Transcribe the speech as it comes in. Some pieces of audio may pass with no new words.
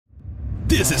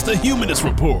This is the Humanist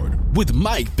Report with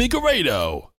Mike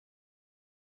Figueredo.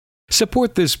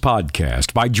 Support this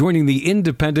podcast by joining the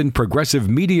independent progressive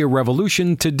media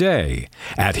revolution today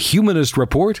at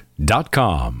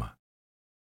humanistreport.com.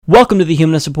 Welcome to the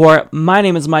Humanist Report. My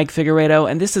name is Mike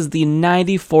Figueredo, and this is the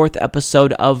 94th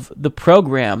episode of the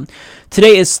program.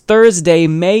 Today is Thursday,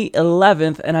 May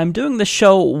 11th, and I'm doing the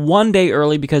show one day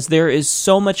early because there is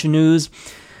so much news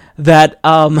that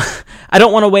I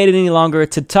don't want to wait any longer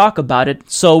to talk about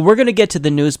it. So we're going to get to the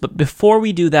news, but before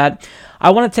we do that, I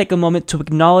want to take a moment to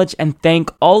acknowledge and thank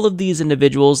all of these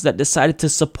individuals that decided to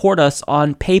support us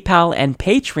on PayPal and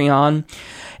Patreon.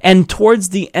 And towards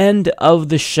the end of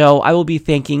the show, I will be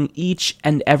thanking each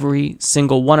and every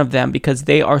single one of them because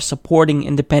they are supporting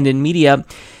independent media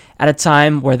at a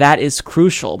time where that is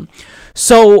crucial.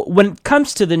 So when it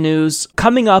comes to the news,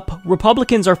 coming up,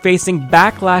 Republicans are facing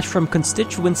backlash from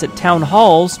constituents at town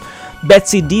halls.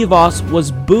 Betsy DeVos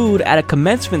was booed at a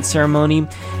commencement ceremony,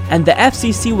 and the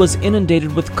FCC was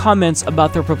inundated with comments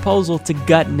about their proposal to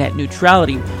gut net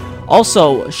neutrality.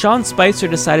 Also, Sean Spicer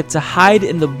decided to hide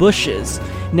in the bushes.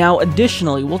 Now,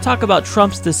 additionally, we'll talk about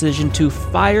Trump's decision to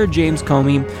fire James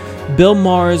Comey, Bill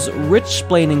Maher's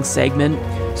richsplaining segment,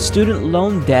 student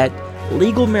loan debt,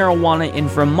 legal marijuana in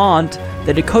Vermont,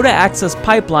 the Dakota Access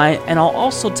Pipeline, and I'll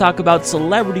also talk about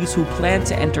celebrities who plan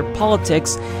to enter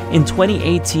politics in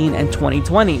 2018 and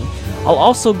 2020. I'll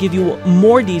also give you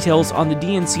more details on the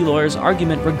DNC lawyer's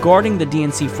argument regarding the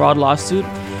DNC fraud lawsuit.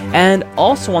 And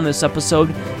also on this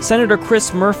episode, Senator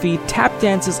Chris Murphy tap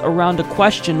dances around a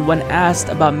question when asked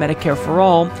about Medicare for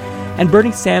All, and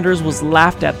Bernie Sanders was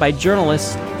laughed at by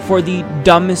journalists for the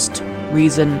dumbest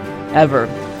reason ever.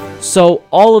 So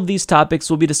all of these topics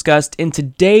will be discussed in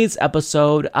today's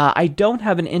episode. I don't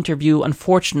have an interview,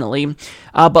 unfortunately,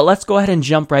 but let's go ahead and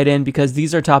jump right in because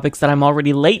these are topics that I'm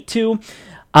already late to,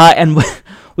 and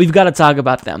we've got to talk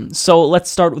about them. So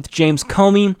let's start with James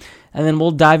Comey, and then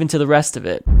we'll dive into the rest of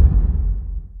it.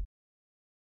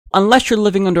 Unless you're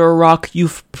living under a rock,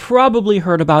 you've probably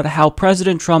heard about how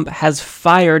President Trump has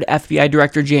fired FBI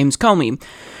Director James Comey.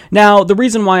 Now, the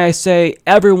reason why I say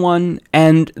everyone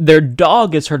and their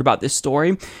dog has heard about this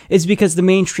story is because the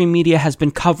mainstream media has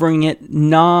been covering it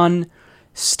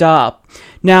non-stop.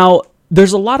 Now,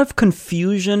 there's a lot of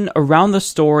confusion around the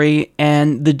story,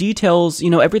 and the details,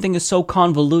 everything is so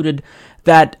convoluted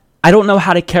that I don't know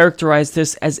how to characterize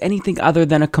this as anything other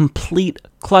than a complete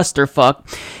clusterfuck.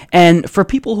 And for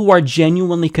people who are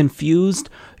genuinely confused,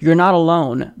 you're not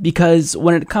alone, because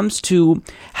when it comes to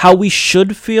how we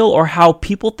should feel or how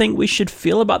people think we should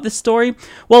feel about this story,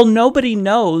 well, nobody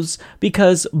knows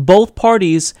because both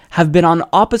parties have been on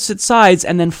opposite sides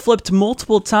and then flipped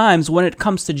multiple times when it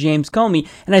comes to James Comey.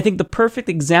 And I think the perfect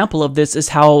example of this is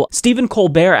how Stephen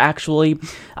Colbert actually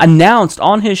announced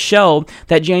on his show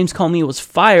that James Comey was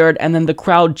fired, and then the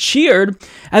crowd cheered,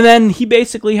 and then he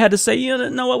basically had to say, you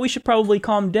know what, we should probably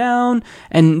calm down,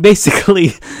 and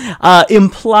basically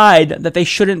implied that they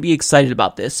shouldn't be excited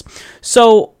about this.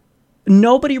 So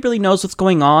nobody really knows what's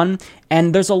going on,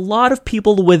 and there's a lot of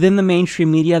people within the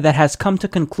mainstream media that has come to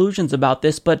conclusions about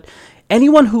this, but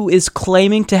anyone who is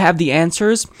claiming to have the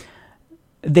answers,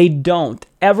 they don't.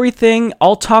 Everything,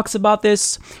 all talks about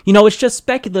this, it's just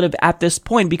speculative at this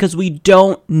point because we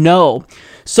don't know.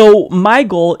 So my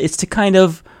goal is to kind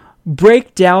of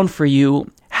break down for you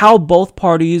how both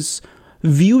parties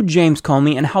viewed James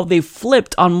Comey and how they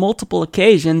flipped on multiple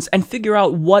occasions and figure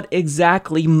out what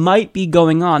exactly might be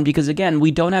going on because, again,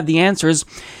 we don't have the answers.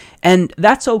 And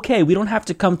that's okay. We don't have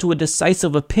to come to a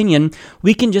decisive opinion.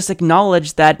 We can just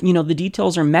acknowledge that, the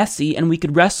details are messy and we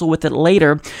could wrestle with it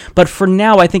later. But for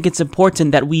now, I think it's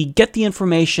important that we get the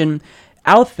information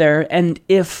out there. And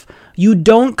if you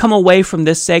don't come away from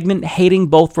this segment hating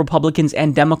both Republicans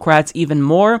and Democrats even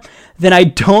more, then I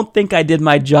don't think I did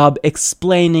my job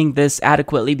explaining this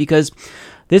adequately because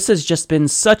this has just been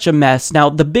such a mess. Now,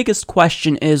 the biggest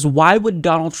question is, why would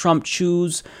Donald Trump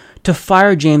choose to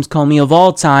fire James Comey of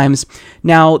all times?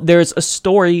 Now, there's a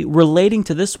story relating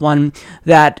to this one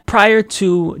that prior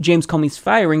to James Comey's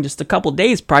firing, just a couple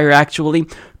days prior actually,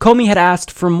 Comey had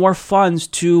asked for more funds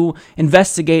to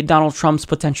investigate Donald Trump's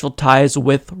potential ties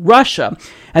with Russia.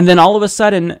 And then all of a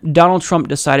sudden, Donald Trump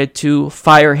decided to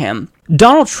fire him.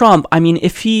 Donald Trump,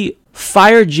 if he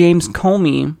fired James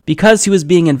Comey because he was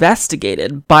being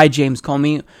investigated by James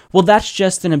Comey, well, that's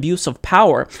just an abuse of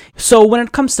power. So when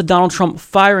it comes to Donald Trump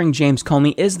firing James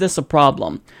Comey, is this a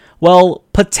problem? Well,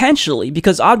 potentially,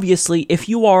 because obviously if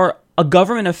you are a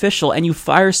government official and you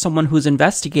fire someone who's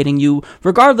investigating you,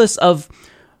 regardless of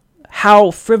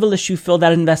how frivolous you feel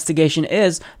that investigation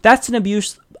is, that's an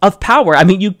abuse of power. I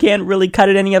mean, you can't really cut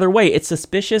it any other way. It's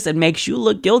suspicious. It makes you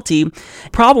look guilty.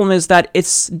 Problem is that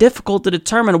it's difficult to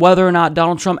determine whether or not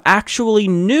Donald Trump actually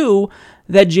knew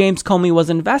that James Comey was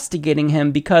investigating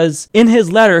him, because in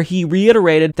his letter, he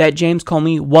reiterated that James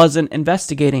Comey wasn't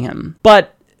investigating him.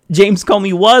 But James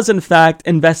Comey was, in fact,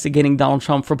 investigating Donald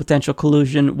Trump for potential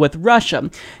collusion with Russia.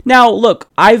 Now, look,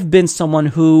 I've been someone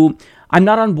who I'm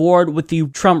not on board with the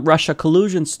Trump-Russia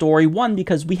collusion story, one,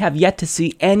 because we have yet to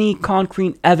see any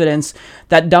concrete evidence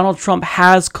that Donald Trump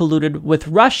has colluded with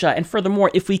Russia. And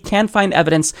furthermore, if we can find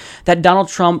evidence that Donald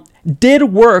Trump did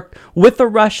work with the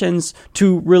Russians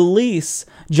to release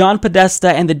John Podesta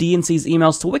and the DNC's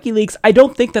emails to WikiLeaks, I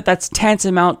don't think that that's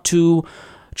tantamount to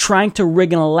trying to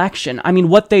rig an election. I mean,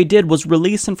 what they did was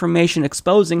release information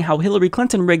exposing how Hillary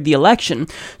Clinton rigged the election.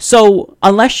 So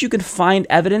unless you could find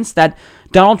evidence that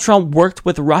Donald Trump worked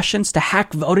with Russians to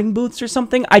hack voting booths or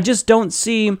something, I just don't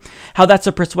see how that's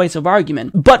a persuasive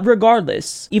argument. But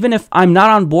regardless, even if I'm not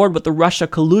on board with the Russia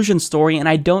collusion story and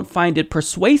I don't find it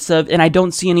persuasive and I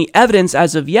don't see any evidence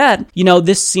as of yet,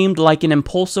 this seemed like an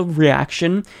impulsive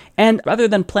reaction. And rather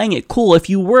than playing it cool, if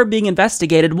you were being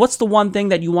investigated, what's the one thing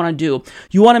that you want to do?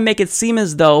 You want to make it seem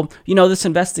as though, this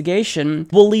investigation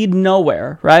will lead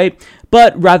nowhere, right?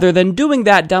 But rather than doing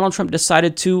that, Donald Trump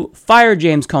decided to fire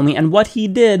James Comey. And what he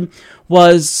did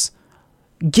was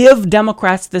give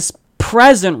Democrats this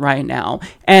present right now.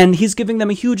 And he's giving them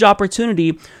a huge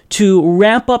opportunity to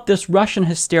ramp up this Russian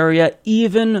hysteria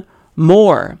even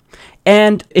more.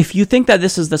 And if you think that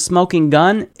this is the smoking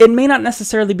gun, it may not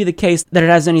necessarily be the case that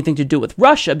it has anything to do with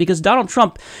Russia, because Donald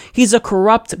Trump, he's a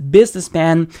corrupt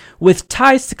businessman with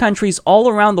ties to countries all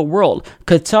around the world,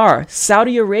 Qatar,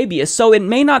 Saudi Arabia. So it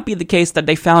may not be the case that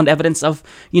they found evidence of,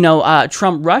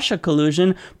 Trump-Russia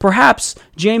collusion. Perhaps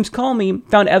James Comey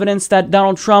found evidence that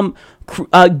Donald Trump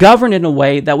governed in a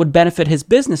way that would benefit his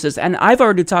businesses. And I've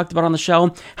already talked about on the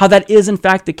show how that is in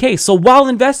fact the case. So while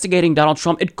investigating Donald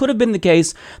Trump, it could have been the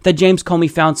case that James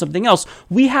Comey found something else.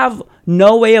 We have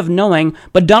no way of knowing,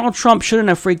 but Donald Trump shouldn't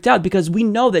have freaked out, because we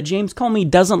know that James Comey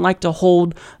doesn't like to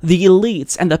hold the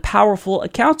elites and the powerful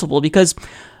accountable, because,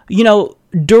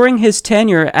 during his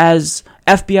tenure as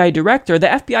FBI director, the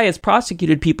FBI has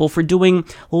prosecuted people for doing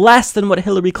less than what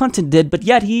Hillary Clinton did, but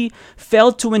yet he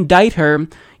failed to indict her,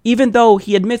 even though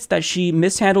he admits that she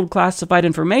mishandled classified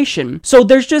information. So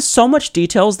there's just so much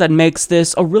details that makes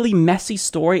this a really messy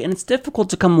story, and it's difficult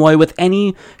to come away with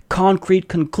any concrete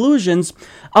conclusions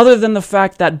other than the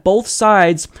fact that both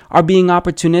sides are being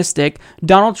opportunistic.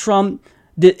 Donald Trump,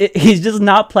 he's just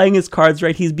not playing his cards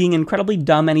right. He's being incredibly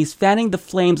dumb, and he's fanning the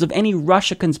flames of any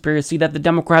Russia conspiracy that the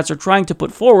Democrats are trying to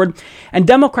put forward. And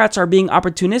Democrats are being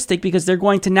opportunistic because they're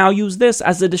going to now use this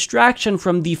as a distraction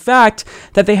from the fact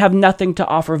that they have nothing to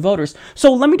offer voters.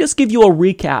 So let me just give you a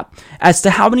recap as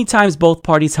to how many times both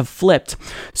parties have flipped.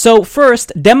 So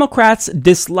first, Democrats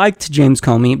disliked James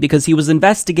Comey because he was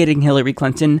investigating Hillary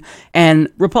Clinton,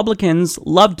 and Republicans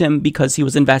loved him because he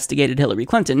was investigating Hillary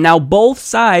Clinton. Now, both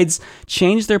sides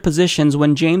changed their positions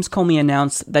when James Comey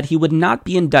announced that he would not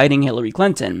be indicting Hillary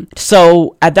Clinton.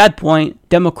 So at that point,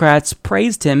 Democrats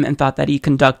praised him and thought that he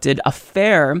conducted a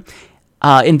fair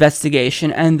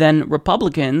investigation, and then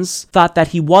Republicans thought that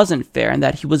he wasn't fair and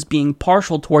that he was being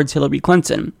partial towards Hillary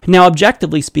Clinton. Now,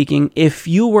 objectively speaking, if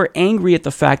you were angry at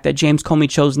the fact that James Comey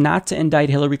chose not to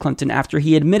indict Hillary Clinton after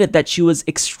he admitted that she was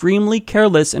extremely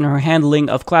careless in her handling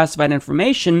of classified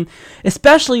information,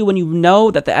 especially when you know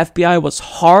that the FBI was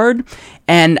hard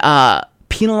and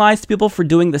penalized people for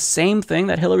doing the same thing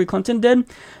that Hillary Clinton did,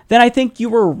 then I think you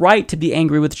were right to be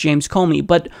angry with James Comey.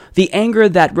 But the anger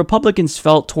that Republicans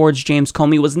felt towards James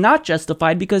Comey was not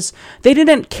justified, because they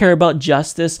didn't care about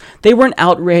justice. They weren't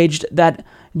outraged that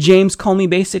James Comey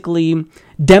basically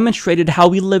demonstrated how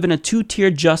we live in a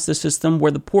two-tiered justice system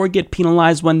where the poor get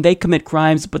penalized when they commit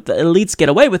crimes, but the elites get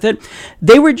away with it.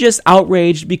 They were just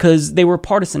outraged because they were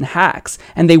partisan hacks,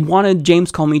 and they wanted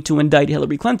James Comey to indict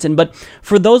Hillary Clinton. But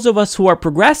for those of us who are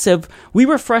progressive, we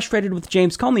were frustrated with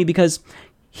James Comey because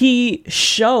he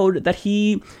showed that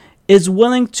he is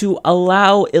willing to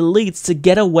allow elites to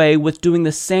get away with doing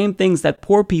the same things that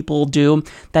poor people do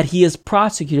that he has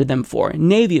prosecuted them for,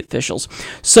 Navy officials.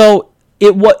 So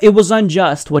it was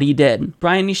unjust what he did.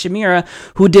 Brian Nishimura,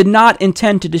 who did not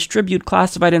intend to distribute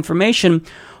classified information,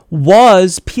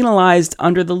 was penalized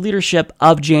under the leadership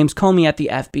of James Comey at the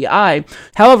FBI.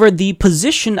 However, the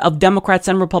position of Democrats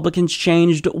and Republicans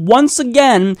changed once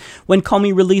again when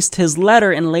Comey released his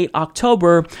letter in late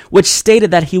October, which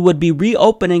stated that he would be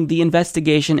reopening the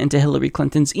investigation into Hillary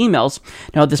Clinton's emails.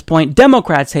 Now, at this point,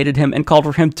 Democrats hated him and called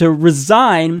for him to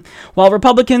resign, while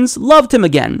Republicans loved him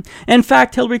again. In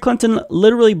fact, Hillary Clinton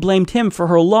literally blamed him for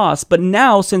her loss, but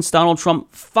now, since Donald Trump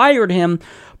fired him,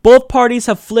 both parties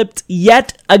have flipped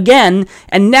yet again,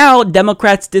 and now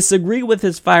Democrats disagree with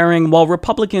his firing while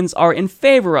Republicans are in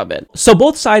favor of it. So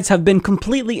both sides have been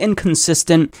completely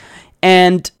inconsistent,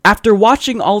 and after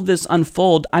watching all of this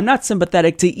unfold, I'm not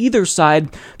sympathetic to either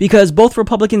side because both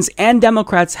Republicans and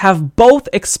Democrats have both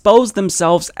exposed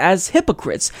themselves as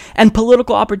hypocrites and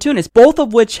political opportunists, both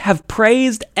of which have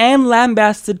praised and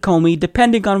lambasted Comey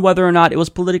depending on whether or not it was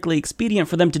politically expedient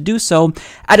for them to do so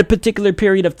at a particular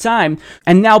period of time.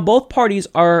 And now both parties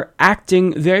are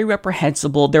acting very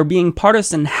reprehensible. They're being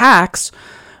partisan hacks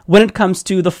when it comes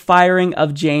to the firing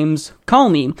of James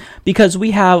Comey, because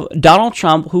we have Donald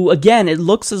Trump, who, again, it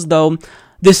looks as though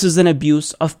this is an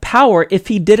abuse of power if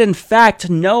he did in fact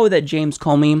know that James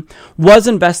Comey was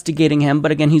investigating him.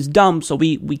 But again, he's dumb, so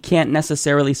we can't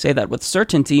necessarily say that with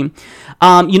certainty.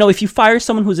 If you fire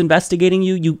someone who's investigating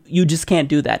you just can't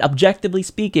do that. Objectively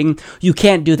speaking, you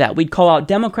can't do that. We'd call out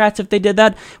Democrats if they did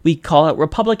that. We'd call out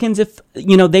Republicans if,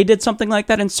 they did something like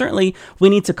that. And certainly we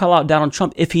need to call out Donald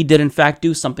Trump if he did in fact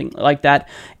do something like that.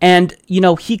 And,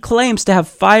 he claims to have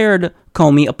fired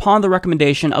Comey upon the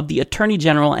recommendation of the Attorney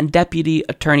General and Deputy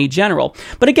Attorney General.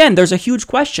 But again, there's a huge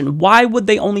question. Why would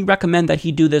they only recommend that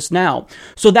he do this now?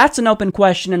 So that's an open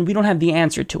question, and we don't have the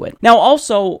answer to it. Now,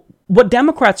 also, what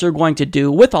Democrats are going to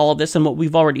do with all of this, and what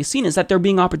we've already seen, is that they're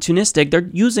being opportunistic. They're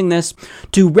using this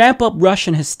to ramp up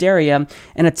Russian hysteria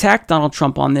and attack Donald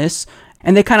Trump on this.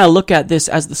 And they kind of look at this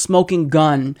as the smoking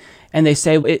gun, and they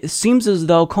say it seems as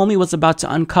though Comey was about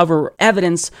to uncover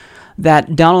evidence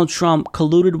that Donald Trump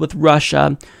colluded with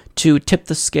Russia to tip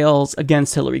the scales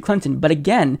against Hillary Clinton. But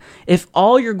again, if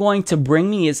all you're going to bring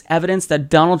me is evidence that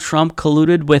Donald Trump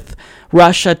colluded with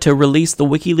Russia to release the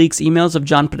WikiLeaks emails of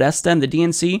John Podesta and the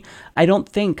DNC, I don't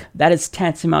think that is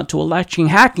tantamount to election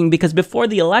hacking, because before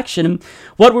the election,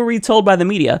 what were we told by the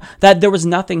media? That there was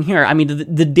nothing here. I mean,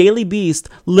 the Daily Beast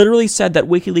literally said that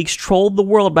WikiLeaks trolled the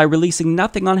world by releasing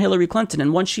nothing on Hillary Clinton.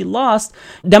 And once she lost,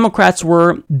 Democrats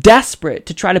were desperate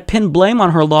to try to pin blame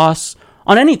on her loss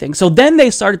on anything. So then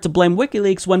they started to blame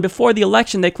WikiLeaks when before the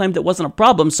election they claimed it wasn't a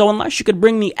problem. So unless you could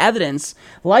bring me evidence,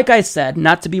 like I said,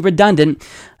 not to be redundant,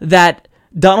 that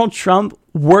Donald Trump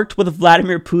worked with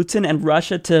Vladimir Putin and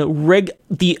Russia to rig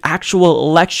the actual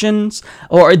elections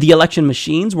or the election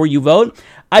machines where you vote,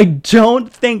 I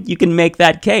don't think you can make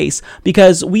that case,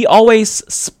 because we always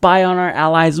spy on our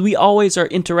allies. We always are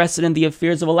interested in the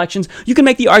affairs of elections. You can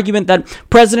make the argument that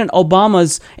President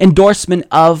Obama's endorsement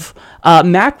of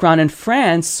Macron in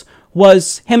France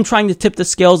was him trying to tip the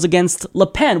scales against Le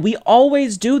Pen. We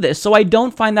always do this, so I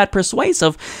don't find that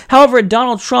persuasive. However,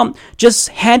 Donald Trump just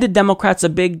handed Democrats a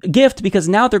big gift, because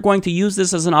now they're going to use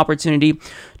this as an opportunity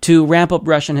to ramp up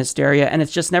Russian hysteria, and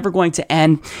it's just never going to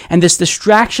end, and this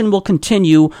distraction will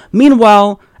continue.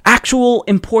 Meanwhile, actual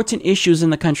important issues in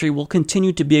the country will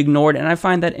continue to be ignored, and I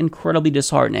find that incredibly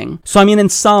disheartening. So, in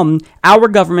sum, our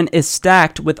government is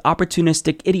stacked with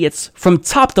opportunistic idiots from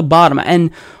top to bottom,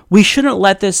 and we shouldn't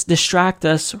let this distract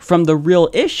us from the real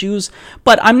issues,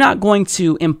 but I'm not going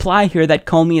to imply here that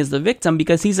Comey is the victim,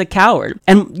 because he's a coward.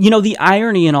 And, the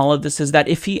irony in all of this is that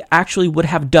if he actually would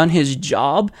have done his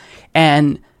job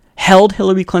and held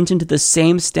Hillary Clinton to the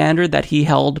same standard that he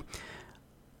held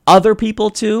other people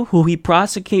to, who he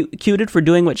prosecuted for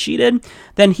doing what she did,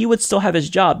 then he would still have his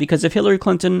job. Because if Hillary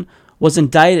Clinton was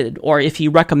indicted, or if he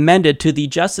recommended to the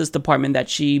Justice Department that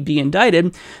she be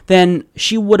indicted, then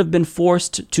she would have been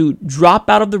forced to drop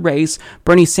out of the race.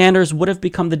 Bernie Sanders would have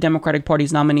become the Democratic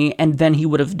Party's nominee, and then he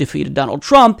would have defeated Donald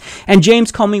Trump, and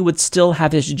James Comey would still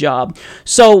have his job.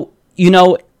 So,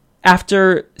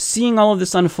 after seeing all of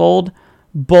this unfold,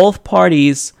 both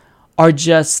parties are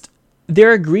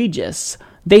they're egregious.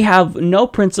 They have no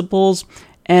principles,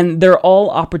 and they're all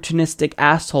opportunistic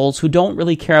assholes who don't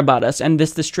really care about us. And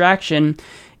this distraction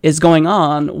is going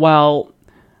on while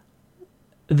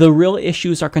the real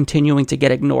issues are continuing to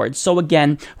get ignored. So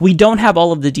again, we don't have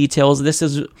all of the details. This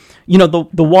is, the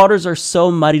waters are so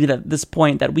muddied at this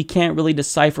point that we can't really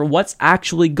decipher what's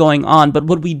actually going on. But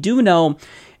what we do know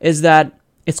is that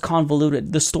it's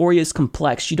convoluted. The story is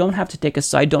complex. You don't have to take a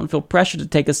side. Don't feel pressure to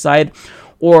take a side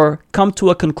or come to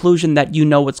a conclusion that you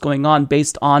know what's going on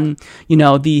based on,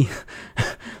 the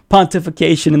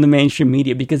pontification in the mainstream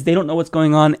media, because they don't know what's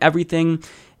going on. Everything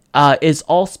is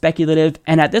all speculative,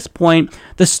 and at this point,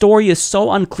 the story is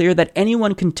so unclear that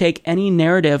anyone can take any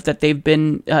narrative that they've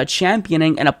been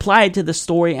championing and apply it to the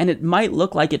story, and it might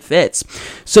look like it fits.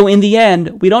 So in the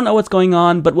end, we don't know what's going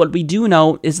on, but what we do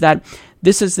know is that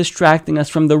this is distracting us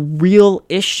from the real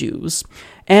issues.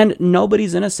 And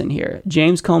nobody's innocent here.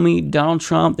 James Comey, Donald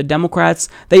Trump, the Democrats,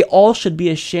 they all should be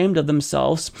ashamed of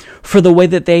themselves for the way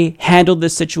that they handled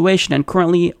this situation and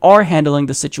currently are handling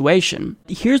the situation.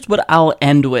 Here's what I'll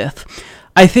end with.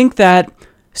 I think that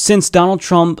since Donald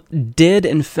Trump did,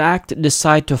 in fact,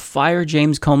 decide to fire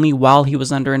James Comey while he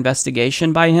was under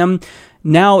investigation by him,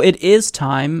 now it is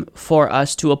time for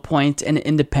us to appoint an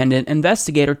independent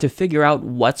investigator to figure out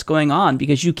what's going on,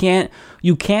 because you can't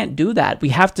do that. We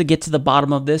have to get to the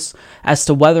bottom of this as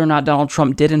to whether or not Donald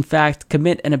Trump did, in fact,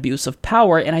 commit an abuse of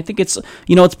power. And I think it's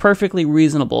perfectly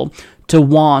reasonable to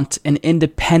want an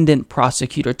independent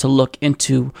prosecutor to look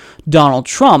into Donald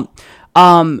Trump.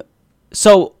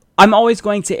 So I'm always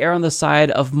going to err on the side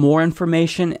of more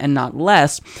information and not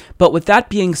less. But with that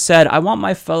being said, I want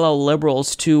my fellow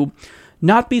liberals to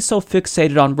not be so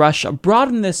fixated on Russia.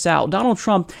 Broaden this out. Donald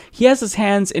Trump, he has his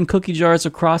hands in cookie jars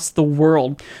across the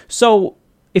world. So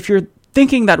if you're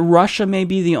thinking that Russia may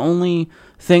be the only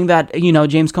thing that,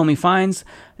 James Comey finds,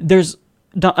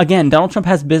 Donald Trump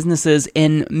has businesses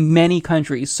in many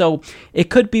countries. So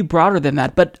it could be broader than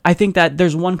that. But I think that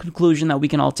there's one conclusion that we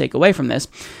can all take away from this.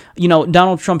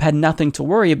 Donald Trump had nothing to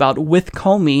worry about with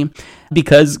Comey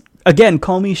because, again,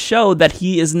 Comey showed that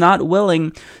he is not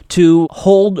willing to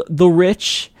hold the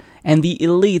rich and the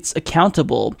elites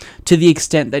accountable to the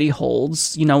extent that he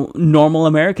holds, normal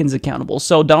Americans accountable.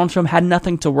 So Donald Trump had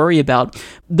nothing to worry about.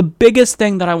 The biggest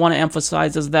thing that I want to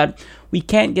emphasize is that we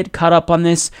can't get caught up on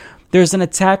this. There's an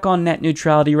attack on net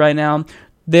neutrality right now.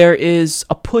 There is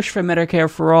a push for Medicare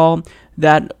for all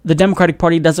that the Democratic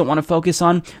Party doesn't want to focus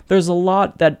on. There's a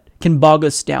lot that can bog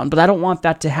us down, but I don't want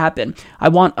that to happen. I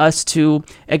want us to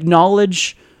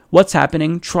acknowledge what's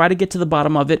happening, try to get to the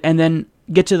bottom of it, and then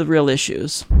get to the real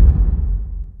issues.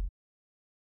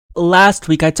 Last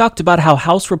week, I talked about how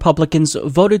House Republicans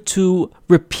voted to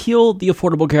repeal the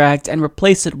Affordable Care Act and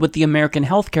replace it with the American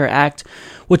Health Care Act,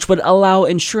 which would allow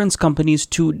insurance companies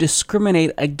to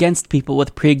discriminate against people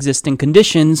with pre-existing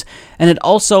conditions, and it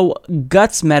also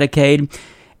guts Medicaid,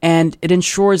 and it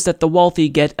ensures that the wealthy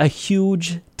get a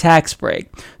huge tax break.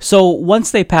 So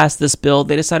once they passed this bill,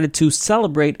 they decided to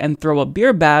celebrate and throw a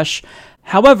beer bash.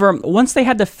 However, once they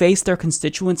had to face their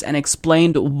constituents and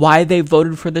explained why they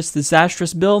voted for this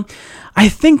disastrous bill, I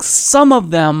think some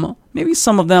of them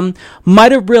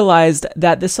might have realized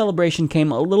that this celebration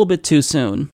came a little bit too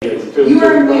soon. You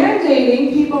are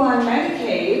mandating people on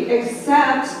Medicaid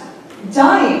except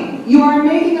dying. You are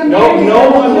making a mandate.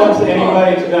 No one wants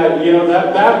anybody to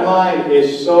die. That line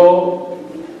is so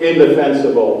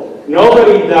indefensible.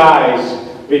 Nobody dies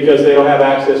because they don't have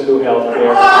access to health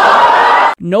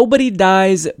care. Nobody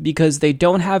dies because they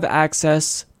don't have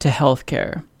access to health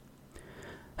care.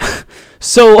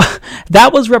 So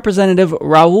that was Representative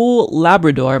Raul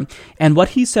Labrador, and what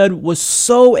he said was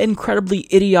so incredibly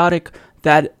idiotic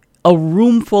that a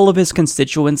room full of his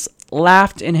constituents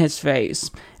laughed in his face.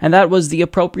 And that was the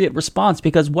appropriate response,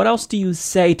 because what else do you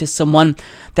say to someone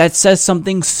that says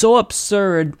something so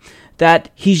absurd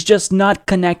that he's just not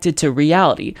connected to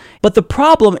reality? But the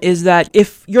problem is that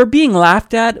if you're being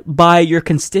laughed at by your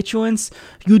constituents,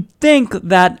 you'd think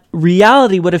that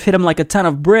reality would have hit him like a ton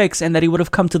of bricks and that he would have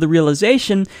come to the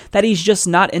realization that he's just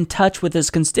not in touch with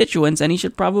his constituents and he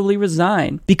should probably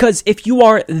resign. Because if you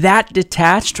are that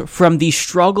detached from the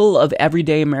struggle of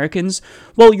everyday Americans,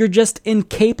 well, you're just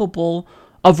incapable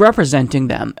of representing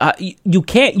them. You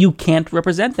can't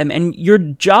represent them, and your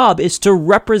job is to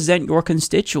represent your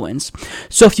constituents.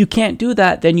 So if you can't do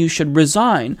that, then you should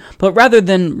resign. But rather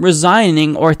than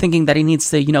resigning or thinking that he needs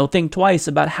to, think twice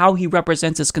about how he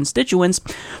represents his constituents,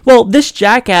 well, this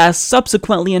jackass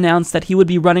subsequently announced that he would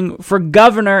be running for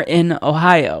governor in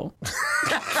Ohio.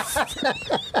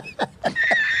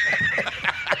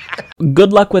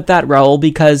 Good luck with that, Raul,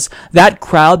 because that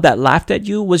crowd that laughed at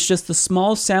you was just a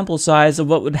small sample size of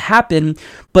what would happen,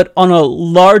 but on a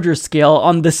larger scale,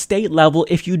 on the state level,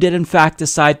 if you did in fact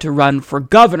decide to run for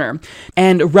governor.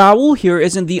 And Raul here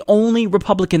isn't the only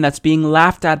Republican that's being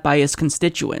laughed at by his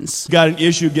constituents. If you got an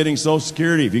issue getting Social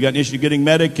Security, if you got an issue getting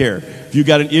Medicare, if you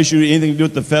got an issue anything to do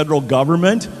with the federal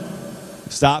government,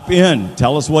 stop in,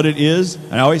 tell us what it is.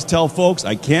 And I always tell folks,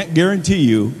 I can't guarantee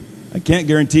you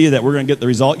that we're going to get the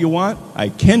result you want. I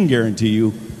can guarantee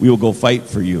you we will go fight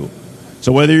for you.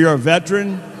 So whether you're a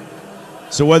veteran,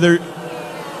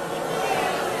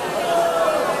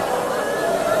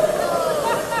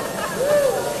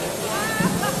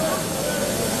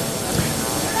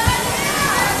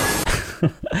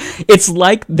 It's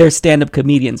like they're stand-up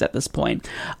comedians at this point.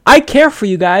 I care for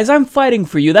you guys. I'm fighting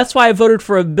for you. That's why I voted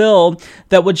for a bill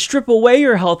that would strip away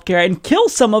your health care and kill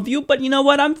some of you, but you know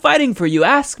what? I'm fighting for you.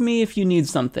 Ask me if you need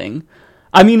something.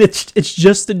 I mean, it's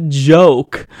just a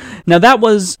joke. Now, that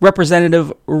was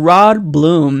Representative Rod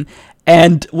Bloom.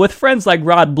 And with friends like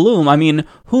Rod Bloom, I mean,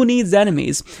 who needs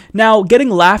enemies? Now, getting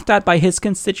laughed at by his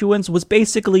constituents was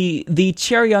basically the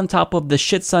cherry on top of the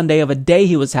shit Sunday of a day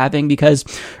he was having, because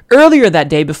earlier that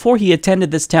day, before he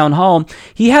attended this town hall,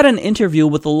 he had an interview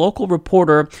with a local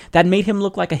reporter that made him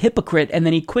look like a hypocrite, and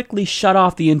then he quickly shut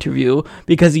off the interview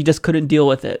because he just couldn't deal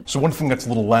with it. So one thing that's a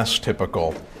little less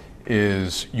typical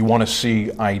is you want to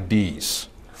see IDs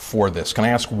for this. Can I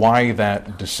ask why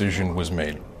that decision was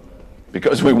made?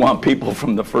 Because we want people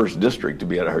from the 1st District to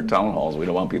be at our town halls. We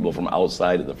don't want people from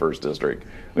outside of the 1st District.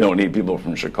 We don't need people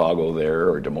from Chicago there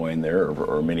or Des Moines there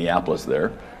or Minneapolis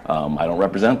there. I don't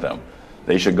represent them.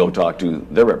 They should go talk to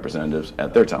their representatives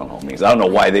at their town hall meetings. I don't know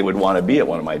why they would want to be at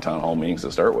one of my town hall meetings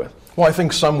to start with. Well, I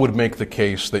think some would make the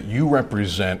case that you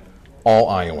represent all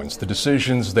Iowans. The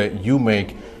decisions that you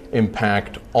make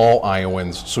impact all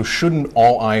Iowans. So shouldn't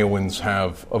all Iowans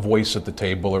have a voice at the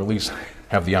table, or at least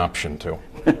have the option to?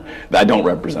 I don't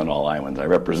represent all Iowans. I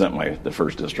represent the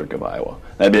 1st District of Iowa.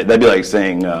 That'd be like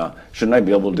saying, shouldn't I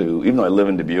be able to, even though I live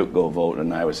in Dubuque, go vote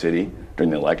in Iowa City during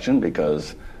the election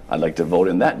because I'd like to vote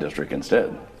in that district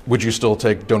instead. Would you still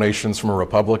take donations from a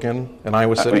Republican in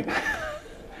Iowa City?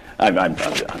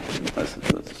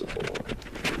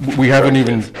 We haven't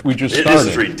even, we just started. This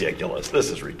is ridiculous.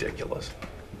 This is ridiculous.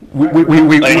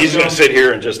 He's going to sit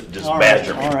here and just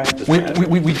badger me. All right.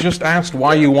 We just asked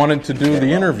why you wanted to do the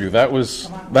interview. That was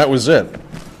it.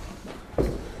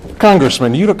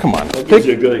 Congressman, come on.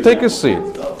 Take a seat.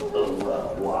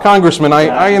 Congressman,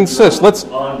 I insist. Let's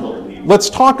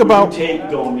talk about. Take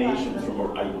donations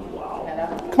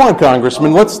from. Come on,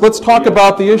 Congressman. Let's talk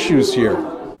about the issues here.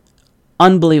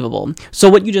 Unbelievable. So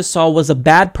what you just saw was a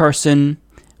bad person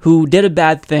who did a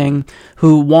bad thing,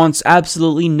 who wants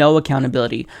absolutely no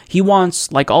accountability. He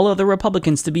wants, like all other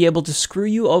Republicans, to be able to screw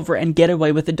you over and get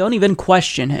away with it. Don't even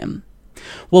question him.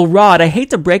 Well, Rod, I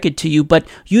hate to break it to you, but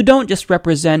you don't just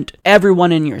represent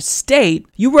everyone in your state.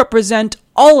 You represent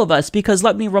all of us, because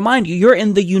let me remind you, you're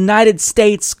in the United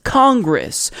States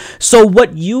Congress. So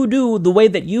what you do, the way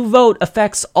that you vote,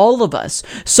 affects all of us.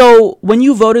 So when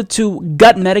you voted to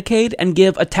gut Medicaid and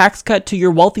give a tax cut to your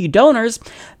wealthy donors,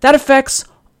 that affects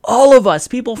all of us.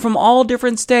 People from all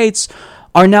different states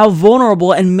are now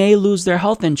vulnerable and may lose their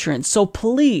health insurance. So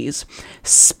please,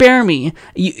 spare me.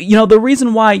 You know, the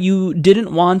reason why you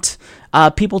didn't want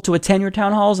people to attend your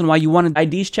town halls and why you wanted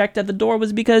IDs checked at the door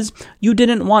was because you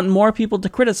didn't want more people to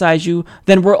criticize you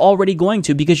than we're already going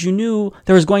to, because you knew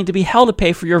there was going to be hell to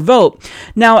pay for your vote.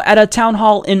 Now, at a town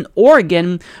hall in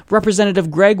Oregon, Representative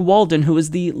Greg Walden, who is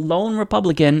the lone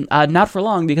Republican, not for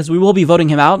long because we will be voting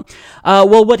him out,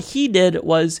 well, what he did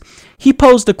was he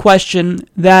posed a question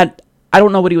that I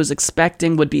don't know what he was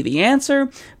expecting would be the answer,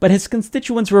 but his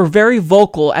constituents were very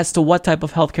vocal as to what type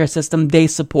of healthcare system they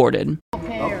supported.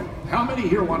 How many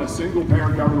here want a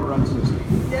single-payer government-run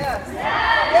system? Yes.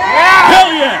 Yeah.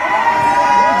 Hell yeah!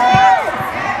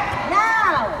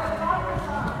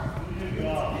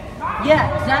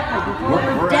 Yeah, exactly. Before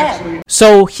we're dead.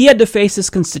 So he had to face his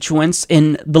constituents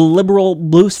in the liberal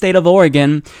blue state of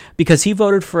Oregon because he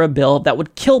voted for a bill that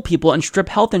would kill people and strip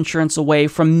health insurance away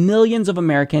from millions of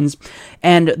Americans.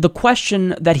 And the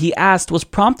question that he asked was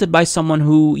prompted by someone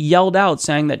who yelled out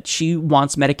saying that she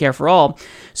wants Medicare for all.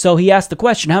 So he asked the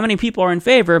question, how many people are in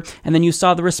favor? And then you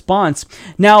saw the response.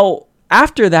 Now,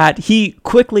 after that, he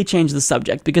quickly changed the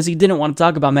subject because he didn't want to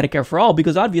talk about Medicare for all,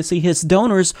 because obviously his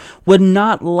donors would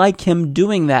not like him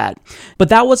doing that. But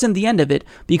that wasn't the end of it,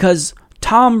 because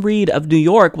Tom Reed of New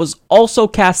York was also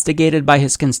castigated by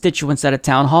his constituents at a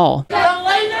town hall. The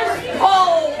latest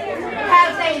poll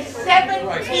has a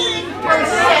 17%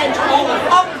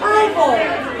 approval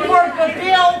for the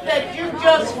bill that you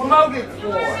just voted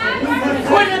for.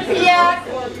 Quinnipiac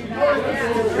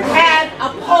had a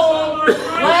poll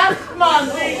last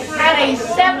month, had a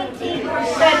 17%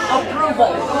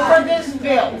 approval for this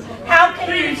bill. How can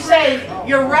you say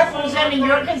you're representing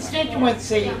your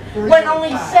constituency when only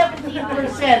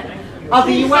 17% of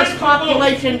the U.S.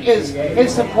 population is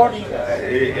supporting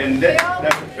this? And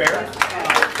that's fair.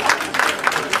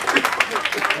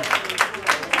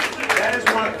 That is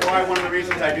one of the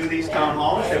reasons I do these town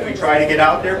halls, that we try to get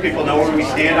out there, people know where we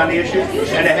stand on the issue, and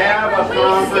to have a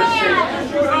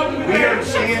conversation. We are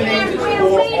standing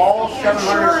for all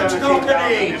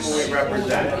 717,000 people we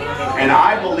represent. And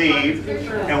I believe,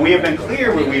 and we have been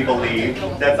clear when we believe,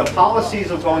 that the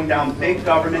policies of going down big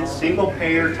government,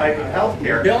 single-payer type of health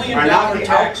care are not the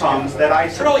outcomes that I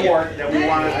support, that we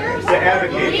want to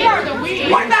advocate.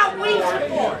 What about we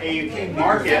support? A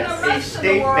market, a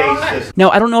state-based system. Now,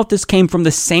 I don't know if this came from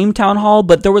the same town hall,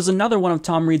 but there was another one of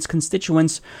Tom Reed's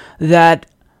constituents that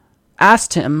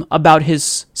asked him about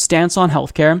his stance on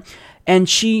healthcare, and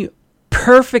she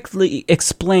perfectly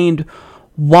explained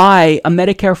why a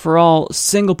Medicare for all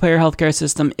single-payer healthcare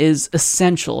system is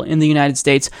essential in the United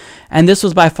States. And this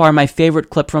was by far my favorite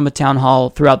clip from a town hall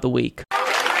throughout the week.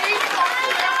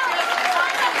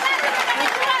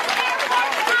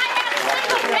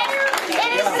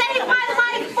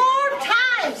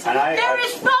 There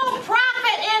is no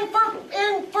profit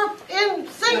in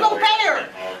single payer.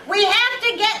 We have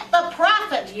to get the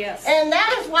profit. Yes. And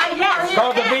that is why we're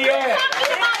talking about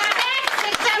tax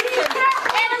exemption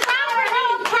and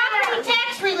property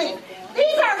tax relief.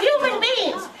 These are human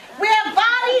beings. We have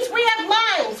bodies, we have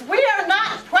minds. We are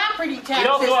not property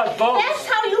taxes. That's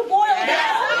how you boil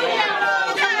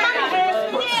down.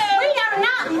 We are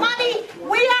not money.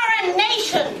 We are a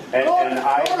nation. And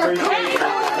I appreciate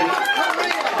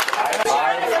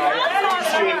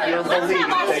your belief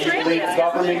that you believe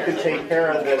government can take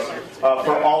care of this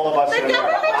for all of us. The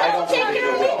government doesn't take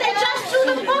care of me. They just do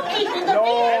the bookkeeping. The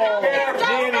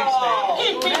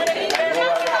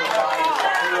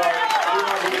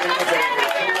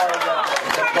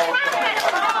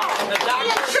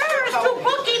insurers do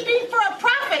bookkeeping for a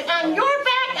profit on your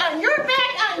back, on your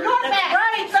back, on your back.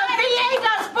 Right. The VA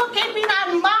does bookkeeping on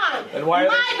mine, my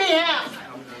behalf.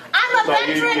 I'm a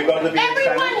veteran.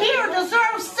 Everyone here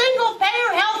deserves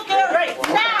single-payer health care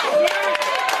now.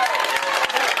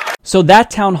 So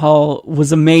that town hall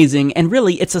was amazing, and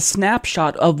really it's a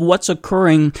snapshot of what's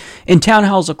occurring in town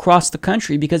halls across the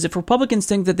country, because if Republicans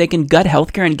think that they can gut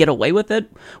healthcare and get away with it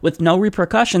with no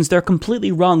repercussions, they're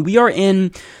completely wrong. We are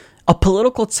in a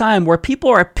political time where people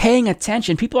are paying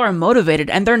attention, people are motivated,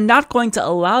 and they're not going to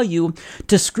allow you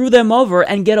to screw them over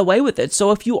and get away with it.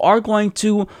 So if you are going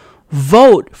to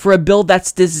vote for a bill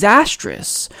that's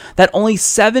disastrous, that only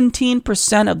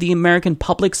 17% of the American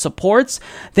public supports,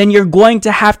 then you're going to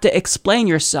have to explain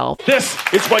yourself. This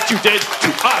is what you did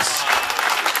to us.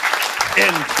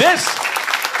 In this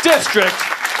district,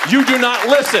 you do not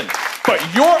listen, but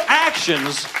your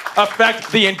actions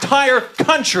affect the entire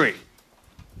country.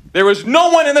 There is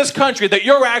no one in this country that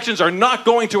your actions are not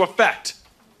going to affect.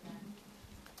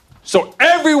 So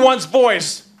everyone's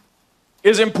voice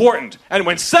is important. And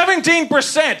when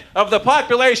 17% of the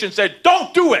population said,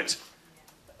 don't do it,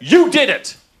 you did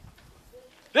it.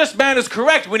 This man is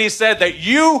correct when he said that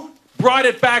you brought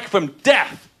it back from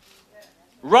death.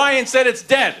 Ryan said it's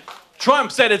dead.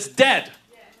 Trump said it's dead.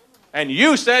 And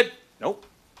you said, nope,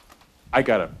 I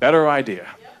got a better idea.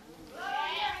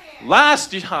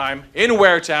 Last time in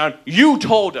Waretown, you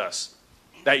told us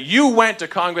that you went to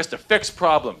Congress to fix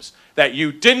problems, that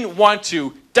you didn't want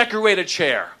to decorate a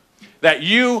chair, that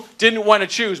you didn't want to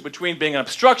choose between being an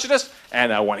obstructionist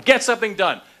and I want to get something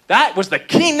done. That was the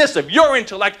keenness of your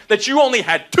intellect, that you only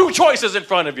had two choices in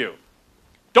front of you.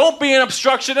 Don't be an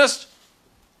obstructionist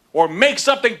or make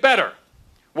something better.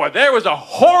 Well, there was a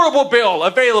horrible bill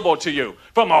available to you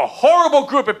from a horrible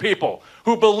group of people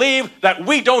who believe that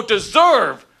we don't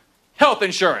deserve health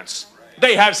insurance.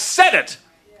 They have said it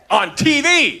on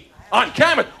TV, on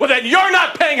camera. Well, then you're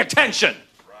not paying attention.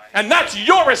 And that's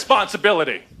your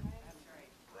responsibility.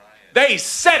 They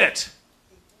said it.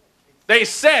 They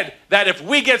said that if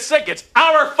we get sick, it's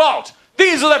our fault.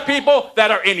 These are the people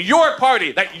that are in your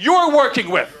party, that you're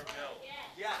working with.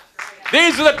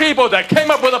 These are the people that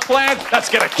came up with a plan that's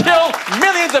going to kill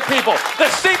millions of people. The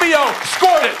CBO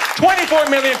scored it. 24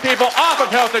 million people off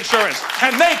of health insurance.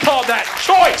 And they called that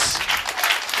choice.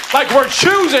 Like we're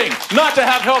choosing not to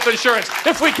have health insurance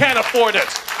if we can't afford it.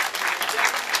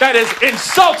 That is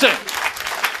insulting.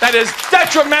 That is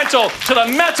detrimental to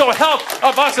the mental health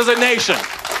of us as a nation.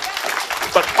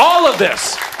 But all of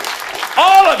this,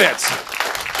 all of it,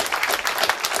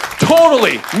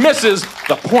 totally misses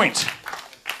the point.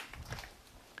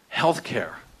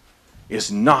 Healthcare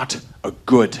is not a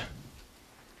good.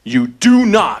 You do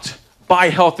not buy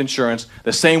health insurance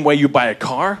the same way you buy a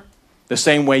car, the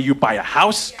same way you buy a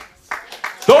house.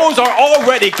 Those are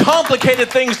already complicated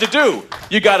things to do.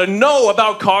 You got to know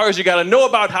about cars, you got to know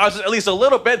about houses, at least a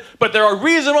little bit, but there are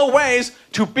reasonable ways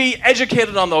to be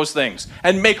educated on those things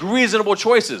and make reasonable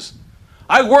choices.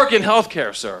 I work in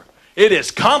healthcare, sir. It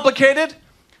is complicated.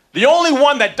 The only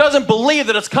one that doesn't believe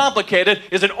that it's complicated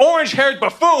is an orange-haired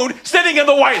buffoon sitting in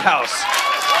the White House.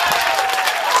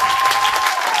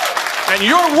 And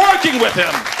you're working with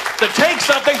him to take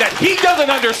something that he doesn't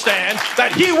understand,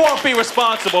 that he won't be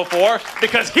responsible for,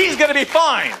 because he's going to be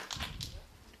fine.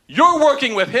 You're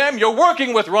working with him, you're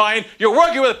working with Ryan, you're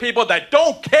working with people that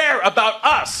don't care about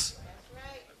us.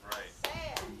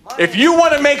 If you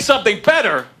want to make something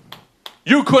better,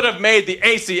 you could have made the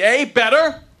ACA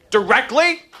better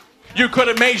directly. You could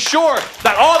have made sure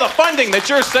that all the funding that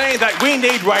you're saying that we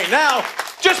need right now,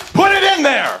 just put it in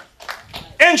there.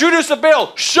 Introduce a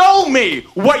bill. Show me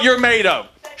what you're made of.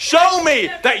 Show me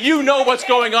that you know what's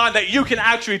going on, that you can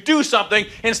actually do something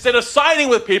instead of siding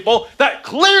with people that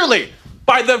clearly,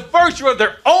 by the virtue of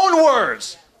their own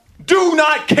words, do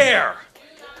not care.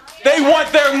 They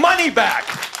want their money back.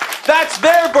 That's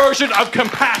their version of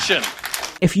compassion.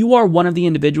 If you are one of the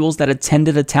individuals that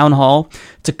attended a town hall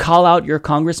to call out your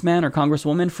congressman or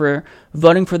congresswoman for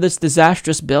voting for this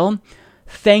disastrous bill,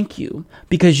 thank you,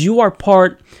 because you are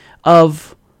part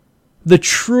of the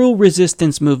true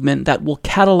resistance movement that will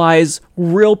catalyze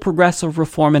real progressive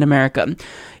reform in America.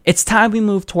 It's time we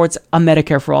move towards a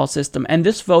Medicare for All system, and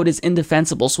this vote is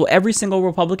indefensible. So every single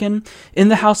Republican in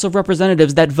the House of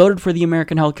Representatives that voted for the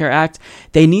American Health Care Act,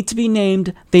 they need to be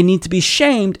named, they need to be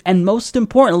shamed, and most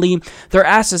importantly, their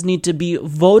asses need to be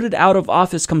voted out of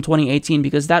office come 2018,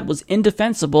 because that was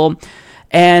indefensible.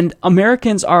 And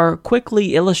Americans are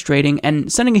quickly illustrating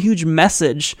and sending a huge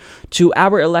message to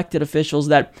our elected officials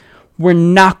that we're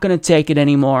not going to take it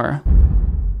anymore.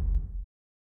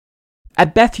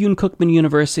 At Bethune-Cookman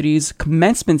University's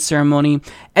commencement ceremony,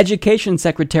 Education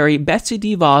Secretary Betsy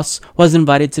DeVos was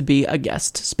invited to be a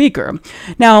guest speaker.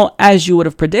 Now, as you would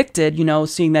have predicted,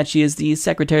 seeing that she is the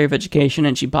Secretary of Education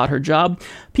and she bought her job,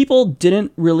 people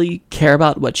didn't really care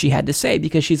about what she had to say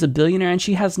because she's a billionaire and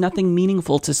she has nothing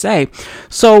meaningful to say.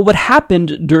 So what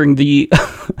happened during the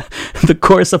the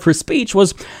course of her speech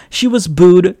was she was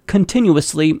booed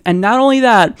continuously, and not only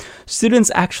that,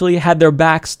 students actually had their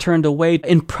backs turned away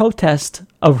in protest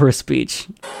of her speech.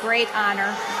 Great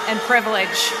honor and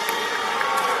privilege.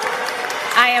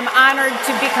 I am honored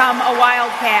to become a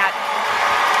Wildcat.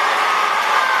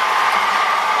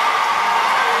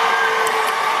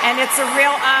 And it's a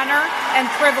real honor and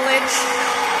privilege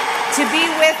to be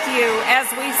with you as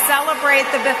we celebrate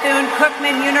the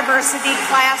Bethune-Cookman University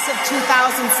class of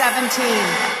 2017.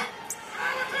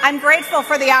 I'm grateful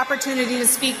for the opportunity to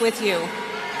speak with you,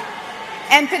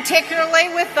 and particularly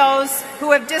with those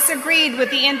who have disagreed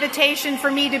with the invitation for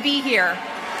me to be here.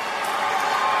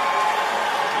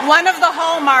 One of the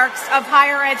hallmarks of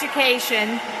higher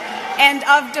education and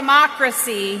of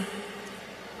democracy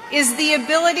is the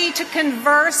ability to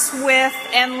converse with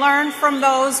and learn from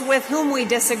those with whom we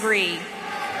disagree.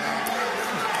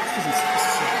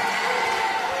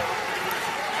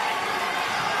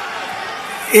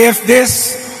 If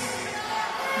this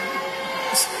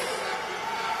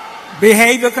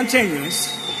behavior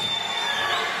continues,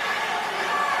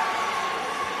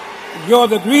 your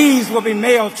degrees will be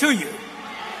mailed to you.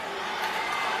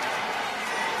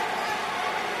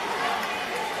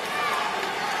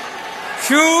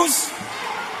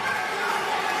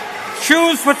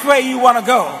 Choose which way you want to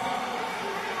go.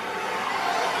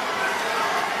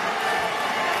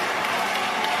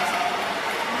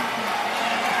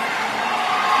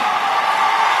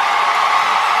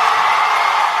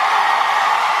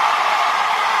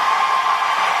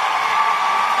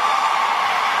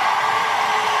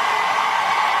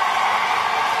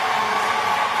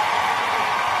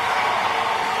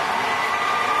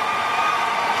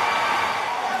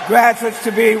 Graduates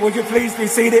to be, would you please be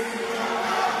seated?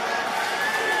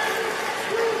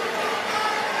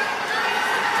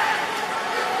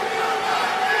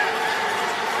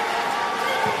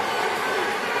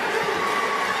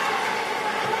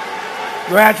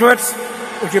 Graduates,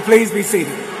 would you please be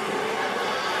seated?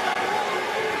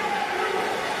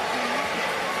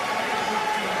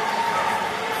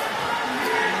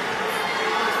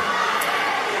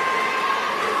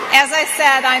 As I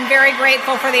said, I'm very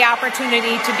grateful for the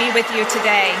opportunity to be with you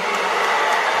today.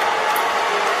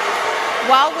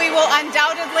 While we will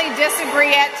undoubtedly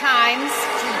disagree at times,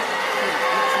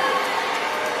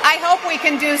 I hope we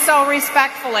can do so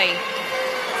respectfully.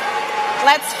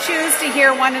 Let's choose to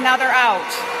hear one another out.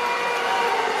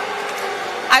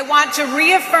 I want to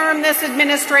reaffirm this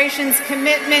administration's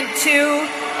commitment to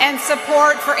and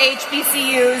support for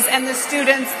HBCUs and the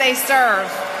students they serve.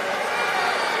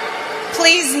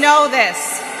 Please know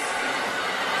this.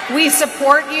 We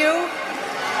support you,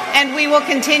 and we will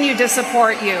continue to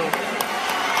support you.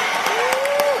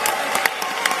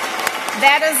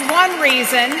 That is one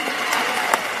reason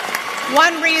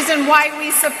why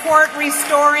we support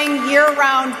restoring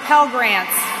year-round Pell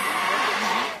Grants.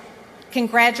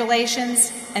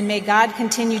 Congratulations and may God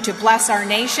continue to bless our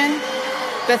nation,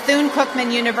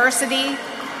 Bethune-Cookman University,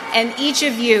 and each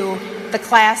of you, the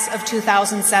class of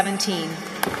 2017.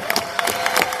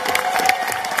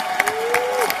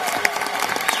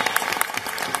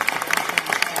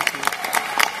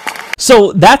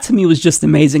 So that to me was just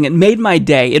amazing. It made my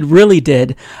day. It really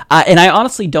did. And I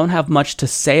honestly don't have much to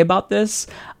say about this,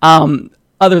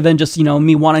 other than just,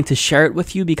 me wanting to share it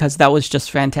with you because that was just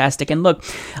fantastic. And look,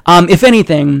 if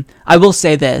anything, I will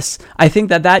say this. I think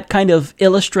that kind of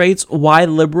illustrates why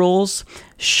liberals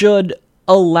should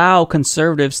allow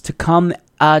conservatives to come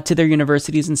to their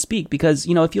universities and speak, because,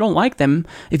 if you don't like them,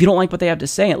 if you don't like what they have to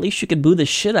say, at least you could boo the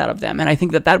shit out of them. And I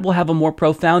think that will have a more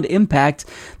profound impact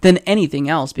than anything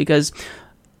else, because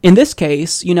in this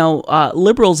case,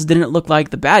 liberals didn't look like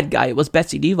the bad guy. It was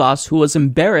Betsy DeVos who was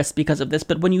embarrassed because of this.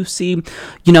 But when you see,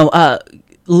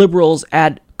 liberals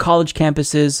at college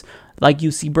campuses like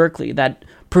UC Berkeley that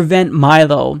prevent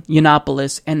Milo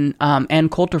Yiannopoulos and Ann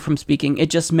Coulter from speaking,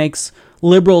 it just makes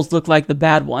liberals look like the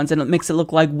bad ones, and it makes it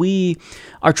look like we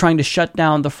are trying to shut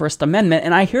down the First Amendment.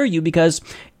 And I hear you, because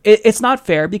it's not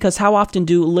fair, because how often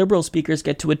do liberal speakers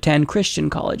get to attend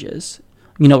Christian colleges?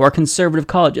 Or conservative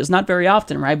colleges? Not very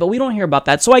often, right? But we don't hear about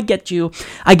that. So I get you.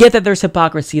 I get that there's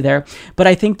hypocrisy there. But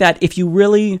I think that if you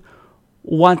really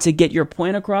want to get your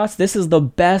point across, this is the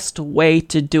best way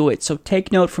to do it. So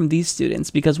take note from these students,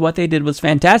 because what they did was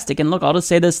fantastic. And look, I'll just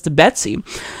say this to Betsy.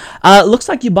 Looks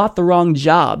like you bought the wrong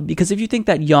job, because if you think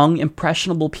that young,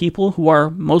 impressionable people who are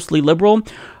mostly liberal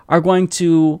are going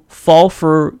to fall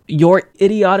for your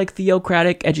idiotic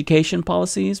theocratic education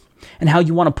policies and how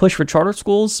you want to push for charter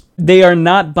schools, they are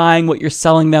not buying what you're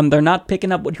selling them. They're not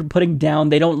picking up what you're putting down.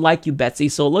 They don't like you, Betsy.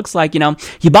 So it looks like,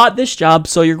 you bought this job,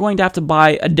 so you're going to have to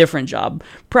buy a different job,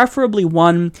 preferably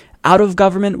one out of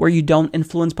government where you don't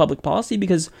influence public policy,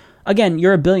 because, again,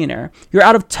 you're a billionaire. You're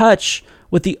out of touch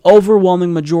with the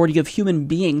overwhelming majority of human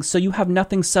beings, so you have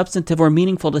nothing substantive or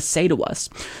meaningful to say to us.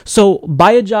 So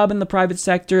buy a job in the private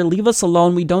sector, leave us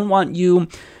alone. We don't want you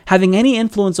having any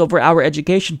influence over our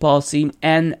education policy.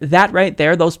 And that right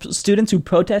there, those students who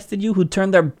protested you, who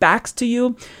turned their backs to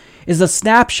you, is a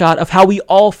snapshot of how we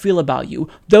all feel about you.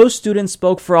 Those students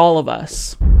spoke for all of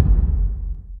us.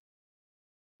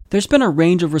 There's been a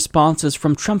range of responses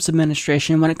from Trump's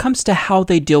administration when it comes to how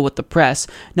they deal with the press.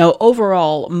 Now,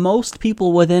 overall, most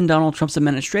people within Donald Trump's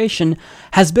administration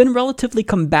has been relatively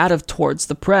combative towards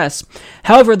the press.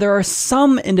 However, there are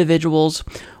some individuals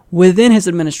within his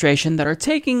administration that are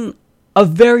taking a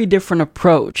very different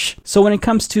approach. So when it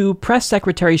comes to Press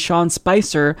Secretary Sean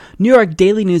Spicer, New York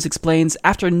Daily News explains,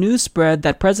 after news spread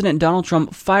that President Donald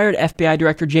Trump fired FBI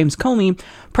Director James Comey,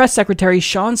 Press Secretary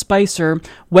Sean Spicer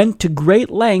went to great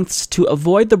lengths to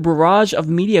avoid the barrage of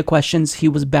media questions he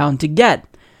was bound to get.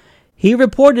 He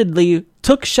reportedly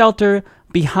took shelter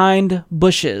behind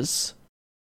bushes.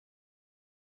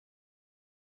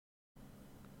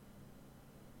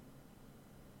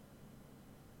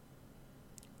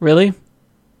 Really?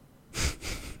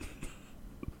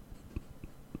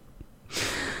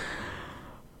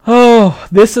 Oh,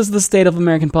 this is the state of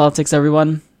American politics,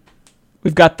 everyone.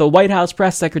 We've got the White House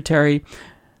press secretary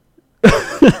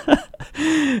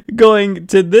going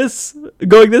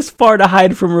this far to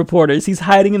hide from reporters. He's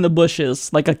hiding in the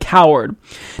bushes like a coward.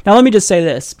 Now, let me just say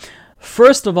this.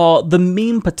 First of all, the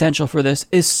meme potential for this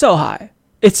is so high.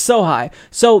 It's so high.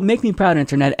 So make me proud,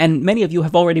 Internet, and many of you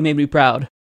have already made me proud.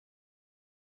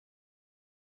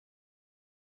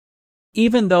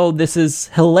 Even though this is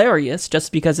hilarious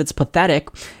just because it's pathetic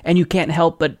and you can't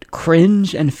help but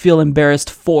cringe and feel embarrassed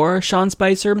for Sean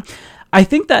Spicer, I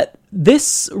think that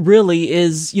this really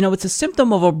is, it's a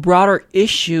symptom of a broader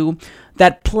issue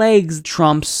that plagues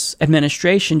Trump's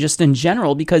administration just in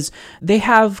general, because they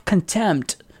have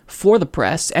contempt for the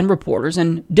press and reporters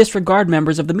and disregard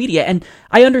members of the media. And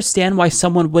I understand why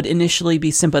someone would initially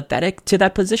be sympathetic to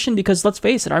that position, because let's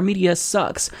face it, our media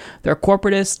sucks. They're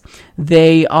corporatist.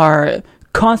 They are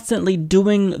constantly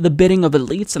doing the bidding of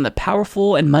elites and the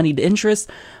powerful and moneyed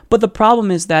interests. But the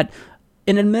problem is that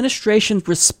an administration's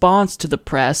response to the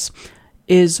press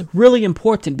is really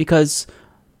important, because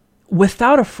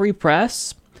without a free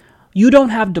press, you don't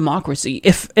have democracy.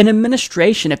 If an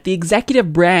administration, if the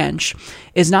executive branch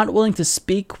is not willing to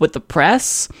speak with the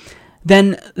press,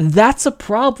 then that's a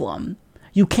problem.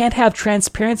 You can't have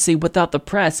transparency without the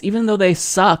press, even though they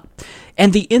suck.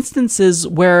 And the instances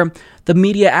where the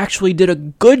media actually did a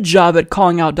good job at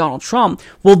calling out Donald Trump,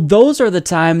 well, those are the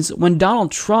times when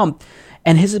Donald Trump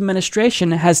and his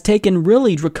administration has taken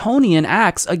really draconian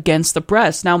acts against the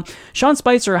press. Now, Sean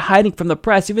Spicer hiding from the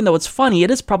press, even though it's funny,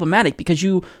 it is problematic, because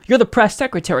you're the press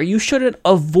secretary. You shouldn't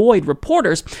avoid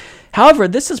reporters. However,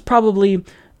 this is probably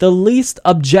the least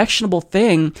objectionable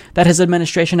thing that his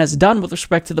administration has done with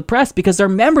respect to the press, because they're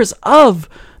members of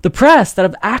the press that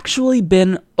have actually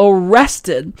been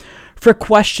arrested for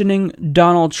questioning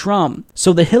Donald Trump.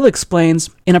 So The Hill explains,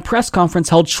 in a press conference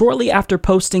held shortly after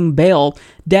posting bail,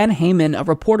 Dan Heyman, a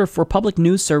reporter for Public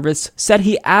News Service, said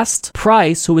he asked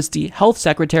Price, who is the health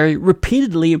secretary,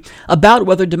 repeatedly about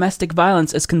whether domestic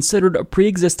violence is considered a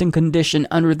pre-existing condition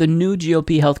under the new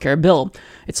GOP healthcare bill.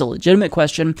 It's a legitimate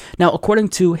question. Now, according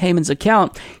to Heyman's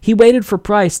account, he waited for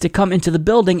Price to come into the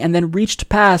building and then reached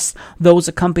past those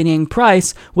accompanying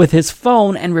Price with his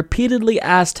phone and repeatedly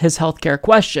asked his healthcare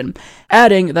question,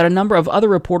 adding that a number of other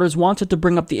reporters wanted to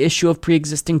bring up the issue of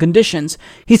pre-existing conditions.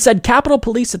 He said Capitol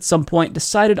Police at some point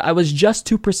decided I was just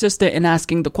too persistent in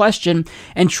asking the question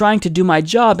and trying to do my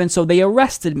job, and so they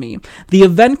arrested me. The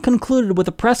event concluded with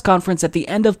a press conference at the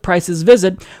end of Price's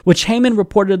visit, which Heyman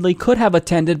reportedly could have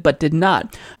attended but did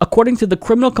not. According to the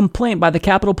criminal complaint by the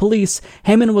Capitol Police,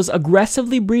 Heyman was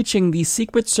aggressively breaching the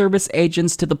Secret Service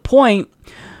agents to the point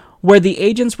where the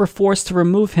agents were forced to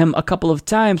remove him a couple of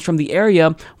times from the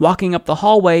area, walking up the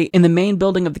hallway in the main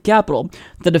building of the Capitol.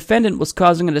 The defendant was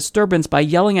causing a disturbance by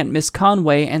yelling at Miss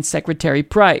Conway and Secretary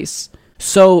Price.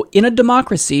 So, in a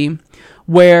democracy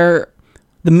where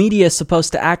the media is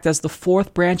supposed to act as the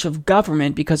fourth branch of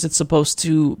government because it's supposed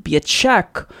to be a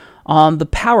check on the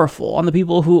powerful, on the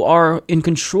people who are in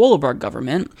control of our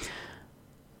government,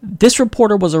 this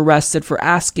reporter was arrested for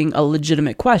asking a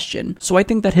legitimate question. So I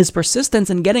think that his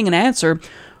persistence in getting an answer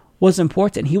was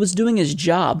important. He was doing his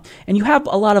job. And you have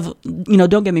a lot of,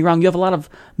 don't get me wrong, you have a lot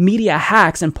of media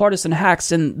hacks and partisan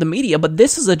hacks in the media, but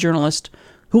this is a journalist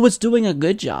who was doing a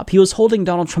good job. He was holding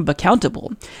Donald Trump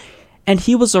accountable. And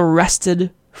he was arrested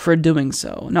for doing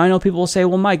so. Now, I know people will say,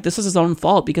 well, Mike, this is his own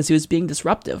fault because he was being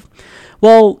disruptive.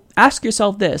 Well, ask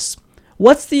yourself this.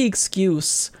 What's the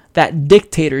excuse that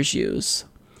dictators use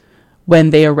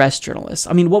when they arrest journalists?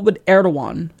 I mean, what would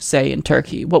Erdogan say in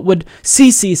Turkey? What would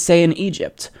Sisi say in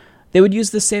Egypt? They would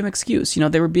use the same excuse.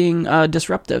 They were being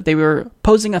disruptive. They were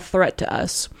posing a threat to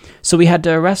us, so we had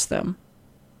to arrest them.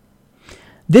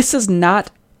 This is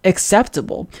not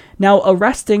acceptable. Now,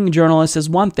 arresting journalists is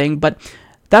one thing, but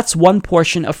that's one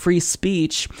portion of free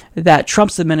speech that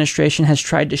Trump's administration has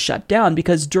tried to shut down,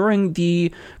 because during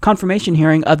the confirmation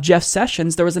hearing of Jeff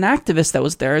Sessions, there was an activist that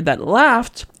was there that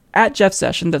laughed at Jeff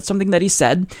Sessions. That's something that he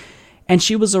said, and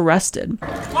she was arrested.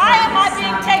 Why am I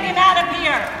being taken out of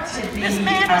here? This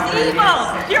man is evil.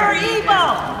 You're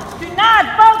evil. Do not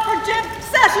vote for Jeff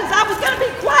Sessions. I was going to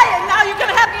be quiet. Now you're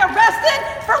going to have me arrested?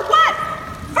 For what?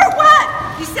 For what?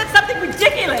 He said something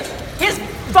ridiculous. His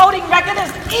voting record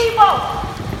is evil.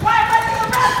 Why am I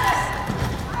being arrested?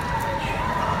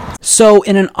 So,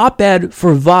 in an op-ed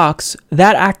for Vox,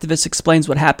 that activist explains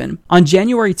what happened. On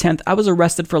January 10th, I was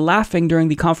arrested for laughing during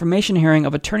the confirmation hearing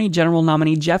of Attorney General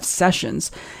nominee Jeff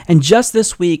Sessions, and just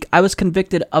this week, I was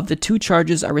convicted of the 2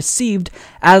 charges I received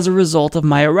as a result of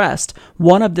my arrest,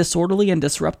 one of disorderly and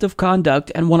disruptive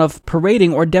conduct, and one of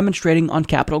parading or demonstrating on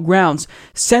Capitol grounds.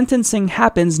 Sentencing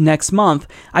happens next month.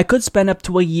 I could spend up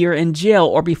to a year in jail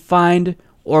or be fined,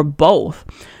 or both,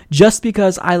 just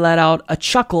because I let out a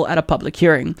chuckle at a public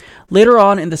hearing. Later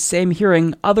on in the same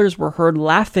hearing, others were heard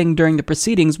laughing during the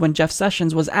proceedings when Jeff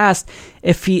Sessions was asked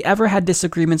if he ever had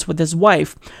disagreements with his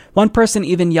wife. One person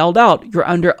even yelled out, "You're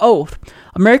under oath."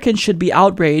 Americans should be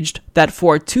outraged that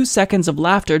for 2 seconds of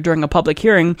laughter during a public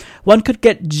hearing, one could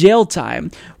get jail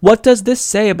time. What does this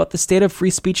say about the state of free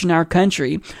speech in our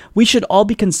country? We should all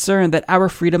be concerned that our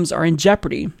freedoms are in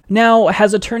jeopardy. Now,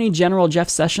 has Attorney General Jeff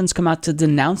Sessions come out to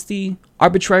denounce the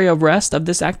arbitrary arrest of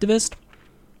this activist?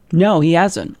 No, he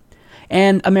hasn't.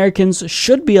 And Americans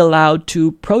should be allowed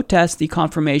to protest the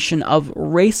confirmation of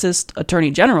racist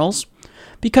attorney generals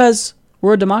because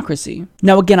we're a democracy.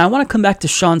 Now, again, I want to come back to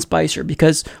Sean Spicer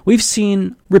because we've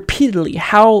seen repeatedly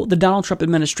how the Donald Trump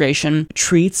administration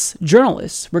treats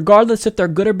journalists. Regardless if they're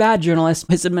good or bad journalists,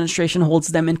 his administration holds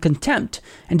them in contempt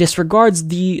and disregards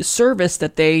the service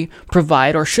that they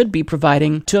provide or should be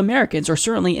providing to Americans, or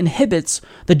certainly inhibits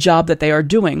the job that they are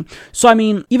doing. So, I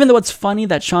mean, even though it's funny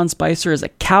that Sean Spicer is a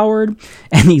coward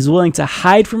and he's willing to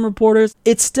hide from reporters,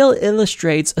 it still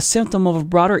illustrates a symptom of a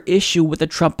broader issue with the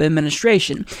Trump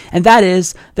administration. And that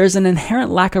is, there's an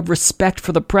inherent lack of respect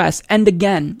for the press. And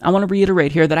again, I want to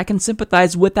reiterate here that I can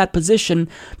sympathize with that position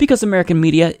because American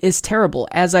media is terrible,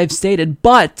 as I've stated.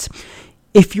 But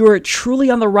if you're truly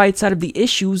on the right side of the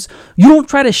issues, you don't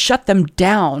try to shut them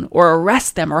down or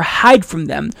arrest them or hide from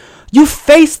them. You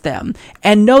face them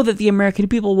and know that the American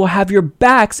people will have your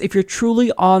backs if you're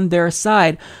truly on their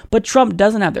side. But Trump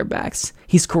doesn't have their backs.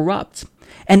 He's corrupt.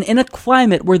 And in a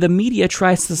climate where the media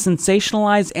tries to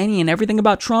sensationalize any and everything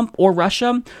about Trump or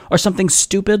Russia, or something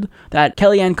stupid that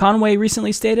Kellyanne Conway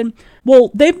recently stated,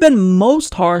 well, they've been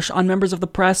most harsh on members of the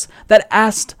press that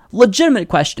asked legitimate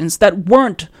questions that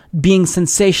weren't being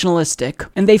sensationalistic.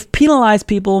 And they've penalized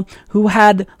people who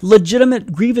had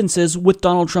legitimate grievances with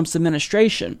Donald Trump's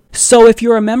administration. So if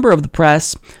you're a member of the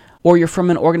press, or you're from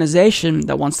an organization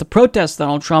that wants to protest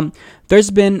Donald Trump,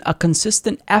 there's been a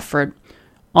consistent effort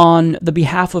on the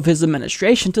behalf of his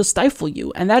administration to stifle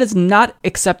you, and that is not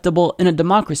acceptable in a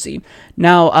democracy.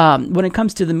 Now, when it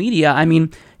comes to the media, I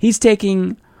mean, he's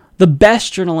taking the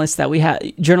best journalists that we have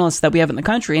in the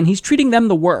country, and he's treating them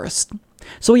the worst.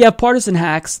 So we have partisan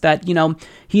hacks that,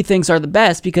 he thinks are the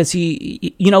best because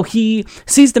he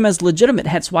sees them as legitimate,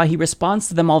 hence why he responds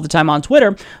to them all the time on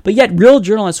Twitter. But yet real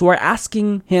journalists who are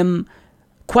asking him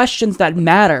questions that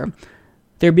matter,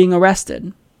 they're being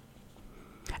arrested.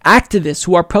 Activists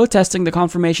who are protesting the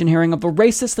confirmation hearing of a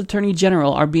racist attorney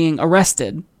general are being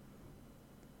arrested.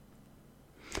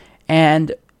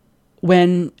 And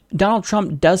when Donald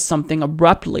Trump does something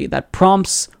abruptly that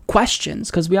prompts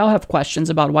questions, because we all have questions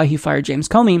about why he fired James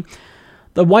Comey,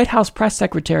 the White House press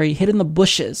secretary hid in the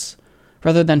bushes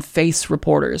rather than face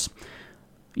reporters.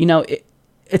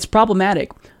 It's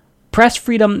problematic. Press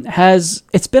freedom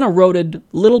it's been eroded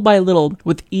little by little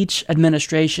with each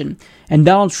administration, and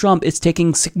Donald Trump is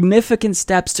taking significant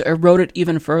steps to erode it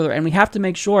even further, and we have to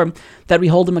make sure that we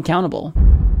hold him accountable.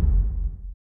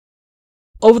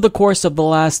 Over the course of the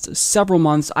last several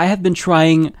months, I have been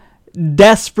trying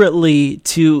desperately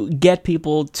to get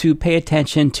people to pay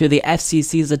attention to the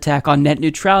FCC's attack on net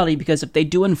neutrality, because if they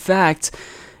do in fact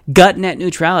gut net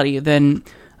neutrality, then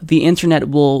the internet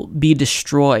will be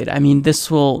destroyed. I mean,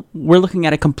 we're looking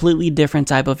at a completely different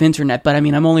type of internet, but I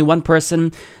mean, I'm only one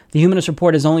person. The Humanist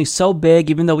Report is only so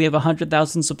big, even though we have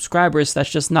 100,000 subscribers,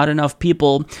 that's just not enough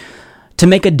people to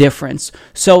make a difference.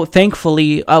 So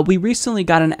thankfully, we recently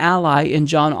got an ally in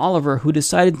John Oliver who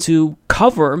decided to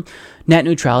cover net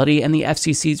neutrality and the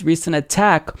FCC's recent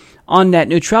attack on net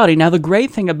neutrality. Now, the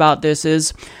great thing about this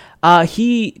is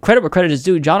credit where credit is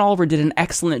due. John Oliver did an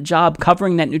excellent job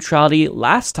covering net neutrality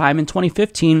last time in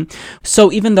 2015.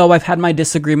 So even though I've had my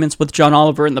disagreements with John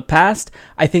Oliver in the past,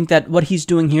 I think that what he's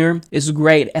doing here is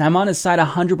great. And I'm on his side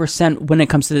 100% when it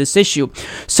comes to this issue.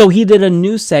 So he did a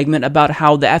news segment about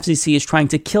how the FCC is trying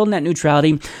to kill net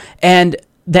neutrality. And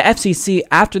the FCC,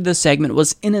 after this segment,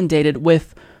 was inundated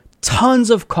with tons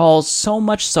of calls, so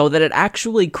much so that it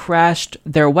actually crashed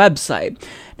their website.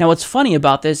 Now, what's funny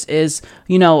about this is,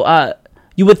 you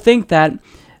would think that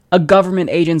a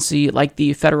government agency like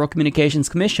the Federal Communications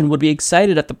Commission would be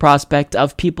excited at the prospect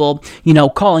of people,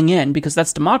 calling in, because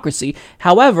that's democracy.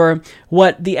 However,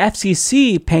 what the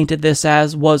FCC painted this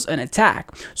as was an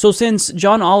attack. So since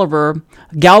John Oliver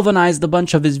galvanized a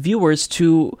bunch of his viewers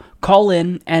to call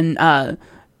in and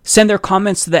send their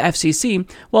comments to the FCC,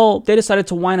 well, they decided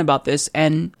to whine about this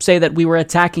and say that we were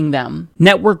attacking them.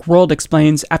 Network World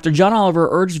explains, after John Oliver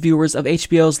urged viewers of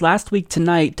HBO's Last Week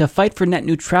Tonight to fight for net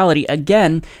neutrality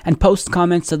again and post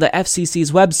comments to the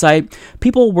FCC's website,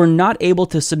 people were not able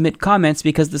to submit comments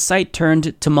because the site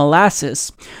turned to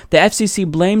molasses. The FCC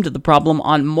blamed the problem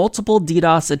on multiple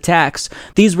DDoS attacks.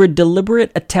 These were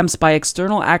deliberate attempts by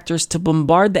external actors to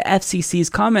bombard the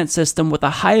FCC's comment system with a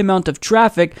high amount of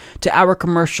traffic to our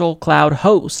commercial cloud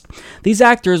host. These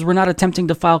actors were not attempting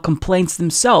to file complaints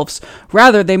themselves.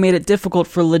 Rather, they made it difficult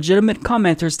for legitimate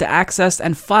commenters to access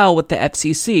and file with the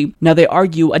FCC. Now, they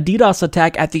argue a DDoS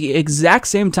attack at the exact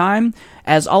same time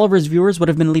as Oliver's viewers would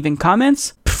have been leaving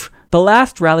comments? The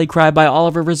last rally cry by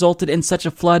Oliver resulted in such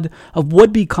a flood of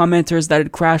would-be commenters that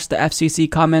it crashed the FCC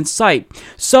comments site.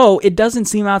 So, it doesn't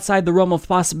seem outside the realm of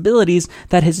possibilities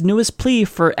that his newest plea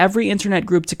for every internet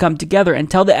group to come together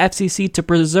and tell the FCC to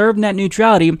preserve net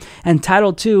neutrality and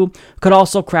Title II could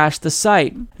also crash the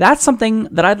site. That's something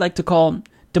that I'd like to call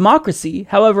democracy.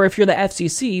 However, if you're the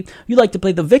FCC, you like to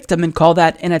play the victim and call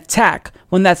that an attack,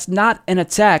 when that's not an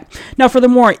attack. Now,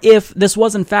 furthermore, if this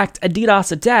was in fact a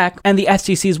DDoS attack and the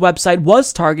FCC's website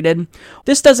was targeted,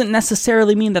 this doesn't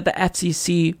necessarily mean that the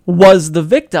FCC was the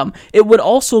victim. It would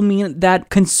also mean that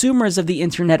consumers of the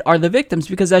internet are the victims,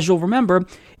 because as you'll remember,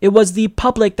 it was the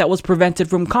public that was prevented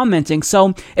from commenting.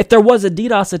 So if there was a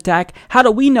DDoS attack, how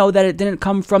do we know that it didn't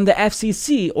come from the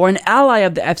FCC or an ally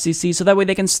of the FCC, so that way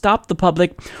they can stop the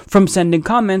public from sending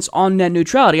comments on net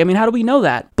neutrality? I mean, how do we know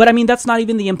that? But I mean, that's not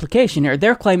even the implication here.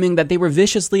 They're claiming that they were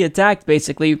viciously attacked,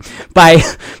 basically, by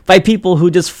people who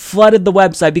just flooded the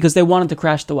website because they wanted to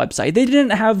crash the website. They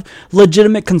didn't have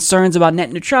legitimate concerns about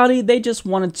net neutrality. They just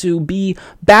wanted to be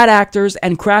bad actors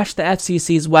and crash the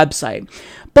FCC's website.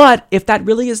 But if that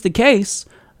really is the case,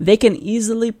 they can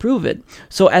easily prove it.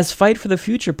 So as Fight for the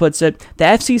Future puts it, the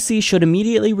FCC should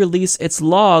immediately release its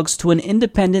logs to an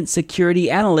independent security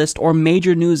analyst or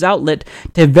major news outlet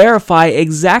to verify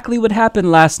exactly what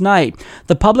happened last night.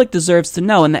 The public deserves to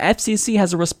know, and the FCC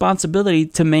has a responsibility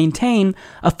to maintain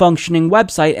a functioning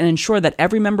website and ensure that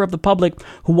every member of the public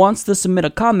who wants to submit a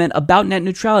comment about net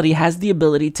neutrality has the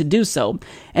ability to do so.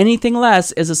 Anything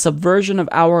less is a subversion of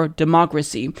our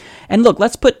democracy. And look,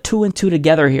 let's put 2 and 2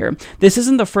 together here. This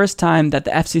isn't the first time that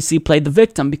the FCC played the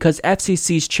victim, because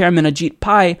FCC's chairman Ajit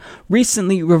Pai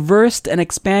recently reversed an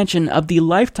expansion of the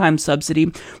lifetime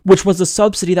subsidy, which was a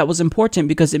subsidy that was important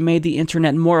because it made the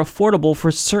internet more affordable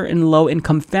for certain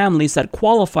low-income families that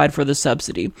qualified for the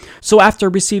subsidy. So after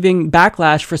receiving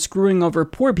backlash for screwing over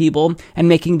poor people and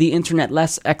making the internet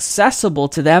less accessible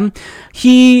to them,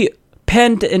 he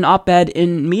penned an op-ed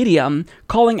in Medium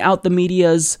calling out the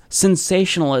media's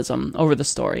sensationalism over the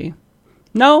story.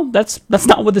 No, that's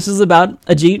not what this is about,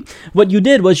 Ajit. What you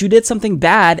did was you did something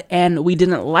bad and we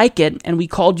didn't like it and we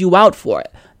called you out for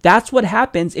it. That's what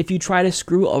happens if you try to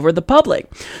screw over the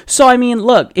public. So, I mean,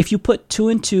 look, if you put 2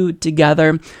 and 2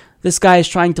 together, this guy is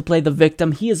trying to play the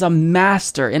victim. He is a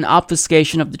master in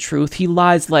obfuscation of the truth. He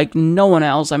lies like no one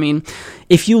else. I mean,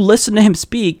 if you listen to him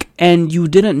speak and you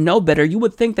didn't know better, you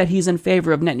would think that he's in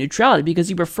favor of net neutrality because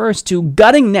he refers to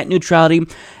gutting net neutrality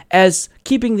as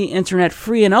keeping the internet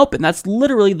free and open. That's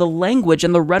literally the language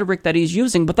and the rhetoric that he's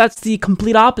using, but that's the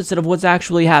complete opposite of what's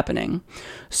actually happening.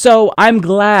 So I'm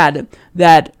glad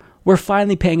that we're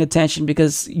finally paying attention,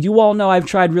 because you all know I've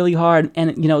tried really hard,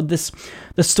 and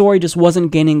the story just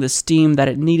wasn't gaining the steam that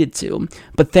it needed to.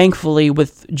 But thankfully,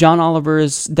 with John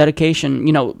Oliver's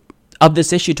dedication, of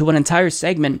this issue to an entire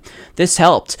segment, this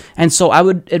helped. And so I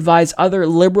would advise other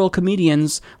liberal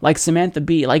comedians like Samantha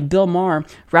Bee, like Bill Maher,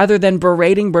 rather than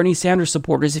berating Bernie Sanders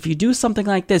supporters, if you do something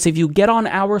like this, if you get on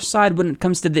our side when it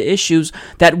comes to the issues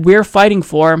that we're fighting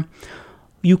for,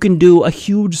 you can do a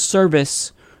huge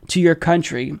service to your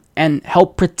country and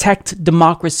help protect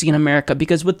democracy in America.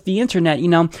 Because with the internet,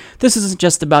 this isn't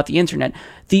just about the internet.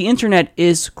 The internet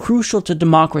is crucial to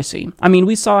democracy. I mean,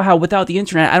 we saw how without the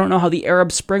internet, I don't know how the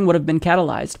Arab Spring would have been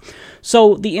catalyzed.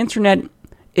 So the internet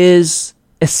is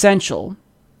essential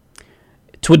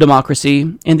to a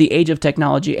democracy in the age of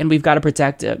technology, and we've got to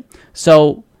protect it.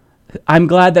 So I'm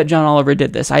glad that John Oliver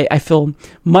did this. I feel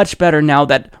much better now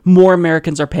that more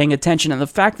Americans are paying attention, and the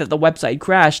fact that the website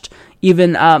crashed,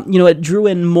 even, it drew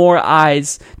in more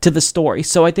eyes to the story.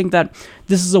 So I think that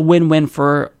this is a win-win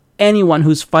for anyone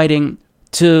who's fighting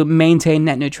to maintain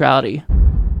net neutrality.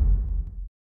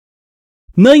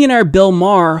 Millionaire Bill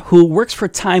Maher, who works for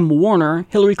Time Warner,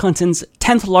 Hillary Clinton's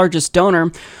 10th largest donor,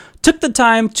 took the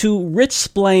time to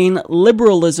richsplain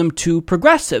liberalism to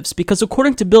progressives, because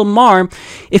according to Bill Maher,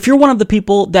 if you're one of the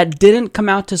people that didn't come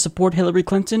out to support Hillary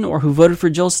Clinton or who voted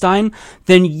for Jill Stein,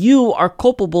 then you are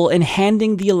culpable in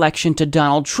handing the election to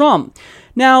Donald Trump.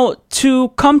 Now, to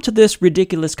come to this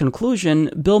ridiculous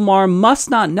conclusion, Bill Maher must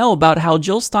not know about how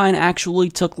Jill Stein actually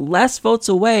took less votes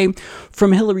away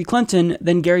from Hillary Clinton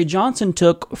than Gary Johnson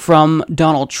took from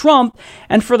Donald Trump,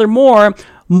 and furthermore,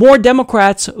 more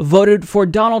Democrats voted for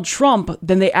Donald Trump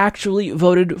than they actually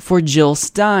voted for Jill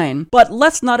Stein. But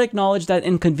let's not acknowledge that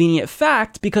inconvenient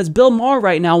fact, because Bill Maher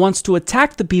right now wants to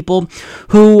attack the people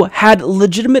who had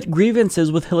legitimate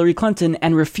grievances with Hillary Clinton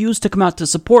and refused to come out to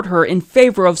support her in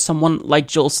favor of someone like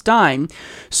Jill Stein.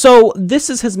 So this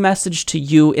is his message to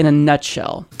you in a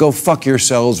nutshell. Go fuck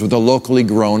yourselves with a locally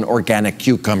grown organic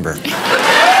cucumber.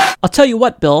 I'll tell you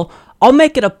what, Bill. I'll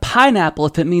make it a pineapple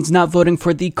if it means not voting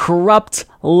for the corrupt,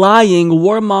 lying,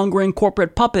 warmongering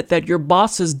corporate puppet that your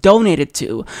bosses donated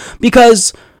to.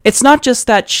 Because it's not just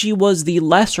that she was the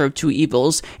lesser of two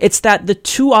evils, it's that the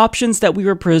two options that we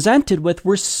were presented with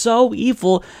were so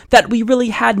evil that we really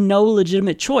had no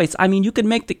legitimate choice. I mean, you could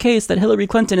make the case that Hillary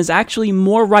Clinton is actually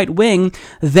more right-wing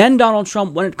than Donald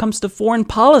Trump when it comes to foreign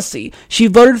policy. She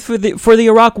voted for the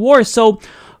Iraq War, so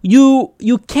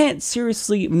You can't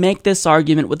seriously make this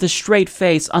argument with a straight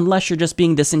face unless you're just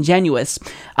being disingenuous.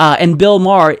 And Bill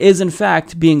Maher is in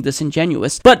fact being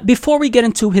disingenuous. But before we get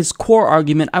into his core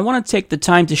argument, I want to take the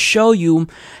time to show you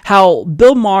how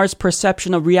Bill Maher's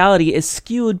perception of reality is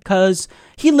skewed because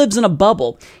he lives in a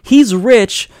bubble. He's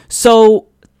rich, so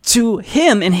to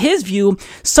him, in his view,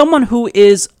 someone who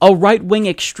is a right-wing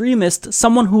extremist,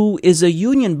 someone who is a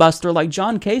union buster like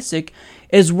John Kasich,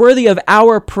 is worthy of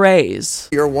our praise.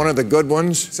 You're one of the good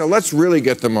ones, so let's really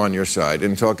get them on your side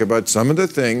and talk about some of the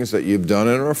things that you've done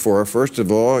in reform. First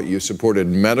of all, you supported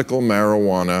medical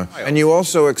marijuana, and you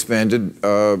also expanded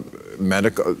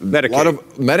Medicaid. A lot of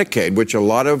Medicaid, which a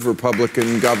lot of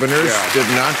Republican governors did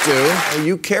not do.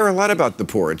 You care a lot about the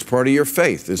poor. It's part of your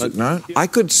faith, is it not? I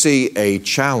could see a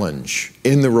challenge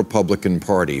in the Republican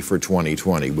Party for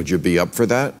 2020. Would you be up for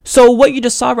that? So what you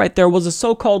just saw right there was a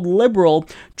so-called liberal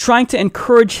trying to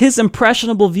encourage his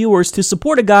impressionable viewers to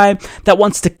support a guy that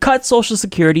wants to cut Social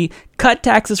Security, cut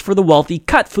taxes for the wealthy,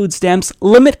 cut food stamps,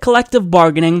 limit collective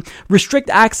bargaining, restrict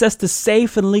access to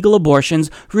safe and legal abortions,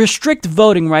 restrict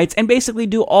voting rights, and basically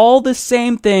do all the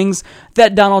same things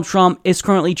that Donald Trump is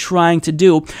currently trying to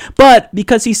do. But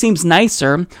because he seems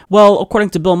nicer, well,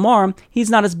 according to Bill Maher, he's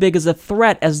not as big as a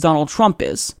threat as Donald Trump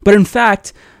is. But in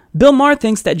fact, Bill Maher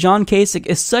thinks that John Kasich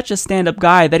is such a stand-up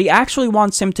guy that he actually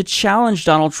wants him to challenge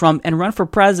Donald Trump and run for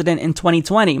president in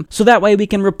 2020. So that way we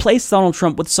can replace Donald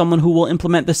Trump with someone who will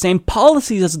implement the same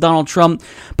policies as Donald Trump,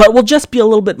 but will just be a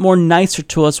little bit more nicer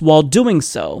to us while doing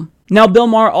so. Now, Bill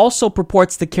Maher also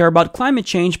purports to care about climate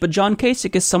change, but John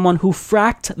Kasich is someone who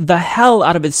fracked the hell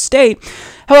out of his state.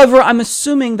 However, I'm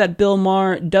assuming that Bill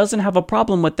Maher doesn't have a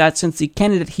problem with that since the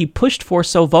candidate he pushed for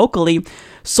so vocally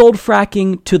sold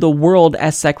fracking to the world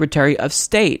as Secretary of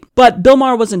State. But Bill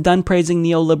Maher wasn't done praising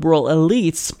neoliberal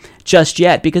elites just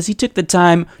yet, because he took the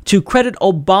time to credit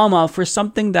Obama for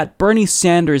something that Bernie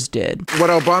Sanders did. What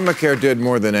Obamacare did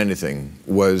more than anything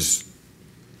was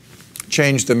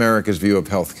changed America's view of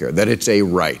healthcare, that it's a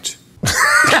right.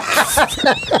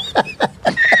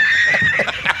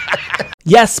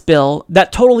 Yes, Bill,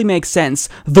 that totally makes sense.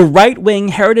 The right-wing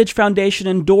Heritage Foundation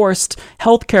endorsed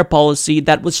healthcare policy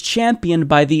that was championed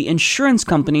by the insurance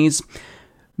companies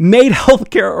made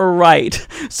healthcare a right.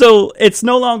 So it's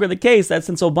no longer the case that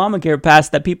since Obamacare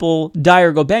passed that people die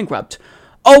or go bankrupt.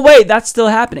 Oh wait, that's still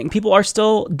happening. People are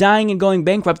still dying and going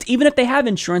bankrupt, even if they have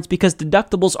insurance, because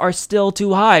deductibles are still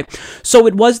too high. So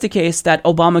it was the case that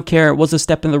Obamacare was a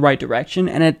step in the right direction,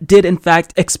 and it did in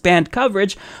fact expand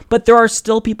coverage, but there are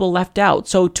still people left out.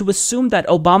 So to assume that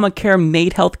Obamacare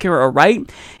made healthcare a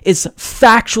right is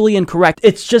factually incorrect.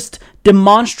 It's just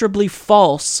demonstrably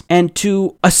false. And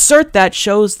to assert that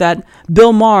shows that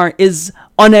Bill Maher is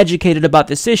uneducated about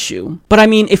this issue. But I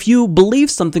mean, if you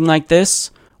believe something like this,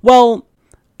 well,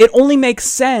 it only makes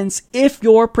sense if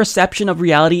your perception of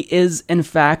reality is, in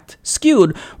fact,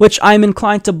 skewed, which I'm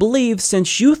inclined to believe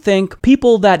since you think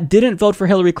people that didn't vote for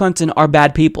Hillary Clinton are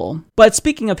bad people. But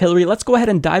speaking of Hillary, let's go ahead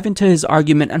and dive into his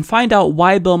argument and find out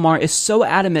why Bill Maher is so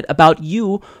adamant about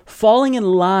you falling in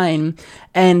line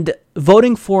and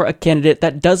voting for a candidate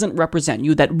that doesn't represent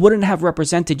you, that wouldn't have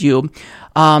represented you,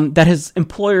 that his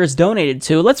employers donated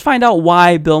to. Let's find out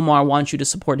why Bill Maher wants you to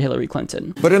support Hillary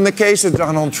Clinton. But in the case of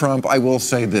Donald Trump, I will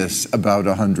say this about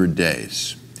 100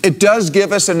 days. It does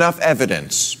give us enough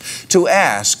evidence to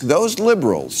ask those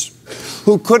liberals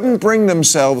who couldn't bring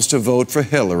themselves to vote for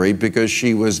Hillary because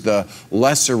she was the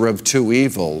lesser of two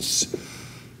evils,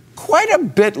 quite a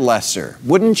bit lesser,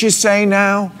 wouldn't you say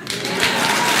now?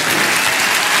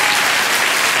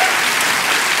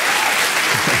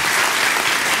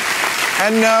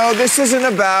 And no, this isn't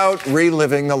about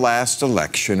reliving the last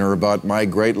election or about my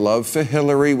great love for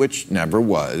Hillary, which never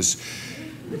was.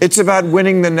 It's about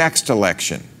winning the next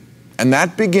election. And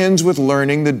that begins with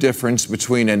learning the difference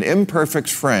between an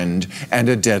imperfect friend and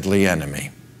a deadly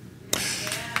enemy.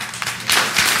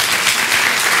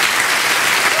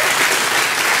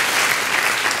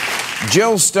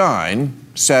 Jill Stein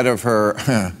said of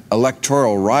her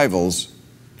electoral rivals,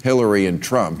 Hillary and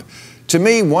Trump, "To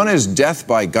me, one is death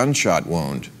by gunshot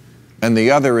wound, and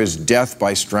the other is death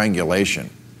by strangulation."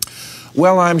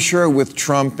 Well, I'm sure with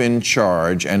Trump in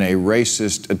charge and a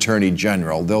racist attorney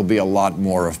general, there'll be a lot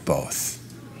more of both.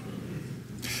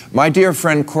 My dear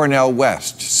friend Cornel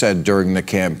West said during the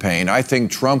campaign, "I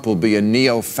think Trump will be a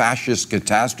neo-fascist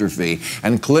catastrophe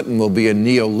and Clinton will be a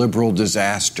neoliberal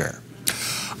disaster."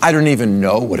 I don't even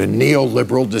know what a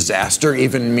neoliberal disaster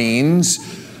even means.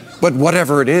 But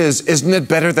whatever it is, isn't it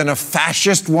better than a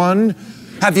fascist one?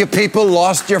 Have you people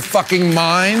lost your fucking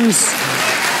minds?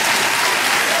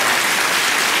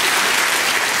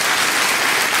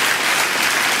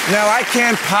 Now, I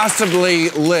can't possibly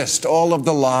list all of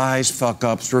the lies,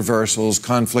 fuck-ups, reversals,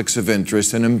 conflicts of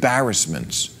interest, and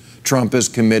embarrassments Trump has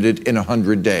committed in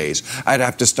 100 days. I'd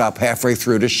have to stop halfway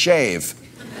through to shave.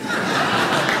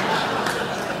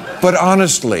 But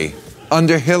honestly,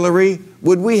 under Hillary,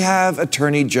 would we have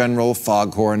Attorney General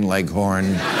Foghorn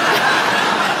Leghorn?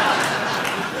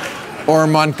 Or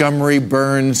Montgomery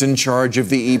Burns in charge of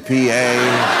the EPA?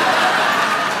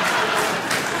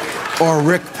 Or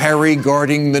Rick Perry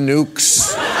guarding the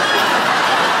nukes?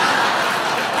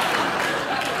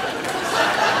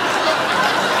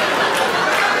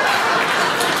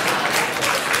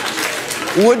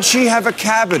 Would she have a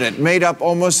cabinet made up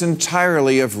almost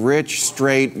entirely of rich,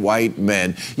 straight, white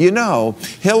men? You know,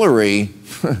 Hillary,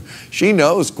 she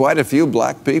knows quite a few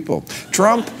black people.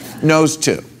 Trump knows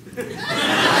 2.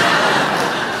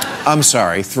 I'm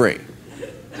sorry, 3.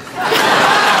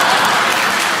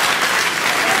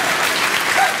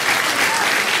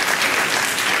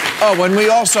 Oh, and we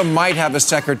also might have a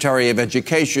Secretary of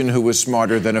Education who was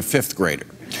smarter than a 5th grader.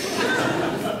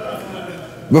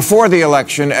 Before the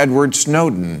election, Edward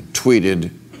Snowden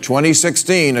tweeted,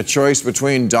 2016, a choice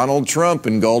between Donald Trump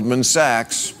and Goldman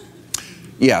Sachs.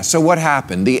 Yeah, so what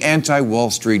happened? The anti-Wall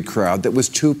Street crowd that was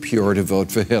too pure to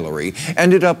vote for Hillary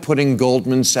ended up putting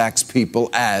Goldman Sachs people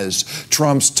as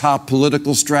Trump's top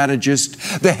political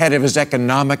strategist, the head of his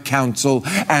economic council,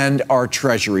 and our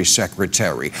Treasury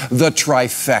Secretary. The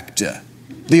trifecta.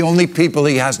 The only people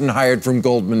he hasn't hired from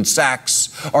Goldman Sachs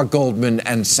are Goldman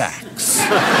and Sachs.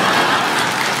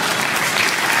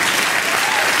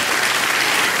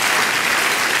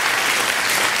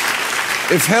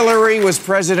 If Hillary was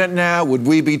president now, would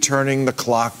we be turning the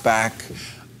clock back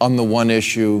on the one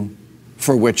issue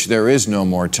for which there is no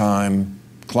more time,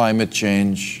 climate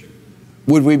change?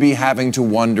 Would we be having to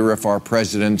wonder if our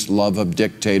president's love of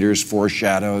dictators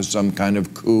foreshadows some kind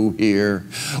of coup here?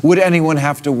 Would anyone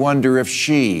have to wonder if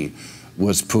she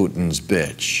was Putin's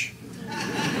bitch?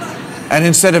 And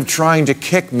instead of trying to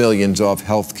kick millions off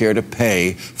health care to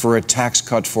pay for a tax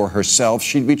cut for herself,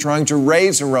 she'd be trying to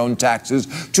raise her own taxes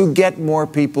to get more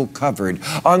people covered.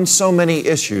 On so many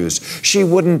issues, she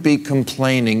wouldn't be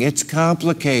complaining. It's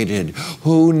complicated.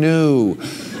 Who knew?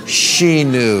 She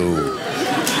knew.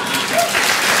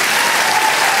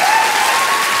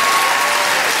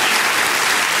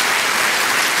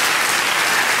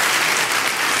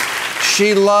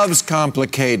 She loves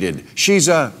complicated. She's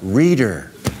a reader.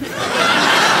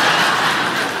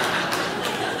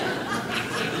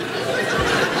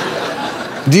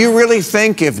 Do you really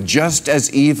think if just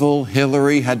as evil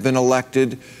Hillary had been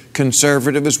elected,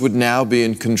 conservatives would now be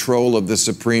in control of the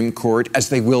Supreme Court, as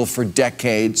they will for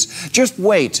decades? Just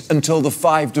wait until the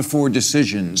 5-4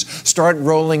 decisions start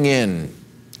rolling in,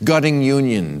 gutting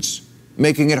unions,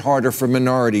 making it harder for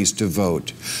minorities to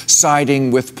vote,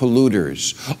 siding with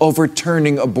polluters,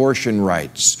 overturning abortion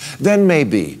rights. Then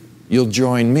maybe you'll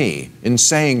join me in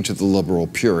saying to the liberal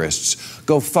purists,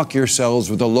 go fuck yourselves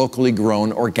with a locally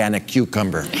grown organic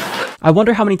cucumber. I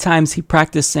wonder how many times he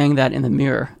practiced saying that in the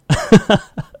mirror.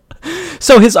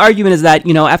 So his argument is that,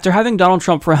 after having Donald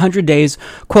Trump for 100 days,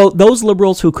 quote, those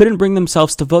liberals who couldn't bring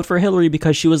themselves to vote for Hillary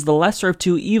because she was the lesser of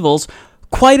 2 evils,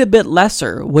 quite a bit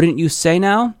lesser, wouldn't you say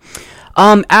now?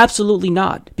 Absolutely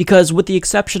not, because with the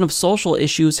exception of social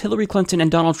issues, Hillary Clinton and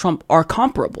Donald Trump are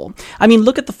comparable. I mean,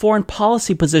 look at the foreign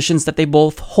policy positions that they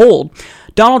both hold.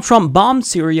 Donald Trump bombed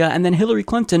Syria, and then Hillary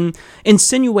Clinton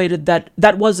insinuated that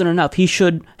that wasn't enough. He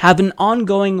should have an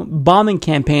ongoing bombing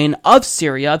campaign of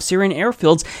Syria, of Syrian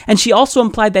airfields, and she also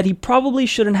implied that he probably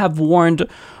shouldn't have warned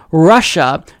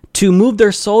Russia to move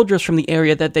their soldiers from the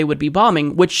area that they would be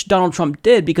bombing, which Donald Trump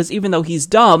did, because even though he's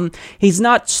dumb, he's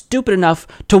not stupid enough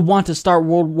to want to start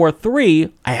World War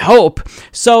III, I hope.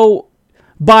 So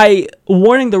by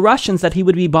warning the Russians that he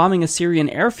would be bombing a Syrian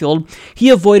airfield, he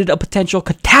avoided a potential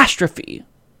catastrophe.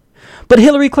 But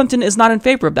Hillary Clinton is not in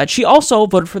favor of that. She also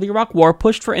voted for the Iraq War,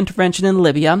 pushed for intervention in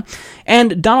Libya,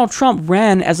 and Donald Trump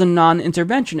ran as a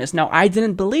non-interventionist. Now, I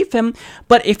didn't believe him,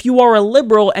 but if you are a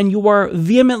liberal and you are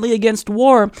vehemently against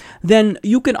war, then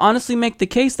you can honestly make the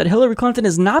case that Hillary Clinton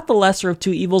is not the lesser of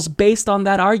 2 evils based on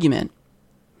that argument.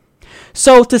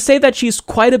 So to say that she's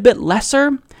quite a bit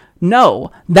lesser,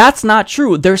 no, that's not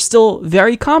true. They're still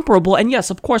very comparable. And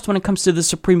yes, of course, when it comes to the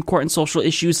Supreme Court and social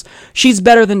issues, she's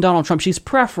better than Donald Trump. She's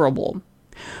preferable.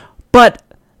 But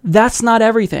that's not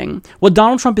everything. What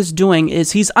Donald Trump is doing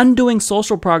is he's undoing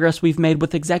social progress we've made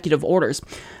with executive orders.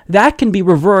 That can be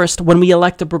reversed when we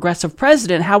elect a progressive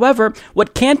president. However,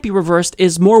 what can't be reversed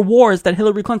is more wars that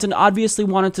Hillary Clinton obviously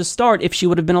wanted to start if she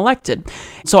would have been elected.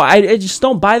 So I just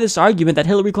don't buy this argument that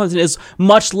Hillary Clinton is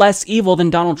much less evil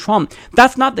than Donald Trump.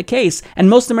 That's not the case. And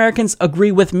most Americans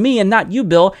agree with me and not you,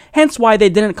 Bill, hence why they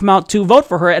didn't come out to vote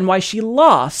for her and why she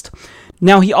lost.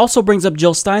 Now, he also brings up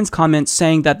Jill Stein's comments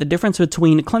saying that the difference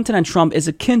between Clinton and Trump is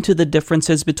akin to the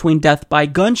differences between death by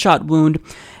gunshot wound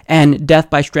and death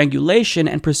by strangulation,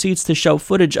 and proceeds to show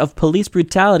footage of police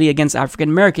brutality against African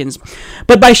Americans.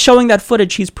 But by showing that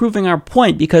footage, he's proving our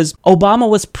point, because Obama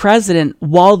was president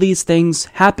while these things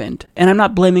happened. And I'm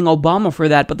not blaming Obama for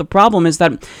that, but the problem is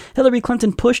that Hillary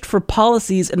Clinton pushed for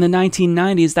policies in the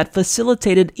 1990s that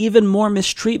facilitated even more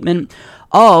mistreatment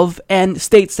of and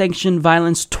state-sanctioned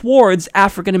violence towards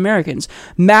African Americans.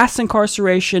 Mass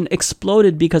incarceration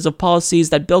exploded because of policies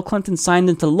that Bill Clinton signed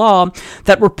into law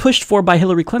that were pushed for by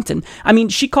Hillary Clinton. I mean,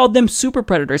 she called them super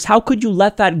predators. How could you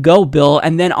let that go, Bill,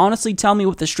 and then honestly tell me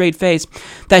with a straight face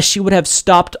that she would have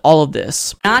stopped all of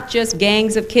this? Not just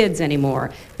gangs of kids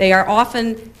anymore. They are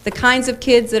often the kinds of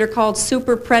kids that are called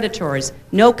super predators.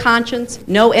 No conscience,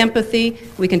 no empathy.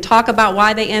 We can talk about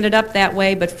why they ended up that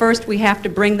way, but first we have to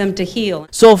bring them to heel.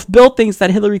 So if Bill thinks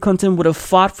that Hillary Clinton would have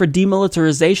fought for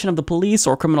demilitarization of the police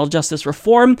or criminal justice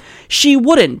reform, she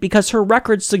wouldn't, because her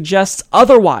record suggests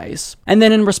otherwise. And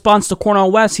then in response to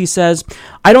Cornel West, he says,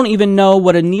 I don't even know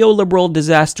what a neoliberal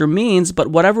disaster means, but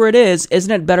whatever it is,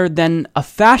 isn't it better than a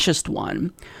fascist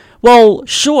one? Well,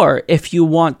 sure, if you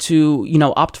want to,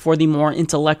 opt for the more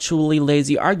intellectually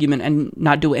lazy argument and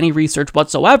not do any research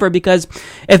whatsoever, because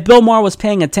if Bill Maher was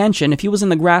paying attention, if he was in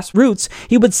the grassroots,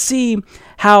 he would see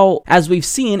how, as we've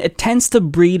seen, it tends to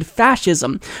breed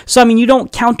fascism. So, you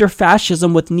don't counter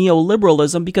fascism with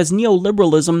neoliberalism, because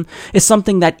neoliberalism is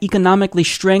something that economically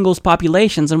strangles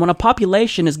populations. And when a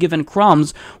population is given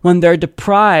crumbs, when they're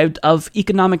deprived of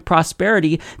economic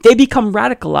prosperity, they become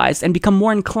radicalized and become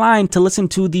more inclined to listen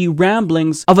to the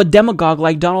ramblings of a demagogue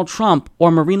like Donald Trump or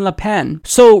Marine Le Pen.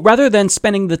 So rather than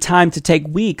spending the time to take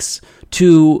weeks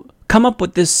to come up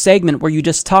with this segment where you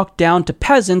just talk down to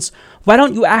peasants, why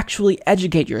don't you actually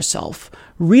educate yourself?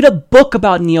 Read a book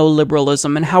about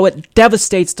neoliberalism and how it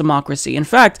devastates democracy. In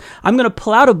fact, I'm going to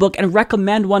pull out a book and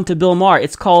recommend one to Bill Maher.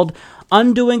 It's called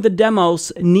Undoing the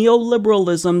Demos,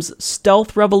 Neoliberalism's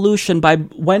Stealth Revolution by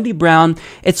Wendy Brown.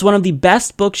 It's one of the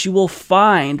best books you will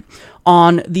find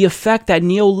on the effect that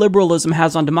neoliberalism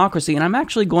has on democracy. And I'm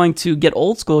actually going to get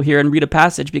old school here and read a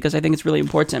passage because I think it's really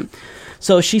important.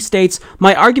 So she states,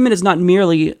 my argument is not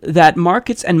merely that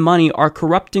markets and money are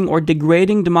corrupting or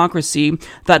degrading democracy,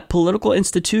 that political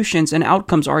institutions and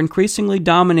outcomes are increasingly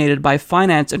dominated by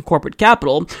finance and corporate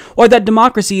capital, or that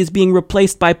democracy is being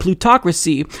replaced by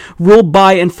plutocracy, ruled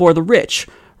by and for the rich.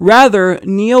 Rather,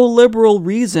 neoliberal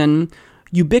reason,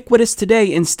 ubiquitous today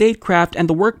in statecraft and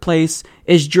the workplace,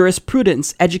 is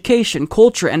jurisprudence, education,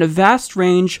 culture, and a vast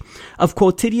range of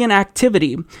quotidian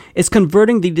activity, is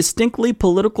converting the distinctly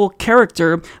political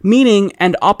character, meaning,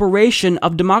 and operation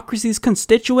of democracy's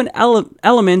constituent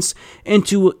elements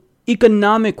into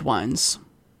economic ones.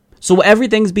 So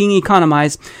everything's being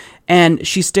economized. And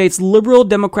she states, liberal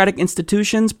democratic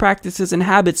institutions, practices, and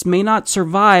habits may not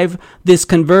survive this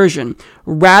conversion.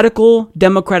 Radical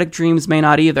democratic dreams may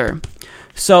not either.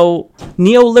 So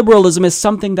neoliberalism is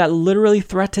something that literally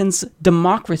threatens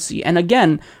democracy. And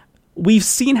again, we've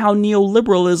seen how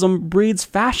neoliberalism breeds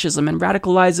fascism and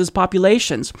radicalizes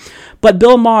populations. But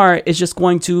Bill Maher is just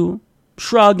going to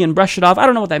shrug and brush it off. I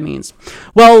don't know what that means.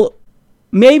 Well,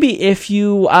 maybe if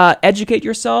you educate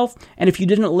yourself and if you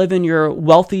didn't live in your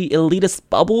wealthy elitist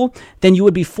bubble, then you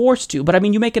would be forced to. But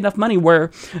you make enough money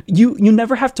where you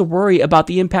never have to worry about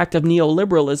the impact of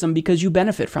neoliberalism because you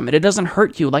benefit from it. It doesn't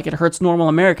hurt you like it hurts normal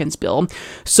Americans, Bill.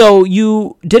 So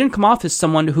you didn't come off as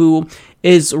someone who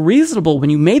is reasonable when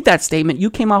you made that statement.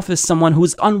 You came off as someone who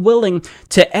is unwilling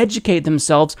to educate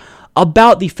themselves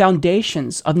about the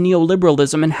foundations of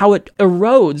neoliberalism and how it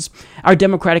erodes our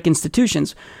democratic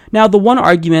institutions. Now, the one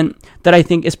argument that I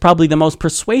think is probably the most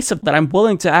persuasive that I'm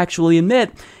willing to actually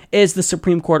admit is the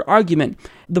Supreme Court argument.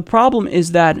 The problem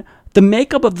is that the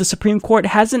makeup of the Supreme Court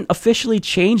hasn't officially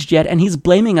changed yet, and he's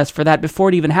blaming us for that before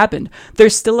it even happened.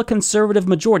 There's still a conservative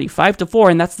majority,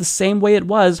 5-4, and that's the same way it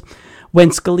was when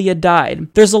Scalia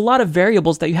died. There's a lot of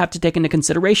variables that you have to take into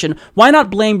consideration. Why not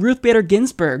blame Ruth Bader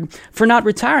Ginsburg for not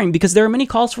retiring? Because there are many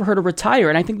calls for her to retire,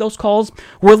 and I think those calls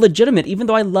were legitimate, even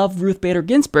though I love Ruth Bader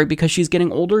Ginsburg because she's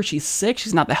getting older, she's sick,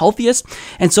 she's not the healthiest,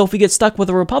 and so if we get stuck with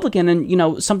a Republican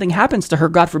and, something happens to her,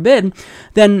 God forbid,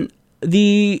 then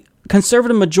the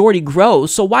conservative majority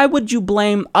grows. So why would you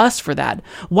blame us for that?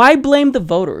 Why blame the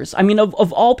voters?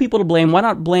 Of all people to blame, why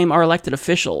not blame our elected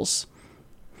officials?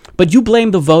 But you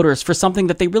blame the voters for something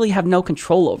that they really have no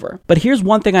control over. But here's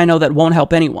one thing I know that won't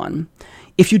help anyone.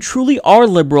 If you truly are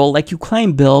liberal, like you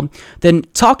claim, Bill, then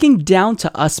talking down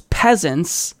to us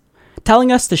peasants,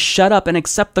 telling us to shut up and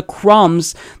accept the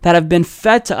crumbs that have been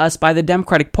fed to us by the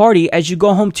Democratic Party as you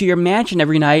go home to your mansion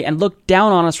every night and look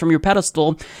down on us from your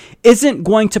pedestal isn't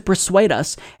going to persuade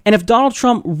us. And if Donald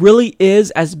Trump really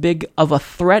is as big of a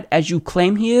threat as you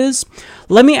claim he is,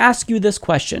 let me ask you this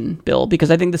question, Bill, because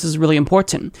I think this is really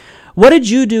important. What did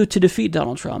you do to defeat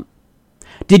Donald Trump?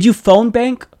 Did you phone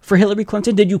bank for Hillary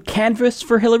Clinton? Did you canvass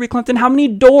for Hillary Clinton? How many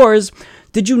doors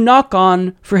did you knock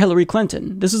on for Hillary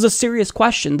Clinton? This is a serious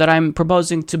question that I'm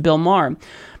proposing to Bill Maher,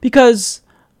 because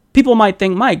People might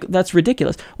think, Mike, that's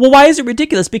ridiculous. Well, why is it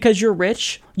ridiculous? Because you're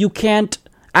rich. You can't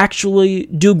actually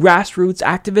do grassroots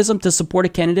activism to support a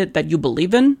candidate that you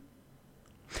believe in?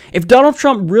 If Donald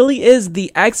Trump really is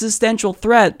the existential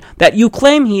threat that you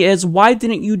claim he is, why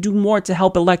didn't you do more to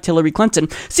help elect Hillary Clinton?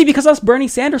 See, because us Bernie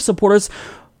Sanders supporters,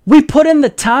 we put in the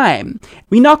time.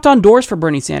 We knocked on doors for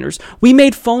Bernie Sanders. We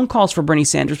made phone calls for Bernie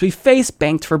Sanders. We face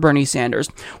banked for Bernie Sanders.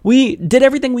 We did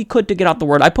everything we could to get out the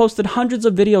word. I posted hundreds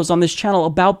of videos on this channel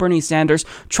about Bernie Sanders,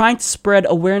 trying to spread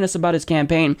awareness about his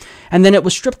campaign, and then it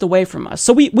was stripped away from us.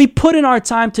 So we put in our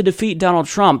time to defeat Donald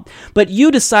Trump, but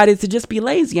you decided to just be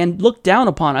lazy and look down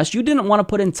upon us. You didn't want to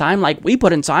put in time like we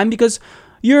put in time because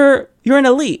you're an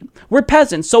elite. We're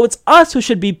peasants, so it's us who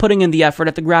should be putting in the effort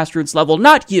at the grassroots level,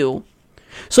 not you.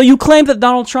 So you claim that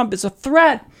Donald Trump is a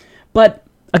threat, but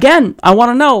again, I want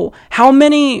to know, how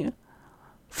many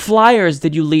flyers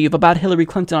did you leave about Hillary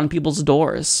Clinton on people's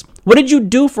doors? What did you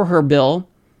do for her, Bill,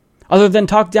 other than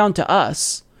talk down to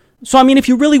us? So, I mean, if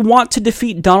you really want to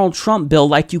defeat Donald Trump, Bill,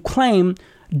 like you claim,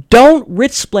 don't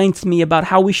rich-splain to me about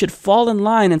how we should fall in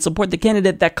line and support the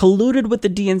candidate that colluded with the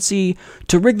DNC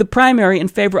to rig the primary in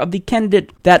favor of the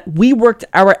candidate that we worked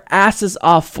our asses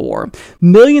off for.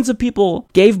 Millions of people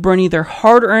gave Bernie their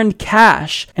hard-earned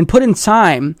cash and put in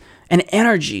time and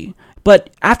energy.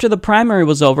 But after the primary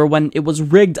was over, when it was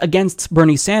rigged against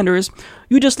Bernie Sanders,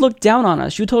 you just looked down on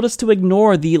us. You told us to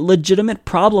ignore the legitimate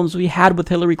problems we had with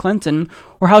Hillary Clinton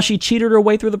or how she cheated her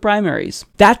way through the primaries.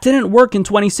 That didn't work in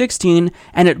 2016,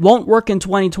 and it won't work in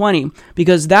 2020,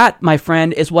 because that, my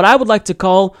friend, is what I would like to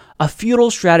call a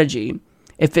futile strategy.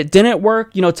 If it didn't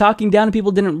work, talking down to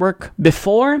people didn't work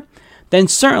before, then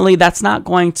certainly that's not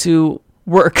going to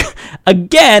work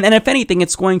again, and if anything,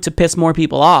 it's going to piss more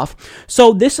people off.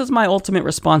 So this is my ultimate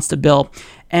response to Bill,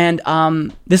 and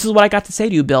this is what I got to say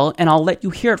to you, Bill, and I'll let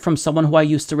you hear it from someone who I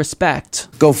used to respect.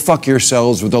 Go fuck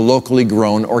yourselves with a locally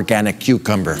grown organic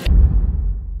cucumber.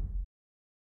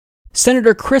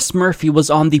 Senator Chris Murphy was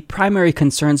on the Primary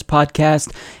Concerns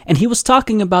podcast, and he was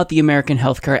talking about the American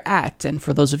Health Care Act. And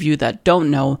for those of you that don't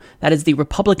know, that is the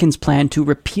Republicans' plan to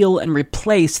repeal and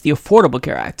replace the Affordable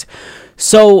Care Act.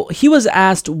 So he was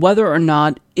asked whether or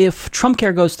not, if Trump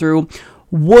Care goes through,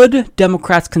 would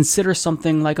Democrats consider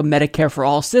something like a Medicare for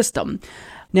All system?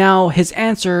 Now, his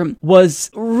answer was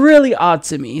really odd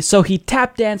to me. So he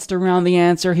tap danced around the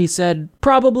answer. He said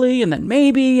probably, and then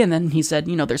maybe, and then he said,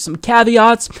 there's some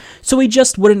caveats. So he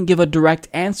just wouldn't give a direct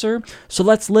answer. So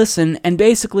let's listen. And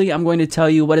basically, I'm going to tell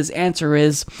you what his answer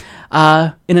is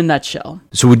in a nutshell.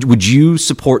 So would you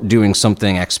support doing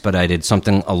something expedited,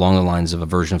 something along the lines of a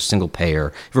version of single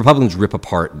payer? If Republicans rip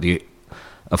apart the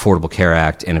Affordable Care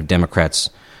Act, and if Democrats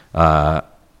are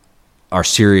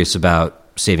serious about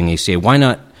saving ACA, why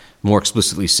not more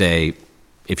explicitly say,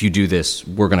 if you do this,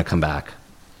 we're going to come back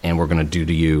and we're going to do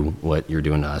to you what you're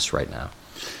doing to us right now?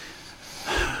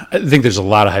 I think there's a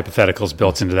lot of hypotheticals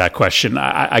built into that question.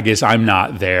 I guess I'm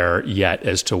not there yet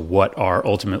as to what our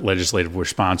ultimate legislative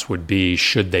response would be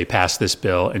should they pass this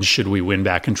bill and should we win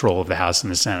back control of the House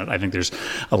and the Senate. I think there's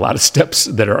a lot of steps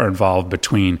that are involved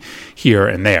between here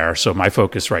and there. So my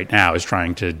focus right now is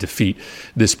trying to defeat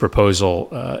this proposal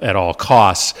at all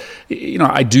costs.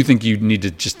 I do think you need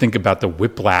to just think about the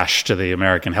whiplash to the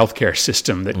American healthcare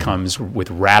system that comes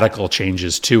with radical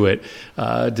changes to it,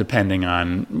 depending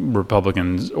on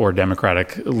Republicans or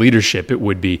Democratic leadership. It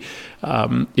would be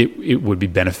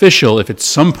beneficial if at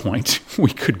some point we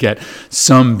could get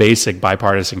some basic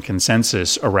bipartisan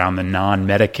consensus around the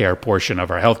non-Medicare portion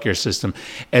of our healthcare system,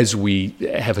 as we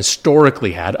have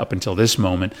historically had up until this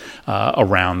moment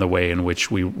around the way in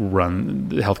which we run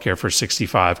healthcare for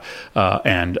 65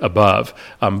 and above.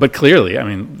 But clearly,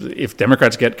 if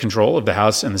Democrats get control of the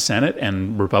House and the Senate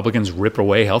and Republicans rip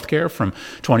away healthcare from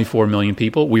 24 million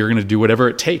people, we are going to do whatever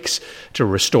it takes to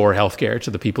restore health care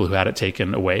to the people who had it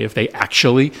taken away. If they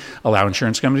actually allow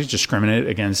insurance companies to discriminate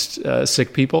against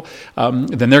sick people,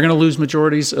 then they're going to lose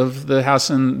majorities of the House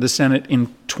and the Senate in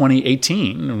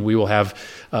 2018, and we will have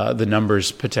the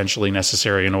numbers potentially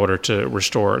necessary in order to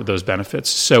restore those benefits.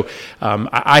 So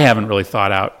I haven't really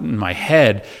thought out in my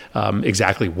head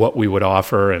exactly what we would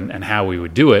offer and how we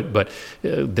would do it, but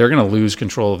they're going to lose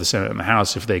control of the Senate and the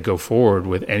House if they go forward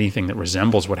with anything that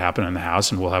resembles what happened in the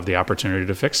House, and we'll have the opportunity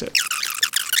to fix it.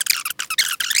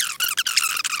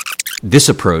 This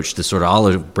approach, this sort of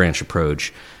olive branch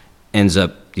approach, ends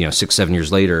up, 6-7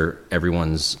 years later,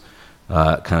 everyone's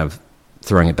kind of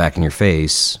throwing it back in your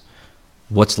face.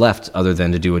 What's left other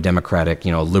than to do a Democratic,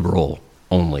 liberal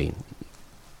only,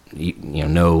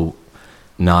 no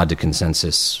nod to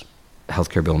consensus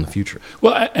healthcare bill in the future?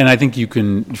 Well, and I think you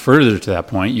can, further to that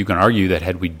point, you can argue that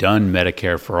had we done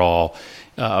Medicare for all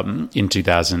in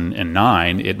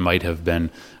 2009, it might have been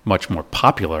much more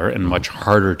popular and much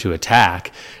harder to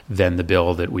attack than the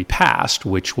bill that we passed,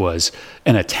 which was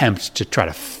an attempt to try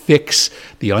to fix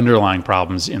the underlying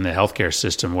problems in the healthcare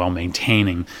system while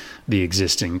maintaining the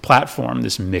existing platform,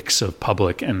 this mix of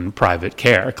public and private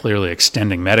care. Clearly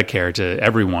extending Medicare to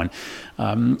everyone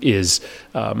is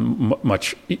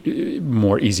much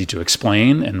more easy to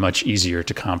explain and much easier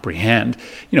to comprehend.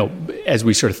 As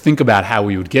we sort of think about how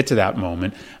we would get to that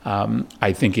moment,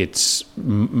 I think it's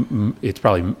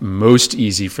probably most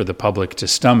easy for the public to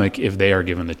stomach if they are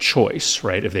given the choice,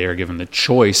 right? If they are given the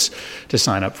choice to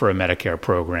sign up for a Medicare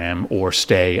program or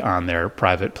stay on their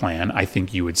private plan, I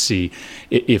think you would see,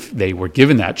 if they were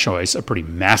given that choice, a pretty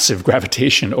massive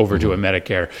gravitation over to a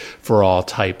Medicare for all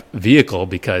type vehicle,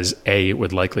 because it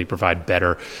would likely provide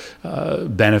better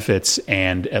benefits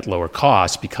and at lower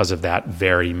cost because of that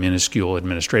very minuscule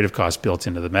administrative cost built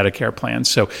into the Medicare plan.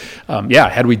 So,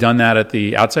 had we done that at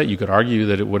the outset, you could argue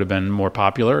that it would have been more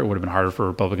popular. It would have been harder for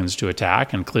Republicans to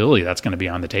attack, and clearly that's going to be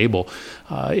on the table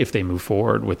if they move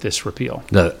forward with this repeal.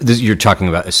 You're talking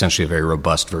about essentially a very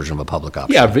robust version of a public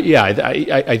option.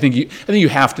 I think you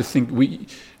have to think.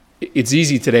 It's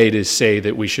easy today to say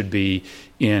that we should be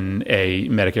in a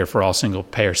Medicare for all single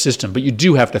payer system, but you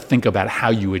do have to think about how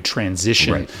you would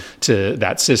transition to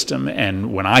that system.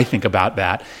 And when I think about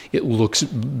that, it looks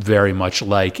very much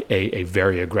like a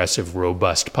very aggressive,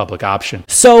 robust public option.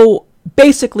 So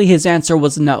basically his answer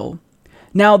was no.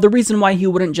 Now, the reason why he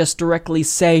wouldn't just directly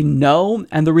say no,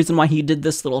 and the reason why he did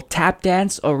this little tap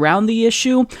dance around the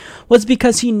issue, was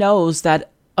because he knows that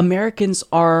Americans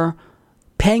are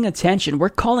paying attention. We're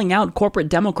calling out corporate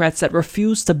Democrats that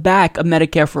refuse to back a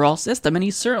Medicare for all system. And he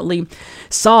certainly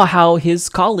saw how his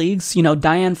colleagues,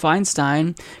 Dianne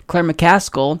Feinstein, Claire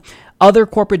McCaskill, other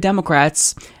corporate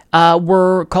Democrats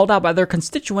were called out by their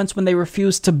constituents when they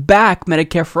refused to back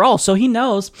Medicare for all. So he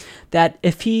knows that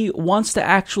if he wants to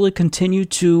actually continue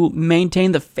to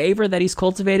maintain the favor that he's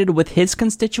cultivated with his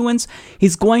constituents,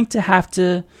 he's going to have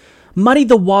to muddy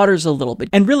the waters a little bit.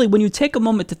 And really, when you take a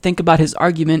moment to think about his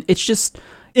argument, it's just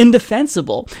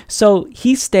indefensible. So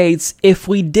he states, if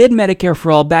we did Medicare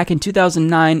for all back in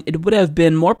 2009, it would have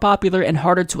been more popular and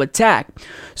harder to attack.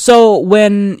 So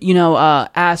when,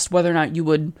 asked whether or not you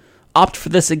would opt for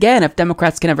this again if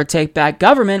Democrats can ever take back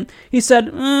government, he said,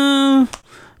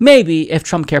 maybe if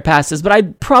Trump care passes, but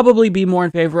I'd probably be more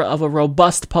in favor of a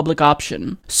robust public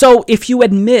option. So if you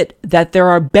admit that there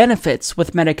are benefits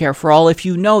with Medicare for all, if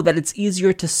you know that it's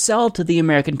easier to sell to the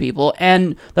American people,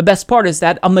 and the best part is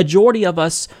that a majority of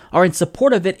us are in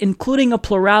support of it, including a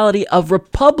plurality of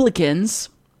Republicans,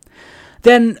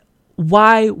 then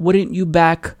why wouldn't you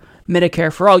back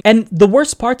Medicare for all? And the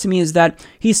worst part to me is that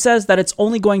he says that it's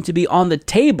only going to be on the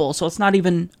table, so it's not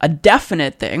even a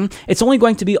definite thing. It's only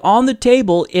going to be on the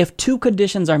table if two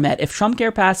conditions are met: if Trump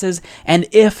care passes and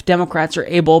if Democrats are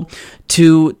able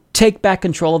to take back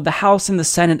control of the House and the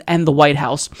Senate and the White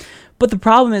House. But the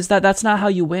problem is that that's not how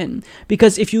you win,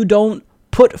 because if you don't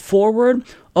put forward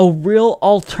a real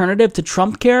alternative to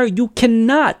Trump care, you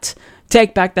cannot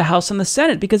take back the House and the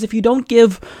Senate, because if you don't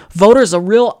give voters a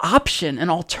real option, an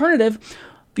alternative,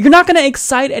 you're not going to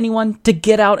excite anyone to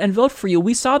get out and vote for you.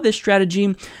 We saw this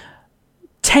strategy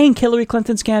tank Hillary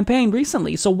Clinton's campaign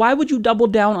recently. So why would you double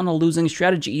down on a losing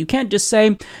strategy? You can't just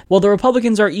say, well, the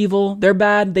Republicans are evil, they're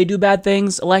bad, they do bad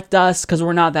things, elect us, because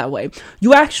we're not that way.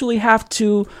 You actually have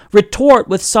to retort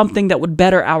with something that would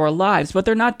better our lives, but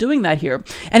they're not doing that here.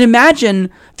 And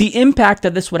imagine the impact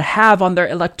that this would have on their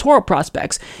electoral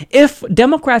prospects. If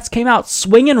Democrats came out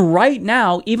swinging right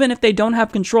now, even if they don't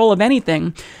have control of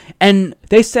anything, and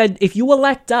they said, if you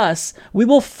elect us, we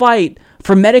will fight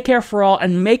for Medicare for all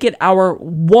and make it our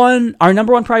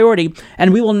number one priority,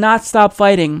 and we will not stop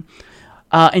fighting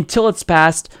until it's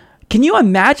passed. Can you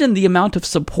imagine the amount of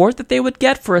support that they would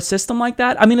get for a system like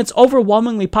that? I mean, it's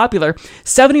overwhelmingly popular.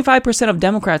 75% of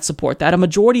Democrats support that. A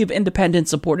majority of independents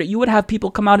support it. You would have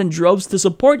people come out in droves to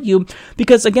support you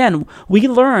because, again, we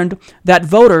learned that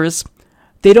voters,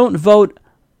 they don't vote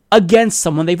against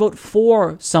someone, they vote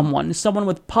for someone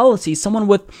with policy, someone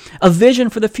with a vision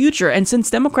for the future. And since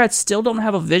Democrats still don't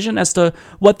have a vision as to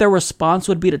what their response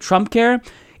would be to Trump care,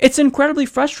 it's incredibly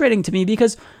frustrating to me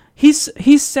because he's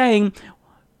saying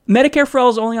Medicare for all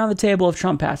is only on the table if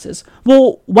Trump passes.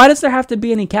 Well, why does there have to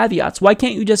be any caveats? Why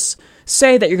can't you just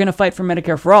say that you're going to fight for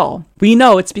Medicare for all? We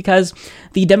know it's because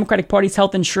the Democratic Party's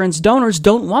health insurance donors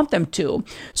don't want them to.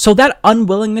 So that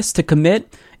unwillingness to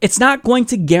commit, it's not going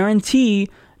to guarantee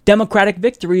Democratic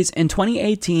victories in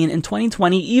 2018 and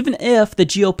 2020, even if the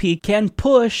GOP can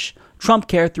push Trump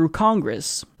care through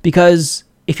Congress. Because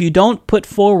if you don't put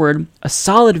forward a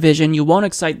solid vision, you won't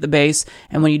excite the base,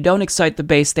 and when you don't excite the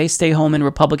base, they stay home and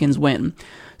Republicans win.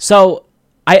 So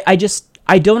I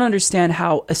don't understand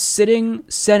how a sitting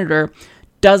senator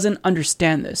doesn't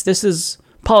understand this. This is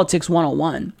politics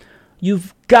 101.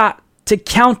 You've got to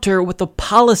counter with a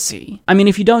policy. I mean,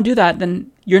 if you don't do that,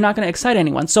 then you're not going to excite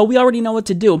anyone. So we already know what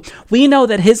to do. We know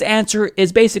that his answer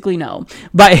is basically no.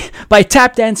 By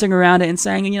tap dancing around it and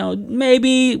saying,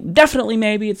 maybe, definitely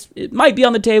maybe, it might be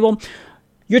on the table,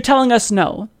 you're telling us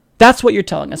no. That's what you're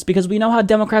telling us, because we know how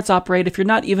Democrats operate. If you're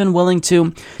not even willing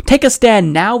to take a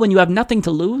stand now when you have nothing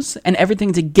to lose and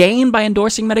everything to gain by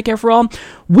endorsing Medicare for all,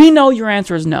 we know your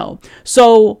answer is no.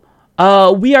 So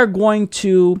we are going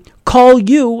to call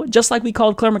you just like we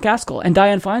called Claire McCaskill and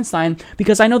Dianne Feinstein,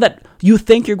 because I know that you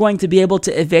think you're going to be able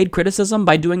to evade criticism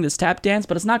by doing this tap dance,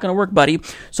 but it's not going to work, buddy.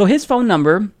 So his phone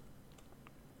number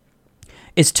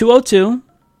is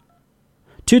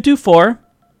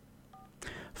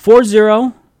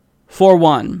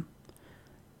 202-224-4041.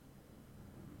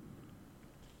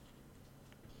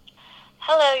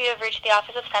 Hello, you have reached the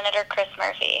office of Senator Chris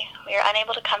Murphy. We are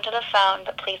unable to come to the phone,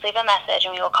 but please leave a message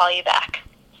and we will call you back.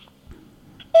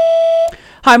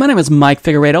 Hi, my name is Mike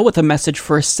Figueredo with a message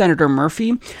for Senator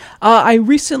Murphy. I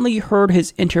recently heard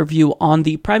his interview on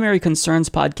the Primary Concerns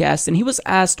podcast, and he was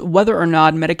asked whether or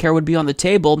not Medicare would be on the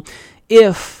table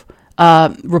if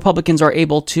Republicans are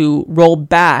able to roll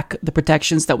back the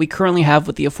protections that we currently have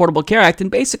with the Affordable Care Act. And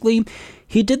basically,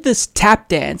 he did this tap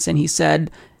dance, and he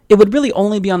said it would really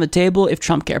only be on the table if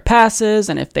Trump Care passes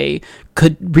and if they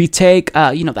could retake,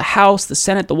 the House, the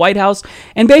Senate, the White House.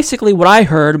 And basically what I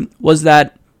heard was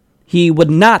that he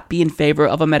would not be in favor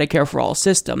of a Medicare for all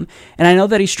system. And I know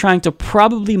that he's trying to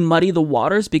probably muddy the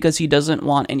waters because he doesn't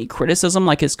want any criticism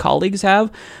like his colleagues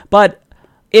have. But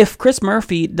if Chris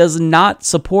Murphy does not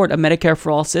support a Medicare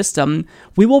for all system,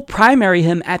 we will primary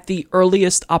him at the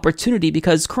earliest opportunity,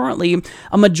 because currently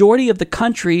a majority of the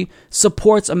country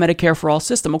supports a Medicare for all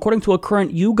system. According to a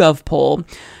current YouGov poll,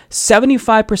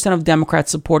 75% of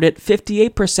Democrats support it,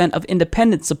 58% of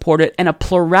independents support it, and a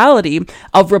plurality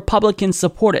of Republicans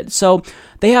support it. So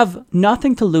they have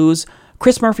nothing to lose.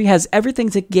 Chris Murphy has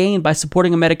everything to gain by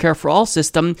supporting a Medicare for all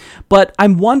system, but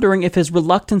I'm wondering if his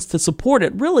reluctance to support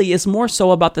it really is more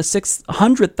so about the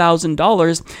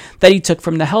 $600,000 that he took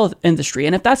from the health industry.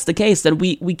 And if that's the case, then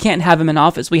we can't have him in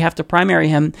office. We have to primary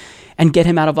him and get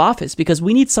him out of office, because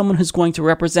we need someone who's going to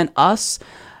represent us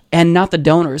and not the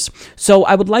donors. So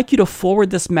I would like you to forward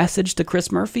this message to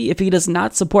Chris Murphy. If he does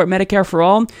not support Medicare for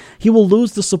all, he will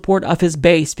lose the support of his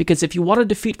base, because if you want to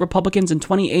defeat Republicans in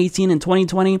 2018 and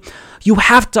 2020, you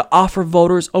have to offer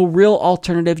voters a real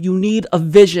alternative. You need a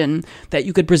vision that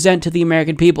you could present to the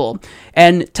American people.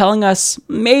 And telling us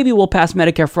maybe we'll pass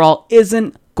Medicare for all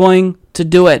isn't going to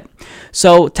do it.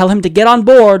 So tell him to get on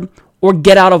board or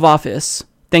get out of office.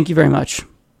 Thank you very much.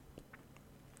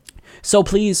 So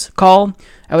please call.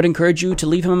 I would encourage you to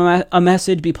leave him a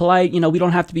message. Be polite. We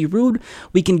don't have to be rude.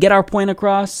 We can get our point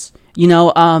across,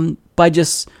 by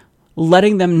just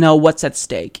letting them know what's at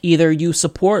stake. Either you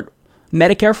support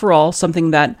Medicare for all, something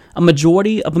that a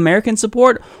majority of Americans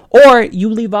support, or you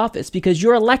leave office because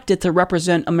you're elected to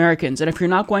represent Americans. And if you're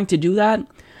not going to do that,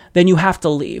 then you have to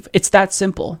leave. It's that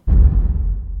simple.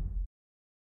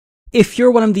 If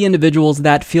you're one of the individuals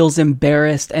that feels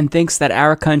embarrassed and thinks that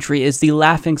our country is the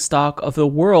laughingstock of the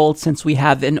world since we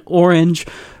have an orange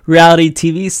reality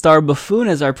TV star buffoon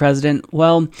as our president,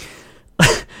 well,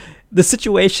 the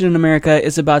situation in America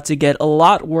is about to get a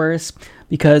lot worse,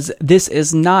 because this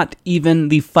is not even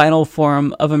the final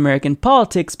form of American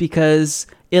politics, because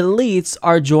elites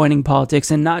are joining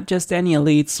politics, and not just any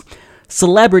elites.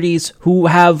 Celebrities who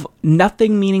have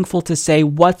nothing meaningful to say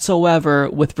whatsoever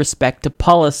with respect to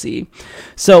policy.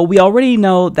 So we already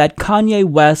know that Kanye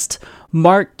West,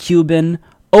 Mark Cuban,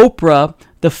 Oprah,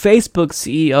 the Facebook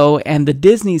CEO, and the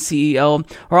Disney CEO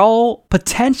are all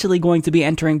potentially going to be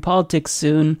entering politics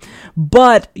soon,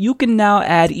 but you can now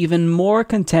add even more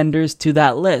contenders to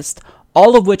that list,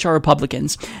 all of which are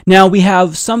Republicans. Now, we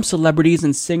have some celebrities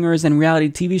and singers and reality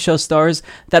TV show stars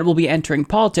that will be entering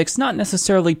politics, not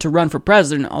necessarily to run for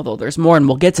president, although there's more and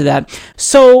we'll get to that.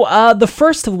 So, the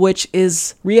first of which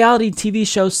is reality TV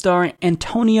show star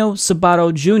Antonio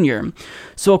Sabato Jr.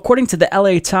 So, according to the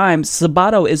LA Times,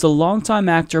 Sabato is a longtime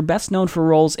actor best known for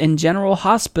roles in General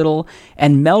Hospital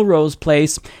and Melrose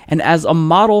Place, and as a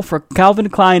model for Calvin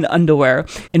Klein underwear.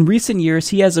 In recent years,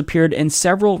 he has appeared in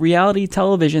several reality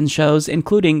television shows, shows,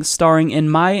 including starring in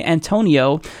My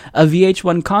Antonio, a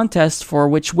VH1 contest for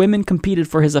which women competed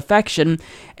for his affection,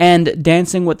 and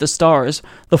Dancing with the Stars.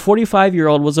 The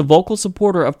 45-year-old was a vocal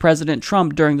supporter of President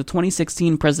Trump during the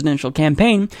 2016 presidential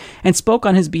campaign and spoke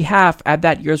on his behalf at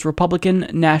that year's Republican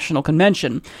National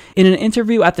Convention. In an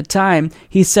interview at the time,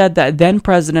 he said that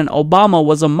then-President Obama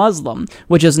was a Muslim,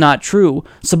 which is not true.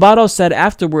 Sabato said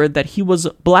afterward that he was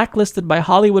blacklisted by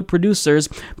Hollywood producers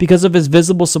because of his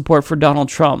visible support for Donald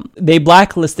Trump. They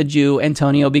blacklisted you,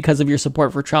 Antonio, because of your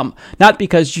support for Trump, not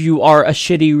because you are a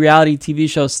shitty reality TV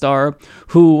show star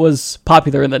who was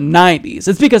popular in the 90s.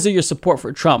 It's because of your support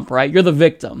for Trump, right? You're the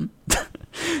victim.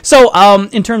 So,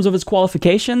 in terms of his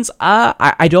qualifications,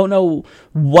 I don't know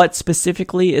what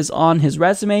specifically is on his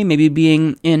resume. Maybe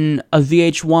being in a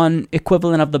VH1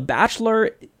 equivalent of The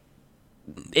Bachelor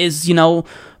is,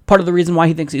 part of the reason why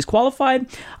he thinks he's qualified.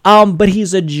 But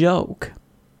he's a joke.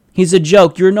 He's a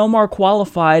joke. You're no more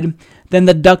qualified than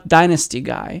the Duck Dynasty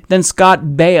guy, than Scott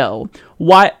Baio.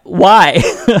 Why?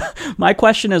 My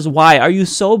question is why? Are you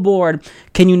so bored?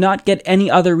 Can you not get any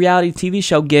other reality TV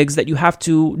show gigs that you have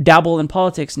to dabble in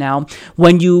politics now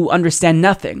when you understand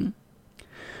nothing?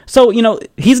 So,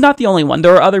 he's not the only one.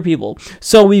 There are other people.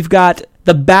 So we've got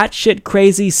the batshit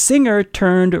crazy singer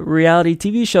turned reality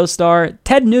TV show star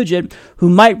Ted Nugent, who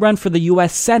might run for the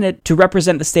U.S. Senate to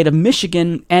represent the state of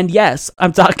Michigan. And yes,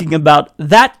 I'm talking about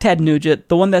that Ted Nugent,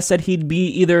 the one that said he'd be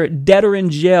either dead or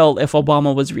in jail if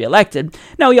Obama was reelected.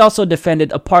 Now, he also defended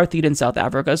apartheid in South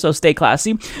Africa, so stay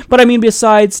classy. But I mean,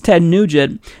 besides Ted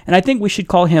Nugent, and I think we should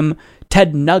call him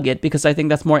Ted Nugget, because I think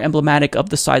that's more emblematic of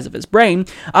the size of his brain.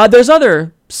 There's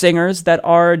other singers that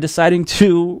are deciding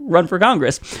to run for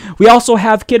Congress. We also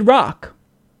have Kid Rock.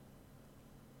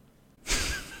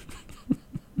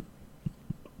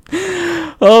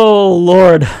 Oh,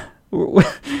 Lord.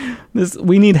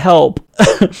 We need help.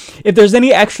 If there's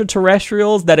any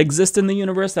extraterrestrials that exist in the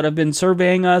universe that have been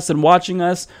surveying us and watching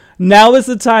us, now is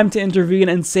the time to intervene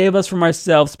and save us from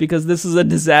ourselves, because this is a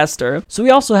disaster. So we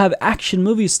also have action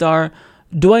movie star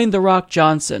Dwayne "The Rock"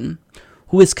 Johnson,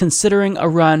 who is considering a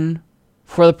run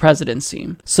for the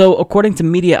presidency. So according to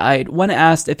Mediaite, when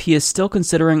asked if he is still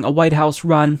considering a White House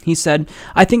run, he said,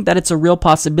 "I think that it's a real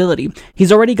possibility.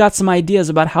 He's already got some ideas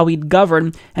about how he'd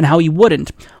govern and how he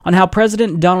wouldn't." On how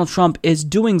President Donald Trump is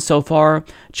doing so far,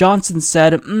 Johnson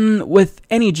said, "With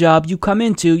any job you come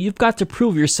into, you've got to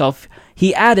prove yourself."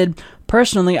 He added,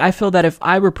 "Personally, I feel that if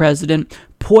I were president,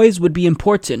 poise would be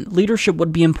important, leadership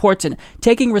would be important,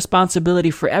 taking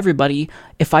responsibility for everybody.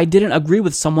 If I didn't agree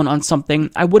with someone on something,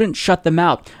 I wouldn't shut them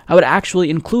out. I would actually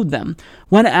include them."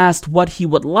 When asked what he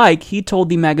would like, he told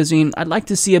the magazine, "I'd like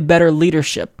to see a better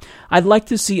leadership. I'd like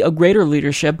to see a greater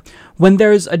leadership. When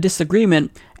there's a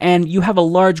disagreement and you have a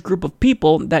large group of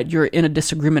people that you're in a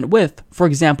disagreement with, for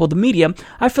example, the media,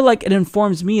 I feel like it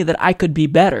informs me that I could be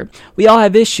better. We all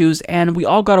have issues and we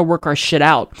all got to work our shit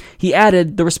out." He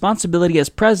added, "The responsibility as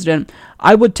president,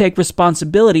 I would take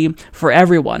responsibility for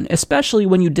everyone, especially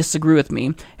when you disagree with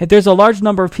me. If there's a large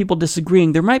number of people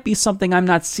disagreeing, there might be something I'm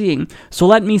not seeing. So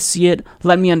let me see it,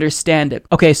 let me understand it."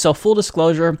 Okay, so full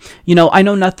disclosure, I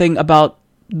know nothing about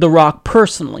The Rock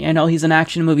personally. I know he's an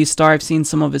action movie star. I've seen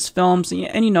some of his films,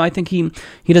 and I think he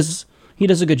does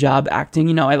a good job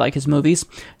acting. I like his movies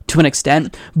to an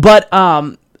extent. But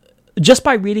just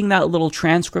by reading that little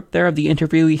transcript there of the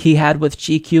interview he had with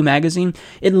GQ magazine,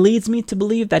 it leads me to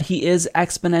believe that he is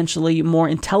exponentially more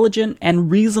intelligent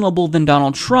and reasonable than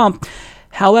Donald Trump.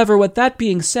 However, with that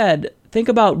being said, think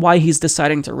about why he's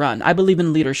deciding to run. I believe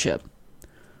in leadership.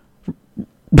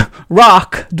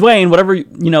 Rock, Dwayne, whatever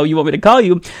you want me to call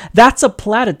you, that's a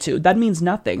platitude. That means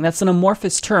nothing. That's an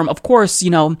amorphous term. Of course,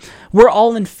 we're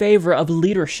all in favor of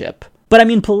leadership. But I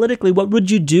mean, politically, what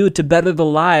would you do to better the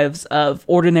lives of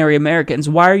ordinary Americans?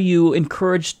 Why are you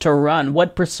encouraged to run?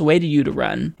 What persuaded you to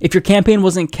run? If your campaign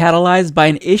wasn't catalyzed by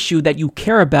an issue that you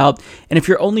care about, and if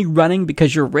you're only running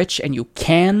because you're rich and you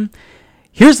can,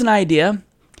 here's an idea.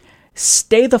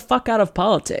 Stay the fuck out of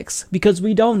politics, because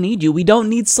we don't need you. We don't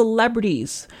need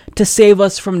celebrities to save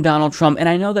us from Donald Trump. And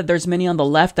I know that there's many on the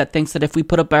left that thinks that if we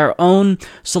put up our own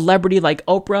celebrity like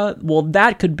Oprah, well,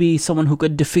 that could be someone who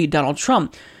could defeat Donald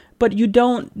Trump. But you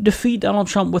don't defeat Donald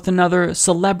Trump with another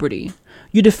celebrity.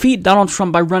 You defeat Donald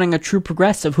Trump by running a true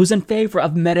progressive who's in favor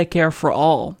of Medicare for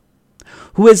all,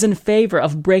 who is in favor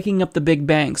of breaking up the big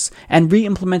banks and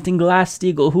re-implementing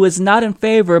Glass-Steagall, who is not in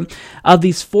favor of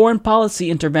these foreign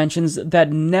policy interventions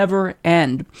that never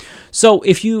end. So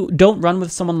if you don't run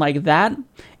with someone like that,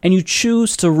 and you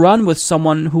choose to run with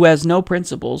someone who has no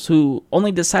principles, who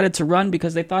only decided to run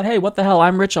because they thought, hey, what the hell,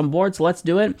 I'm rich, I'm bored, so let's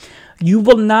do it, you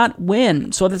will not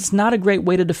win. So that's not a great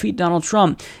way to defeat Donald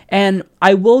Trump. And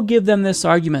I will give them this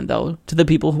argument, though, to the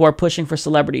people who are pushing for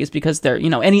celebrities, because they're,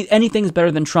 anything's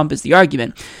better than Trump is the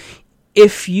argument.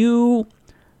 If you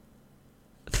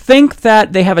think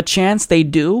that they have a chance, they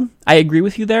do. I agree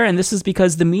with you there, and this is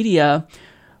because the media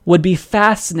would be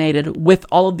fascinated with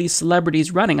all of these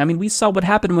celebrities running. I mean, we saw what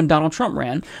happened when Donald Trump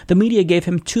ran. The media gave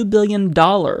him $2 billion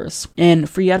in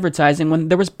free advertising when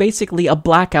there was basically a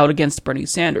blackout against Bernie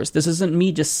Sanders. This isn't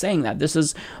me just saying that. This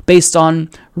is based on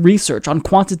research, on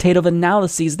quantitative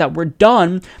analyses that were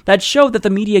done that showed that the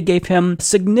media gave him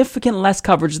significant less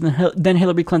coverage than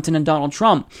Hillary Clinton and Donald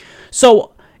Trump.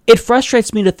 So it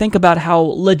frustrates me to think about how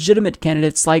legitimate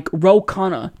candidates like Ro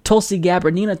Khanna, Tulsi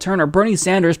Gabbard, Nina Turner, Bernie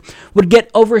Sanders would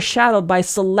get overshadowed by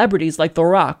celebrities like The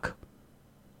Rock,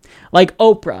 like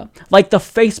Oprah, like the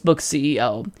Facebook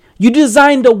CEO. You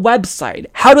designed a website.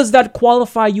 How does that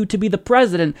qualify you to be the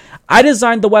president? I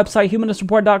designed the website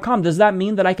humanistreport.com. Does that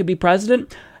mean that I could be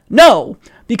president? No,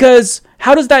 because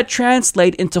how does that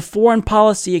translate into foreign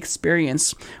policy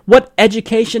experience? What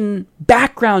education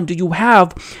background do you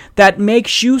have that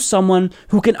makes you someone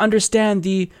who can understand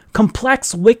the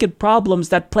complex, wicked problems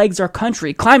that plagues our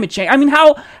country? Climate change. I mean,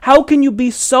 how can you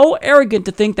be so arrogant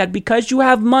to think that because you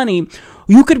have money,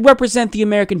 you could represent the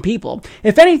American people?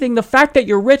 If anything, the fact that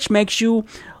you're rich makes you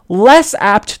less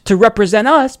apt to represent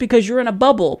us because you're in a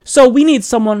bubble. So we need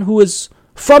someone who is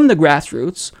from the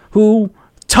grassroots, who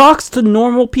talks to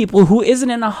normal people, who isn't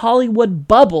in a Hollywood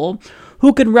bubble,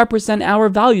 who can represent our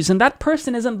values. And that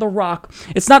person isn't The Rock.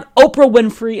 It's not Oprah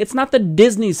Winfrey. It's not the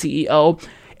Disney CEO.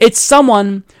 It's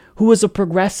someone who is a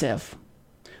progressive,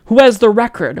 who has the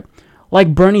record,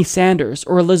 like Bernie Sanders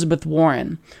or Elizabeth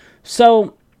Warren.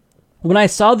 So when I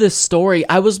saw this story,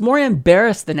 I was more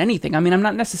embarrassed than anything. I mean, I'm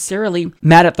not necessarily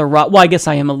mad at The Rock. Well, I guess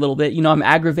I am a little bit. I'm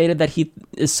aggravated that he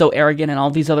is so arrogant and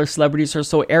all these other celebrities are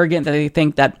so arrogant that they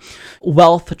think that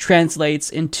wealth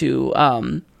translates into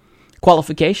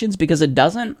qualifications, because it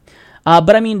doesn't.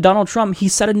 But I mean, Donald Trump, he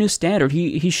set a new standard.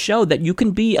 He showed that you can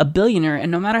be a billionaire,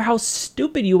 and no matter how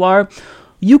stupid you are,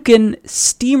 you can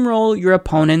steamroll your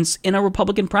opponents in a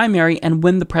Republican primary and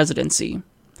win the presidency.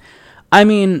 I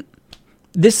mean,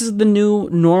 this is the new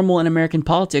normal in American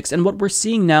politics, and what we're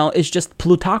seeing now is just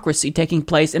plutocracy taking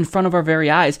place in front of our very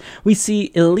eyes. We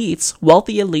see elites,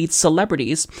 wealthy elites,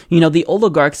 celebrities, the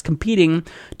oligarchs competing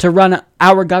to run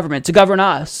our government, to govern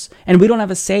us, and we don't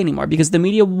have a say anymore because the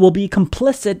media will be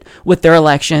complicit with their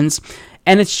elections,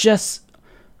 and it's just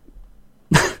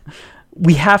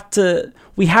we have to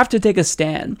take a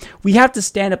stand. We have to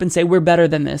stand up and say we're better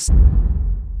than this.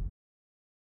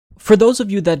 For those of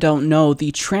you that don't know,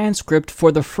 the transcript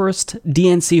for the first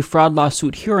DNC fraud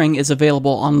lawsuit hearing is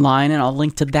available online, and I'll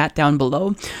link to that down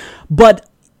below. But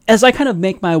as I kind of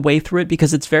make my way through it,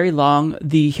 because it's very long,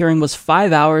 the hearing was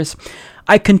 5 hours,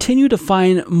 I continue to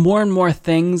find more and more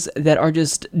things that are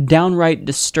just downright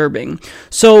disturbing.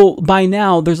 So by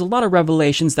now, there's a lot of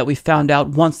revelations that we found out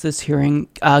once this hearing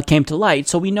came to light.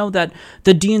 So we know that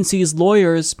the DNC's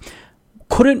lawyers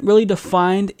couldn't really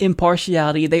define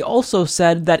impartiality. They also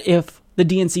said that if the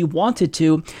DNC wanted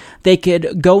to, they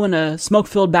could go in a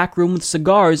smoke-filled back room with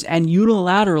cigars and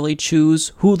unilaterally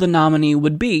choose who the nominee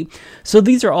would be. So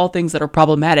these are all things that are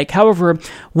problematic. However,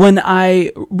 when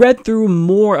I read through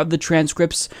more of the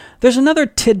transcripts, there's another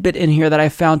tidbit in here that I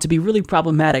found to be really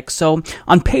problematic. So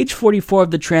on page 44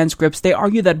 of the transcripts, they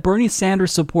argue that Bernie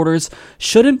Sanders supporters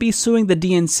shouldn't be suing the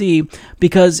DNC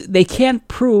because they can't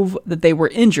prove that they were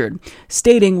injured,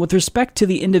 stating with respect to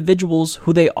the individuals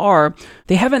who they are,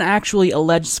 they haven't actually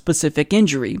alleged specific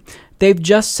injury. They've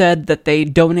just said that they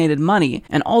donated money,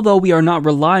 and although we are not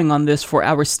relying on this for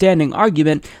our standing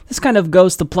argument, this kind of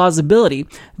goes to plausibility.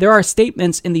 There are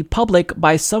statements in the public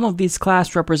by some of these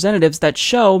class representatives that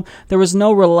show there was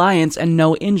no reliance and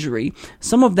no injury.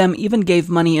 Some of them even gave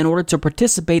money in order to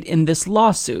participate in this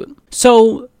lawsuit.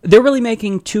 So they're really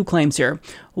making two claims here.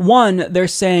 One, they're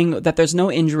saying that there's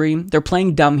no injury. They're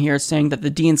playing dumb here, saying that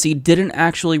the DNC didn't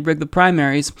actually rig the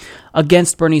primaries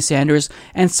against Bernie Sanders.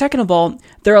 And second of all,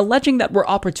 they're alleging that we're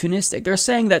opportunistic. They're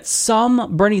saying that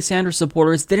some Bernie Sanders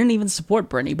supporters didn't even support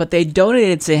Bernie, but they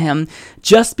donated to him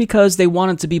just because they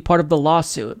wanted to be part of the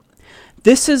lawsuit.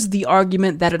 This is the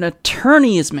argument that an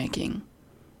attorney is making.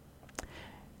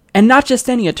 And not just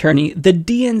any attorney, the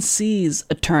DNC's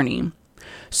attorney.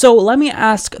 So let me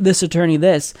ask this attorney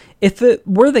this. If it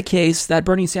were the case that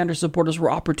Bernie Sanders supporters were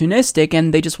opportunistic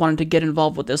and they just wanted to get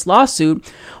involved with this lawsuit,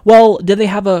 well, did they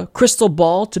have a crystal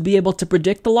ball to be able to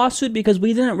predict the lawsuit? Because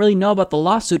we didn't really know about the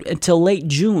lawsuit until late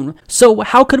June. So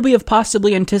how could we have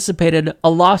possibly anticipated a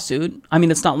lawsuit? I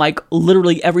mean, it's not like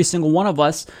literally every single one of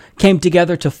us came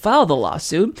together to file the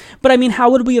lawsuit, but I mean, how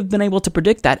would we have been able to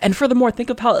predict that? And furthermore, think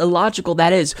of how illogical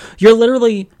that is. You're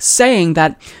literally saying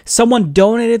that someone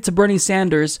donated to Bernie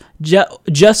Sanders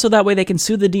just so that way they can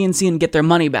sue the DNC and get their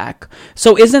money back.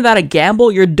 So isn't that a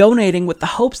gamble? You're donating with the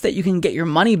hopes that you can get your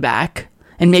money back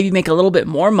and maybe make a little bit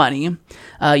more money,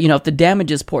 if the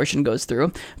damages portion goes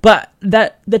through. But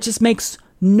that just makes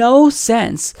no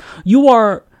sense. You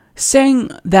are saying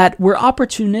that we're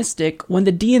opportunistic when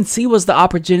the DNC was the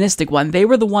opportunistic one. They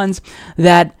were the ones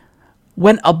that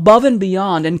went above and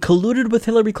beyond and colluded with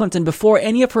Hillary Clinton before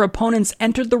any of her opponents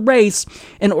entered the race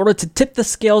in order to tip the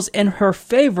scales in her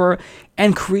favor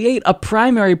and create a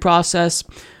primary process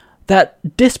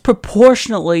that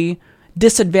disproportionately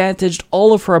disadvantaged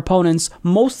all of her opponents,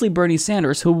 mostly Bernie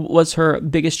Sanders, who was her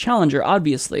biggest challenger,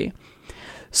 obviously.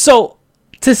 So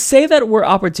to say that we're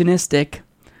opportunistic,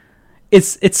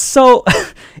 it's so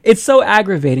it's so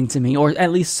aggravating to me, or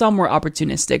at least some were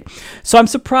opportunistic. So I'm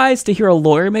surprised to hear a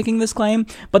lawyer making this claim,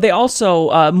 but they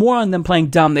also, more on them playing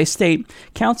dumb, they state,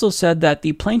 counsel said that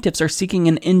the plaintiffs are seeking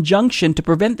an injunction to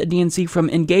prevent the DNC from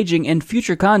engaging in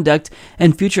future conduct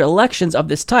and future elections of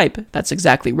this type. That's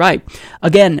exactly right.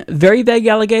 Again, very vague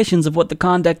allegations of what the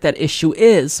conduct at issue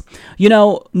is.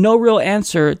 No real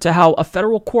answer to how a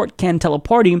federal court can tell a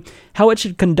party how it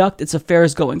should conduct its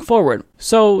affairs going forward.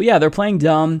 So yeah, they're playing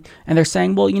dumb, and they're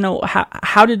saying, well,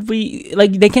 how did we,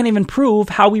 they can't even prove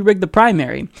how we rigged the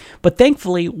primary. But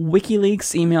thankfully,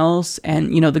 WikiLeaks emails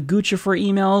and, the Guccifer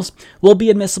emails will be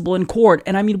admissible in court.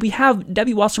 And I mean, we have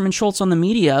Debbie Wasserman Schultz on the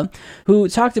media who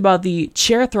talked about the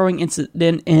chair throwing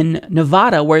incident in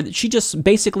Nevada, where she just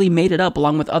basically made it up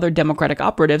along with other Democratic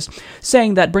operatives,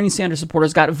 saying that Bernie Sanders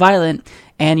supporters got violent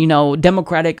and,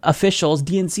 Democratic officials,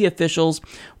 DNC officials,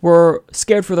 were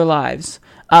scared for their lives.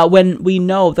 When we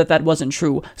know that wasn't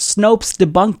true. Snopes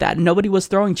debunked that. Nobody was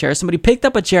throwing chairs. Somebody picked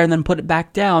up a chair and then put it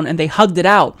back down, and they hugged it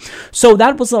out. So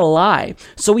that was a lie.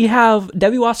 So we have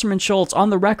Debbie Wasserman Schultz on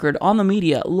the record, on the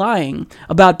media, lying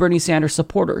about Bernie Sanders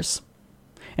supporters.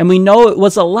 And we know it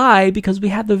was a lie because we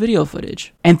had the video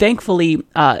footage. And thankfully,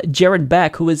 Jared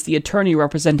Beck, who is the attorney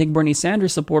representing Bernie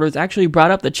Sanders supporters, actually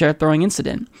brought up the chair throwing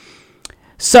incident.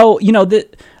 So,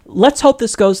 let's hope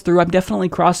this goes through. I'm definitely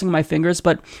crossing my fingers,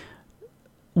 but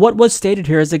what was stated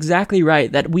here is exactly right,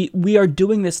 that we are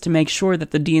doing this to make sure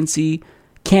that the DNC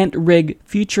can't rig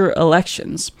future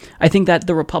elections. I think that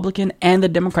the Republican and the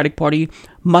Democratic Party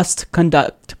must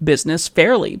conduct business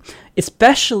fairly,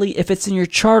 especially if it's in your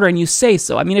charter and you say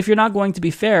so. I mean, if you're not going to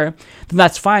be fair, then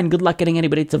that's fine. Good luck getting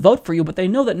anybody to vote for you, but they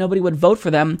know that nobody would vote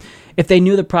for them if they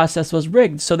knew the process was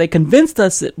rigged. So they convinced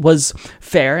us it was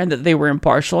fair and that they were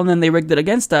impartial, and then they rigged it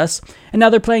against us. And now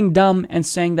they're playing dumb and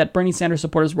saying that Bernie Sanders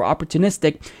supporters were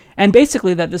opportunistic, and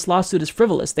basically that this lawsuit is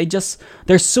frivolous.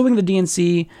 They're suing the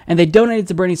DNC, and they donated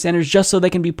to Bernie Sanders just so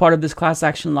they can be part of this class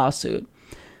action lawsuit.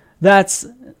 That's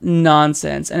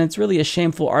nonsense, and it's really a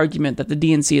shameful argument that the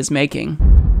DNC is making.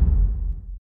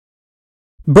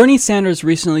 Bernie Sanders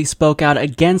recently spoke out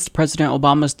against President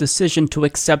Obama's decision to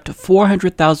accept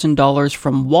 $400,000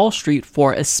 from Wall Street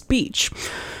for a speech.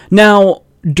 Now,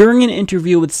 during an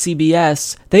interview with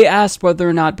CBS, they asked whether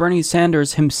or not Bernie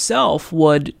Sanders himself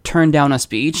would turn down a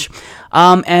speech,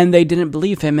 and they didn't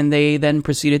believe him, and they then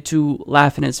proceeded to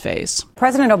laugh in his face.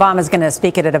 President Obama is going to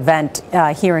speak at an event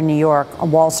here in New York, a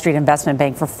Wall Street investment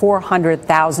bank, for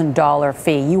 $400,000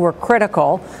 fee. You were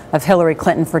critical of Hillary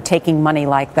Clinton for taking money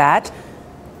like that.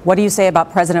 What do you say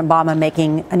about President Obama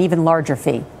making an even larger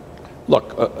fee?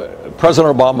 Look,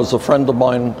 President Obama is a friend of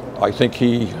mine. I think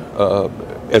he,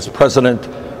 as president,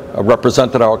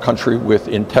 represented our country with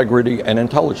integrity and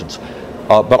intelligence.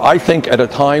 But I think at a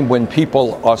time when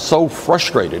people are so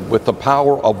frustrated with the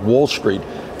power of Wall Street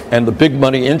and the big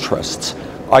money interests,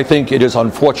 I think it is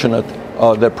unfortunate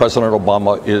that President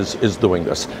Obama is doing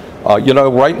this.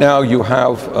 Right now you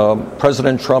have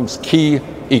President Trump's key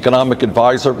economic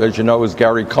advisor, as you know, is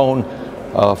Gary Cohn,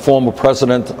 former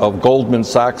president of Goldman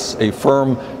Sachs, a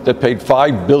firm that paid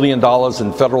 $5 billion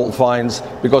in federal fines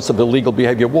because of illegal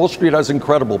behavior. Wall Street has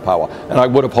incredible power, and I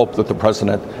would have hoped that the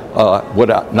president would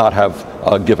not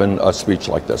have given a speech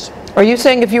like this. Are you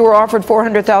saying if you were offered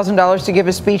 $400,000 to give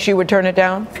a speech, you would turn it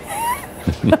down?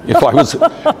 If I was,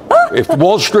 If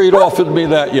Wall Street offered me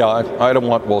that, yeah, I don't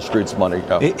want Wall Street's money.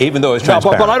 No. Even though it's No,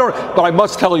 transparent. but I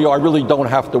must tell you, I really don't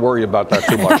have to worry about that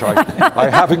too much. I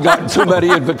haven't gotten too many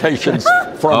invitations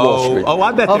from Wall Street. Oh,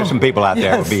 I bet there's some people out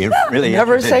there who would be really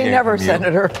Never interested say in never, hearing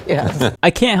from you. Senator. Yes. I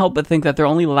can't help but think that they're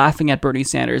only laughing at Bernie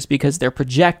Sanders because they're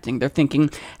projecting. They're thinking,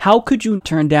 how could you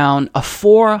turn down a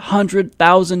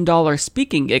 $400,000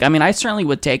 speaking gig? I mean, I certainly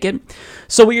would take it.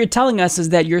 So what you're telling us is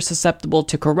that you're susceptible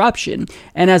to corruption.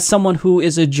 And as someone who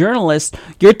is a journalist,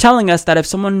 you're telling us that if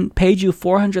someone paid you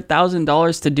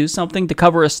 $400,000 to do something, to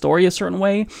cover a story a certain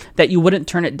way, that you wouldn't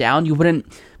turn it down, you wouldn't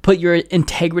put your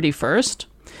integrity first?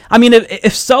 I mean,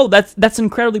 if so, that's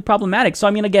incredibly problematic. So,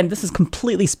 I mean, again, this is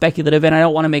completely speculative, and I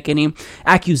don't want to make any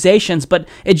accusations, but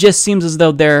it just seems as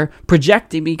though they're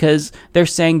projecting because they're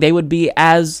saying they would be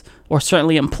as, or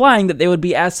certainly implying that they would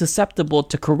be as susceptible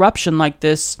to corruption like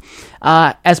this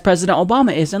as President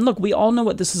Obama is. And look, we all know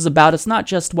what this is about. It's not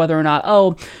just whether or not,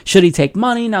 oh, should he take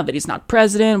money now that he's not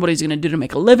president, what he's going to do to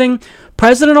make a living.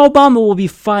 President Obama will be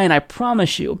fine, I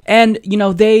promise you. And, you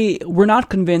know, they were not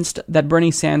convinced that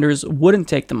Bernie Sanders wouldn't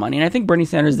take the money. And I think Bernie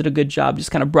Sanders did a good job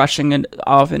just kind of brushing it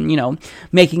off and, you know,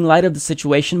 making light of the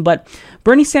situation. But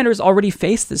Bernie Sanders already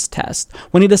faced this test.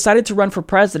 When he decided to run for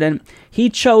president,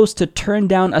 he chose to turn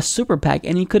down a super PAC,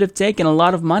 and he could have taken a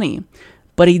lot of money.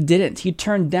 But he didn't. He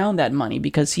turned down that money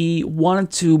because he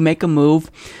wanted to make a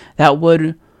move that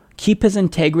would keep his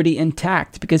integrity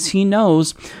intact, because he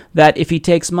knows that if he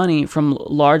takes money from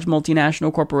large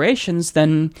multinational corporations,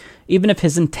 then even if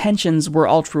his intentions were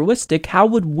altruistic, how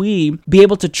would we be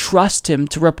able to trust him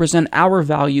to represent our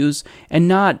values and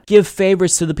not give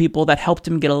favors to the people that helped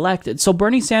him get elected? So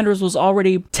Bernie Sanders was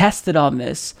already tested on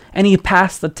this, and he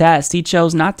passed the test. He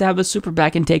chose not to have a super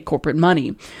PAC and take corporate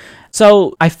money.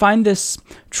 So I find this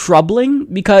troubling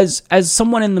because as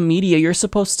someone in the media, you're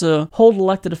supposed to hold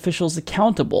elected officials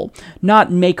accountable, not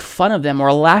make fun of them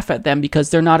or laugh at them because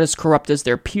they're not as corrupt as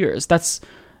their peers. That's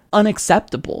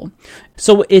unacceptable.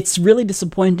 So it's really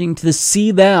disappointing to see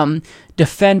them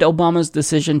defend Obama's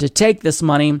decision to take this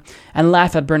money and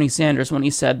laugh at Bernie Sanders when he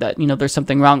said that, you know, there's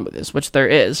something wrong with this, which there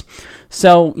is.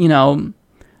 So, you know,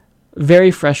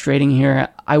 very frustrating here.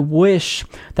 I wish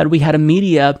that we had a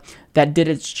media that did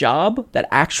its job, that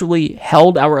actually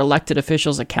held our elected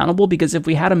officials accountable, because if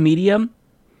we had a media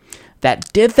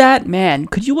that did that, man,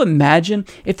 could you imagine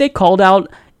if they called out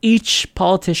each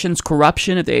politician's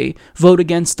corruption, if they vote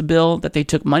against the bill that they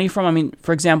took money from? I mean,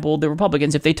 for example, the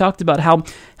Republicans, if they talked about how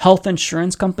health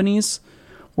insurance companies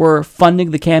were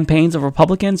funding the campaigns of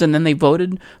Republicans and then they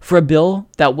voted for a bill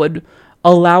that would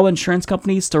allow insurance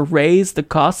companies to raise the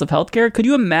cost of healthcare. Could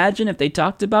you imagine if they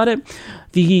talked about it?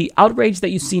 The outrage that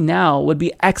you see now would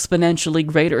be exponentially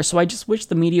greater. So I just wish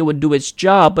the media would do its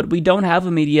job, but we don't have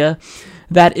a media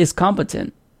that is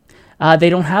competent. They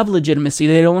don't have legitimacy.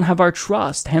 They don't have our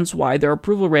trust. Hence why their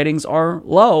approval ratings are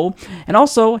low. And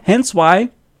also, hence why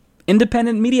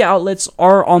independent media outlets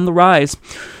are on the rise.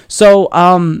 So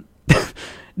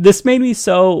this made me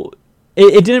so...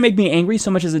 It didn't make me angry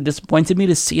so much as it disappointed me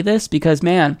to see this, because,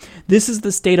 man, this is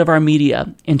the state of our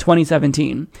media in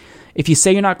 2017. If you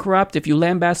say you're not corrupt, if you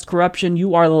lambast corruption,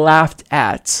 you are laughed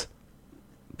at.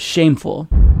 Shameful.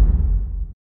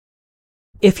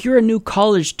 If you're a new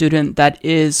college student that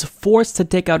is forced to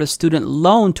take out a student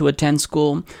loan to attend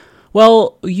school,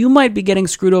 well, you might be getting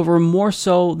screwed over more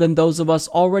so than those of us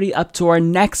already up to our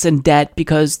necks in debt,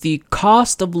 because the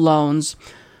cost of loans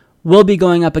will be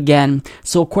going up again.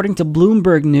 So according to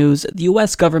Bloomberg News, the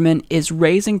U.S. government is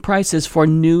raising prices for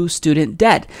new student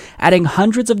debt, adding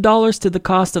hundreds of dollars to the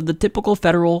cost of the typical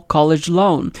federal college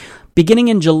loan. Beginning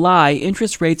in July,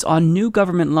 interest rates on new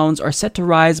government loans are set to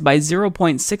rise by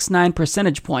 0.69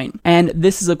 percentage point, and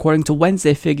this is according to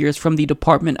Wednesday figures from the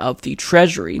Department of the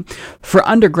Treasury. For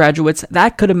undergraduates,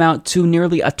 that could amount to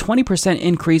nearly a 20%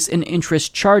 increase in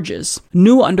interest charges.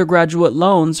 New undergraduate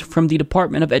loans from the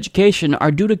Department of Education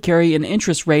are due to carry an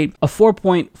interest rate of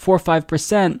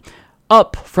 4.45%,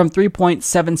 up from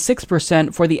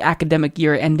 3.76% for the academic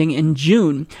year ending in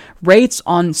June. Rates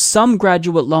on some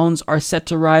graduate loans are set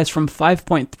to rise from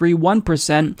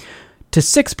 5.31% to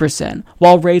 6%,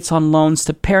 while rates on loans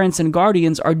to parents and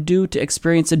guardians are due to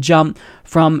experience a jump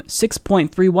from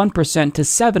 6.31% to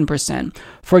 7%.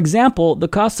 For example, the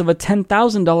cost of a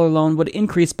 $10,000 loan would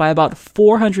increase by about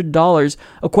 $400,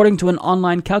 according to an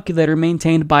online calculator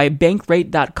maintained by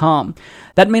bankrate.com.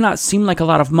 That may not seem like a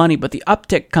lot of money, but the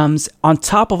uptick comes on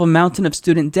top of a mountain of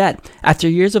student debt. After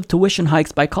years of tuition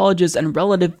hikes by colleges and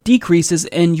relative decreases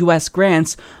in U.S.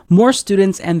 grants, more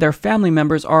students and their family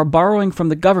members are borrowing from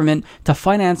the government to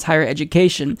finance higher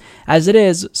education. As it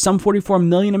is, some 44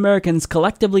 million Americans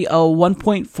collectively owe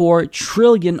 $1.4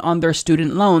 trillion on their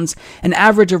student loans, an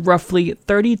average of roughly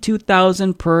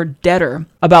 $32,000 per debtor.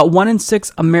 About 1 in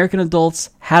 6 American adults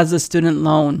has a student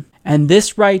loan. And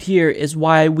this right here is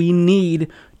why we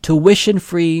need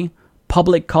tuition-free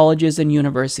public colleges and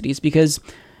universities, because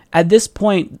at this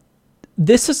point,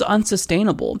 this is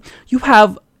unsustainable. You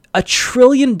have $1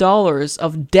 trillion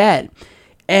of debt,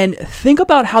 and think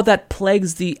about how that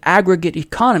plagues the aggregate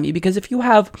economy, because if you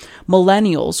have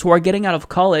millennials who are getting out of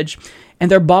college and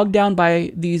they're bogged down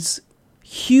by these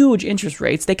huge interest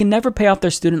rates, they can never pay off their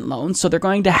student loans, so they're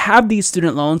going to have these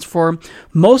student loans for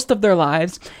most of their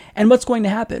lives, and what's going to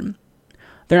happen?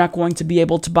 They're not going to be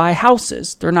able to buy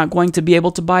houses. They're not going to be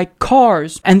able to buy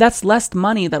cars. And that's less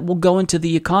money that will go into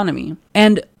the economy.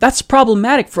 And that's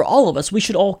problematic for all of us. We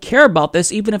should all care about this,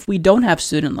 even if we don't have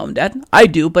student loan debt. I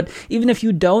do, but even if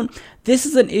you don't, this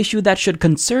is an issue that should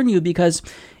concern you, because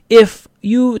if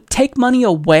you take money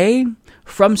away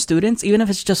from students, even if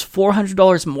it's just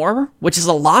 $400 more, which is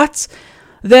a lot,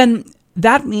 then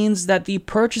that means that the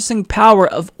purchasing power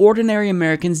of ordinary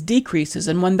Americans decreases.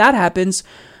 And when that happens,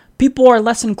 people are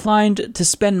less inclined to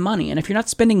spend money. And if you're not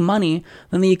spending money,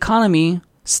 then the economy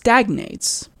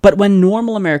stagnates. But when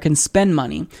normal Americans spend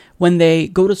money, when they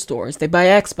go to stores, they buy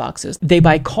Xboxes, they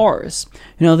buy cars,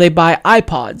 they buy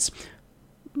iPods.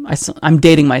 I'm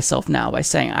dating myself now by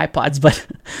saying iPods, but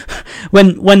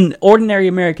when ordinary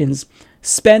Americans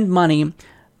spend money,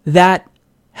 that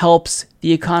helps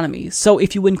the economy. So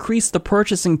if you increase the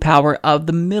purchasing power of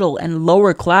the middle and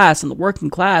lower class and the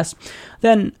working class,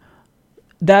 then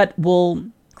that will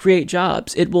create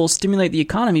jobs. It will stimulate the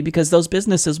economy, because those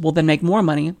businesses will then make more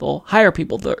money. They'll hire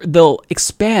people. They'll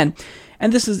expand.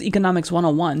 And this is economics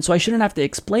 101. So I shouldn't have to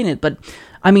explain it. But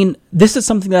I mean, this is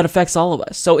something that affects all of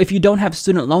us. So if you don't have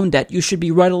student loan debt, you should be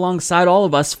right alongside all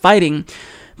of us fighting,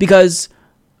 because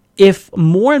if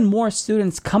more and more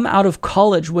students come out of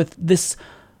college with this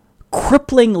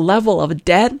crippling level of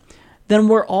debt, then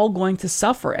we're all going to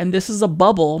suffer. And this is a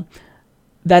bubble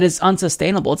that is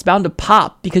unsustainable. It's bound to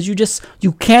pop, because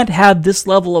you can't have this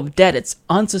level of debt. It's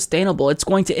unsustainable. It's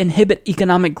going to inhibit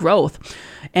economic growth.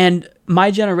 And my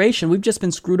generation, we've just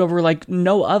been screwed over like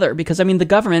no other, because the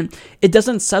government, it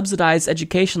doesn't subsidize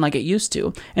education like it used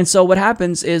to. And so what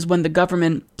happens is, when the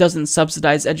government doesn't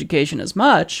subsidize education as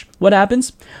much, what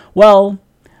happens? Well,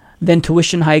 then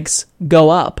tuition hikes go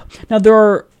up. Now, there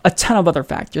are a ton of other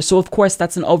factors. So of course,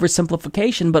 that's an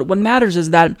oversimplification, but what matters is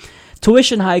that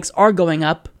tuition hikes are going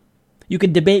up. You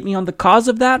could debate me on the cause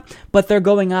of that, but they're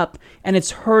going up, and it's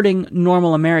hurting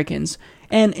normal Americans.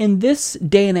 And in this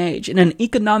day and age, in an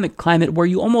economic climate where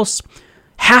you almost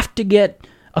have to get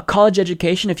a college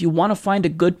education if you want to find a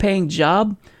good paying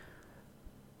job,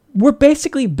 we're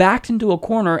basically backed into a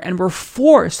corner, and we're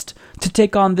forced to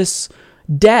take on this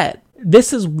debt.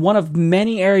 This is one of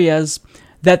many areas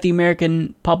that the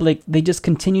American public, they just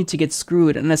continue to get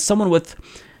screwed. And as someone with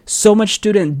so much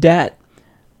student debt,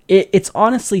 it's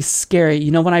honestly scary.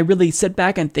 When I really sit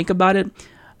back and think about it,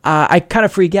 I kind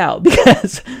of freak out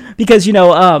because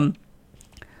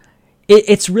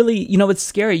it's really, it's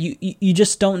scary. You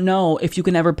just don't know if you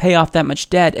can ever pay off that much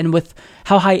debt. And with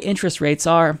how high interest rates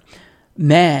are,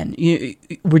 man,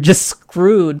 we're just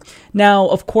screwed. Now,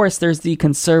 of course, there's the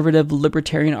conservative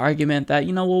libertarian argument that,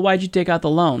 well, why'd you take out the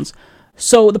loans?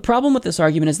 So the problem with this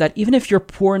argument is that even if you're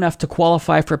poor enough to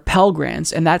qualify for Pell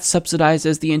Grants, and that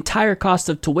subsidizes the entire cost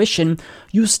of tuition,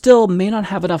 you still may not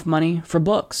have enough money for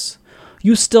books.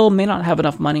 You still may not have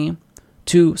enough money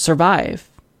to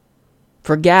survive,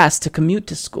 for gas to commute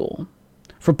to school,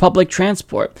 for public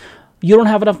transport. You don't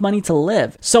have enough money to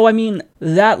live. So,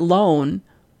 that loan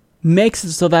makes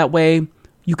it so that way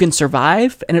you can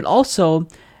survive, and it also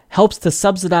helps to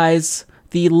subsidize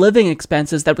the living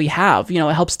expenses that we have. It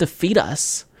helps to feed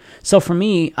us. So for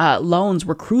me, loans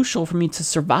were crucial for me to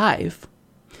survive.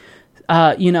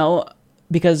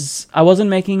 Because I wasn't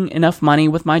making enough money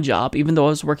with my job, even though I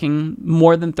was working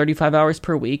more than 35 hours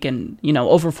per week and,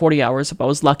 over 40 hours if I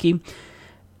was lucky.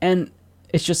 And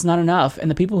it's just not enough. And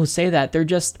the people who say that, they're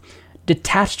just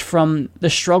detached from the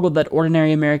struggle that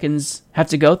ordinary Americans have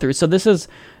to go through. So this is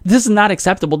not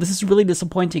acceptable. This is really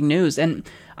disappointing news. And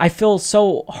I feel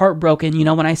so heartbroken,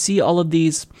 when I see all of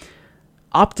these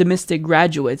optimistic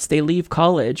graduates, they leave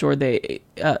college or they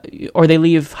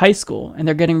leave high school and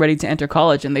they're getting ready to enter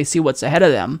college and they see what's ahead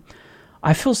of them.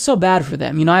 I feel so bad for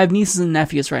them. I have nieces and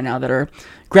nephews right now that are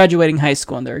graduating high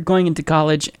school and they're going into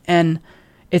college, and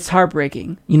it's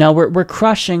heartbreaking. We're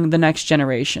crushing the next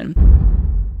generation.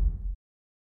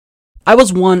 I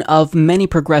was one of many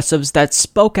progressives that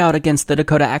spoke out against the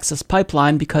Dakota Access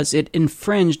Pipeline because it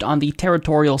infringed on the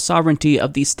territorial sovereignty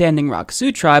of the Standing Rock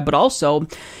Sioux tribe, but also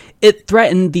it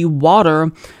threatened the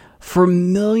water for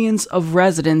millions of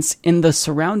residents in the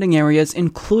surrounding areas,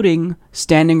 including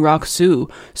Standing Rock Sioux.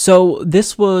 So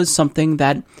this was something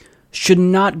that should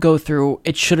not go through.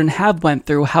 It shouldn't have went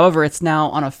through. However, it's now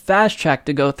on a fast track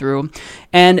to go through.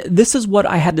 And this is what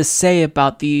I had to say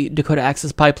about the Dakota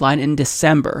Access Pipeline in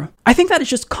December. I think that is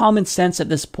just common sense at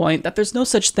this point, that there's no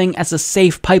such thing as a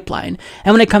safe pipeline.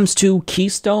 And when it comes to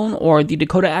Keystone or the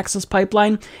Dakota Access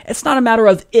Pipeline, it's not a matter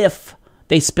of if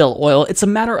they spill oil, it's a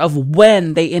matter of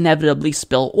when they inevitably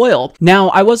spill oil. Now,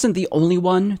 I wasn't the only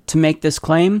one to make this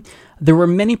claim. There were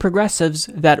many progressives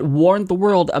that warned the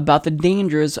world about the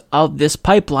dangers of this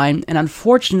pipeline, and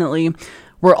unfortunately,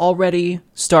 we're already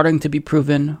starting to be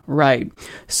proven right.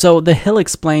 So The Hill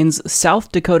explains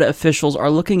South Dakota officials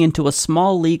are looking into a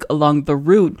small leak along the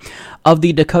route of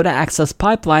the Dakota Access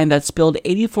Pipeline that spilled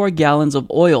 84 gallons of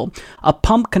oil. A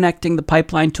pump connecting the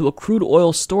pipeline to a crude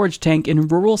oil storage tank in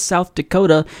rural South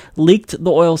Dakota leaked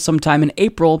the oil sometime in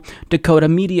April, Dakota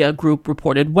Media Group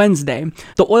reported Wednesday.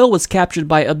 The oil was captured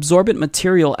by absorbent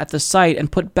material at the site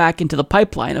and put back into the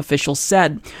pipeline, officials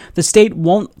said. The state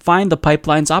won't find the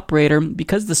pipeline's operator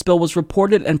because the spill was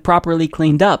reported and properly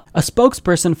cleaned up. A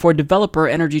spokesperson for developer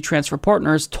Energy Transfer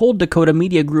Partners told Dakota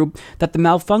Media Group that the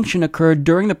malfunction occurred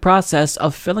during the process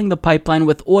of filling the pipeline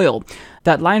with oil.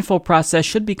 That linefill process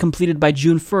should be completed by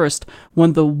June 1st,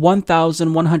 when the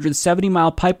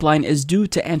 1,170-mile pipeline is due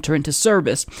to enter into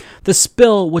service. The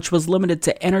spill, which was limited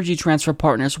to Energy Transfer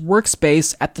Partners'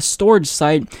 workspace at the storage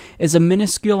site, is a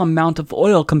minuscule amount of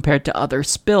oil compared to other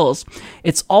spills.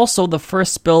 It's also the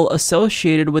first spill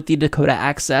associated with the Dakota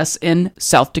Access in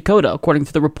South Dakota, according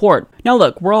to the report. Now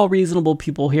look, we're all reasonable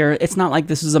people here. It's not like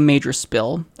this is a major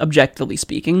spill, objectively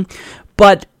speaking,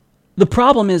 but the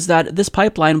problem is that this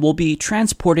pipeline will be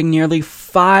transporting nearly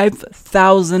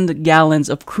 5,000 gallons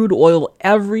of crude oil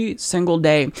every single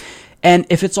day. And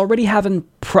if it's already having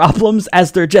problems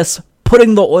as they're just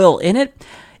putting the oil in it,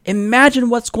 imagine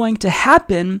what's going to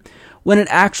happen when it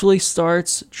actually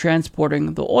starts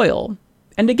transporting the oil.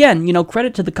 And again,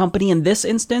 credit to the company in this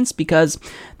instance because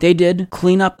they did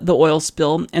clean up the oil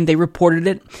spill and they reported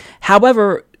it.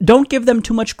 However, don't give them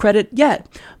too much credit yet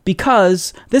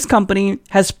because this company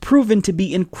has proven to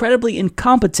be incredibly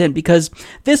incompetent because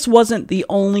this wasn't the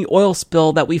only oil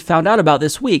spill that we found out about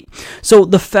this week. So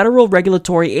the Federal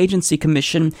Regulatory Agency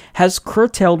Commission has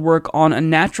curtailed work on a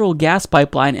natural gas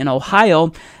pipeline in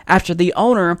Ohio after the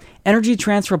owner, Energy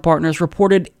Transfer Partners,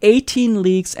 reported 18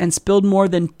 leaks and spilled more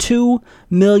than 2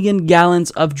 million gallons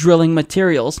of drilling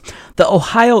materials. The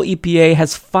Ohio EPA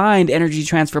has fined Energy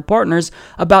Transfer Partners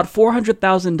about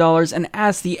 $400,000 and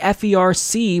asked the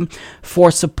FERC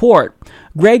for support.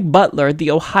 Greg Butler,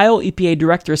 the Ohio EPA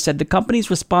director, said the company's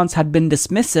response had been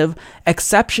dismissive,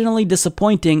 exceptionally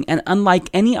disappointing, and unlike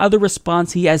any other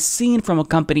response he has seen from a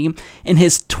company in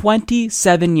his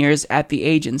 27 years at the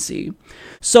agency.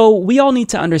 So we all need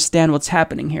to understand what's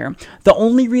happening here. The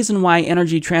only reason why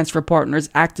Energy Transfer Partners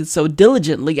acted so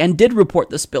diligently and did report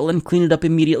the spill and clean it up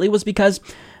immediately was because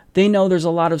they know there's a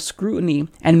lot of scrutiny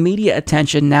and media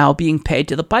attention now being paid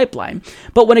to the pipeline.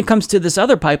 But when it comes to this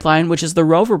other pipeline, which is the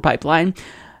Rover pipeline,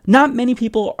 not many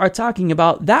people are talking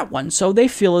about that one. So they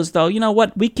feel as though,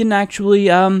 we can actually,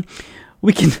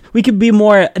 we can be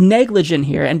more negligent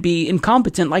here and be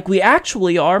incompetent like we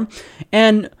actually are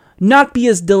and not be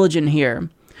as diligent here.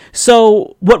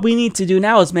 So what we need to do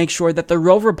now is make sure that the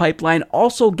Rover pipeline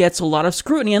also gets a lot of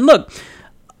scrutiny. And look,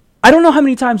 I don't know how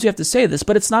many times you have to say this,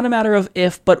 but it's not a matter of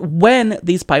if, but when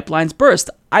these pipelines burst.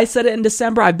 I said it in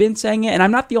December, I've been saying it, and I'm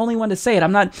not the only one to say it.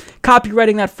 I'm not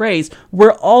copywriting that phrase.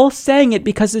 We're all saying it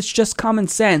because it's just common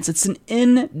sense. It's an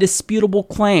indisputable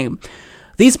claim.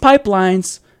 These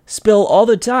pipelines spill all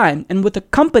the time, and with a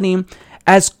company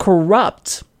as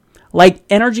corrupt like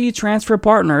Energy Transfer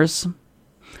Partners,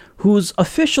 whose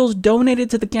officials donated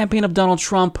to the campaign of Donald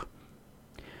Trump,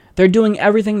 they're doing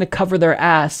everything to cover their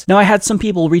ass. Now, I had some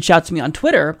people reach out to me on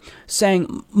Twitter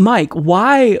saying, Mike,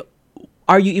 why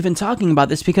are you even talking about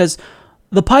this? Because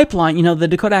the pipeline, the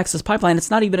Dakota Access Pipeline, it's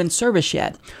not even in service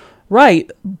yet. Right,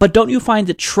 but don't you find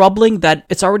it troubling that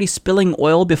it's already spilling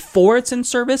oil before it's in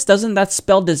service? Doesn't that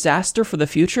spell disaster for the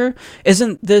future?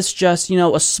 Isn't this just,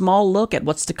 a small look at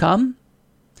what's to come?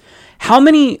 How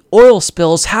many oil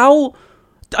spills, to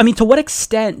what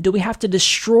extent do we have to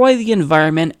destroy the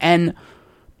environment and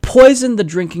poison the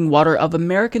drinking water of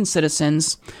American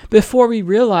citizens before we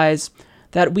realize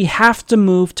that we have to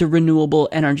move to renewable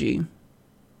energy?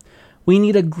 We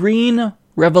need a green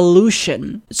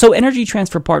revolution. So Energy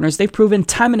Transfer Partners, they've proven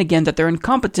time and again that they're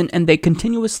incompetent and they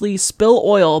continuously spill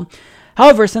oil.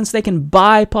 However, since they can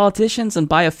buy politicians and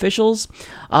buy officials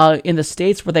in the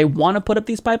states where they want to put up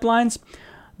these pipelines,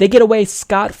 they get away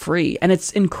scot-free. And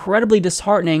it's incredibly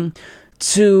disheartening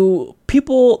to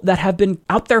people that have been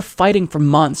out there fighting for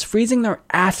months, freezing their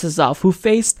asses off, who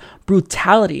faced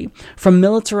brutality from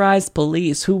militarized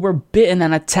police, who were bitten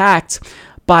and attacked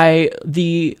by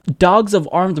the dogs of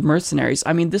armed mercenaries.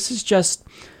 I mean, this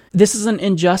is an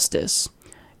injustice.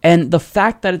 And the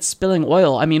fact that it's spilling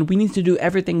oil, I mean, we need to do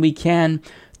everything we can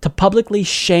to publicly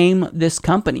shame this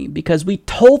company because we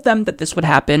told them that this would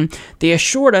happen. They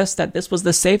assured us that this was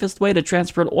the safest way to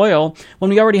transport oil when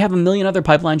we already have a million other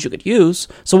pipelines you could use.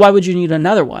 So why would you need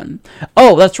another one?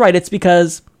 Oh, that's right. It's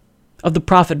because of the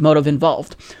profit motive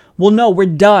involved. Well, no, we're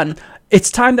done.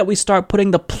 It's time that we start putting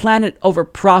the planet over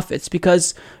profits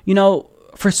because,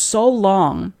 for so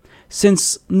long,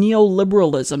 since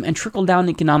neoliberalism and trickle-down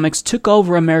economics took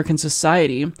over American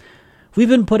society, we've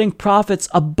been putting profits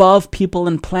above people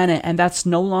and planet, and that's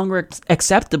no longer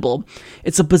acceptable.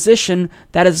 It's a position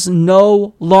that is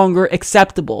no longer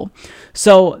acceptable.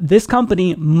 So this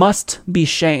company must be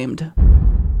shamed.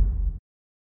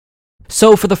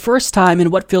 So for the first time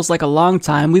in what feels like a long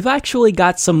time, we've actually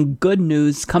got some good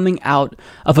news coming out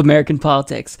of American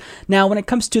politics. Now, when it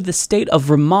comes to the state of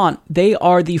Vermont, they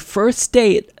are the first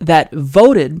state that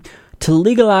voted to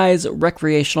legalize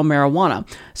recreational marijuana.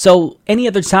 So any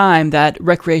other time that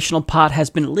recreational pot has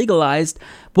been legalized,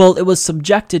 well, it was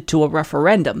subjected to a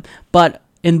referendum. But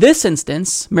in this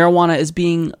instance, marijuana is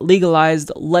being legalized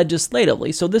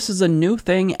legislatively. So this is a new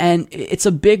thing, and it's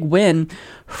a big win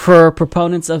for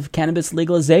proponents of cannabis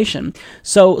legalization.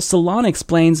 So Solon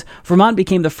explains, Vermont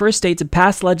became the first state to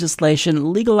pass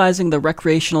legislation legalizing the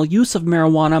recreational use of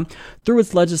marijuana through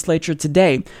its legislature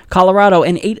today. Colorado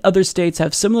and 8 other states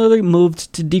have similarly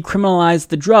moved to decriminalize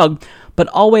the drug, but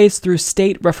always through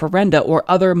state referenda or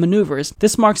other maneuvers.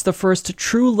 This marks the first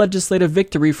true legislative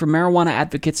victory for marijuana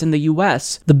advocates in the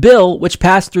U.S. The bill, which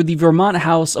passed through the Vermont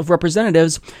House of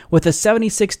Representatives with a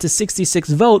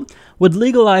 76-66 vote, would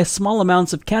legalize small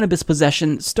amounts of cannabis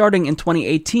possession starting in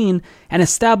 2018 and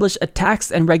establish a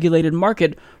taxed and regulated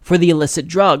market for the illicit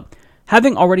drug.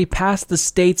 Having already passed the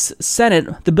state's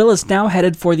Senate, the bill is now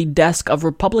headed for the desk of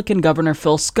Republican Governor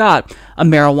Phil Scott, a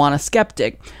marijuana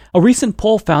skeptic. A recent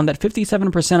poll found that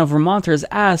 57% of Vermonters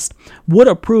asked would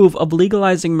approve of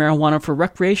legalizing marijuana for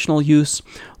recreational use.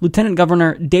 Lieutenant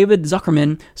Governor David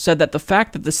Zuckerman said that the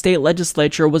fact that the state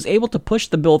legislature was able to push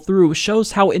the bill through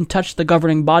shows how in touch the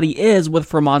governing body is with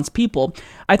Vermont's people.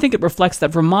 I think it reflects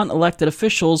that Vermont elected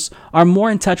officials are more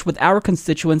in touch with our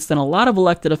constituents than a lot of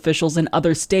elected officials in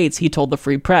other states, he told the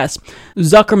Free Press.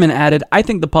 Zuckerman added, I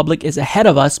think the public is ahead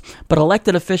of us, but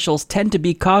elected officials tend to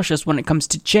be cautious when it comes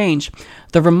to change.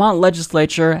 The Vermont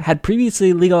legislature had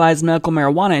previously legalized medical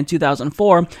marijuana in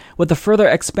 2004, with a further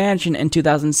expansion in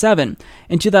 2007.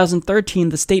 In 2013,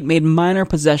 the state made minor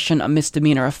possession a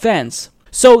misdemeanor offense.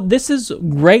 So this is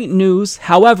great news.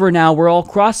 However, now we're all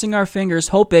crossing our fingers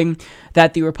hoping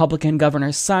that the Republican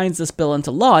governor signs this bill into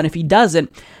law. And if he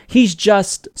doesn't, he's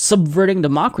just subverting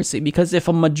democracy, because if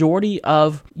a majority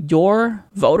of your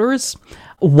voters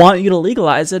want you to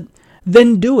legalize it,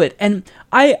 then do it. And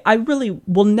I really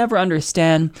will never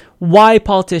understand why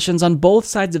politicians on both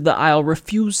sides of the aisle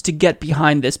refuse to get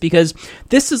behind this, because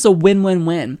this is a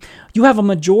win-win-win. You have a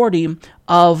majority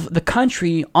of the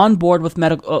country on board with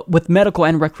medical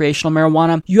and recreational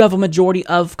marijuana. You have a majority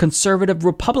of conservative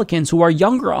Republicans who are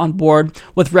younger on board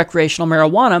with recreational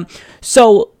marijuana.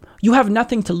 So you have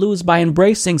nothing to lose by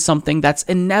embracing something that's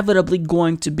inevitably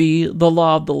going to be the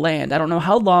law of the land. I don't know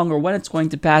how long or when it's going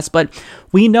to pass, but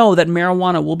we know that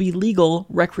marijuana will be legal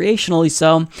recreationally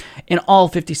so in all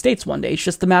 50 states one day. It's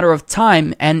just a matter of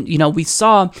time. And, we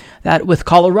saw that with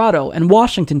Colorado and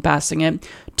Washington passing it.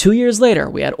 2 years later,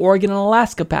 we had Oregon and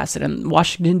Alaska pass it, and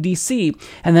Washington, D.C.,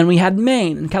 and then we had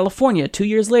Maine and California 2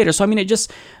 years later. So,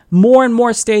 more and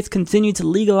more states continue to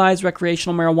legalize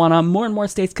recreational marijuana. More and more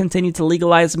states continue to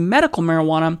legalize medical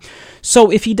marijuana. So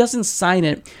if he doesn't sign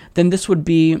it, then this would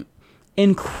be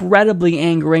incredibly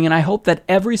angering. And I hope that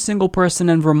every single person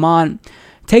in Vermont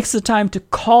takes the time to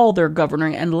call their governor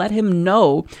and let him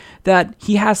know that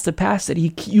he has to pass it.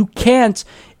 You can't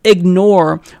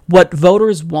ignore what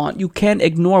voters want. You can't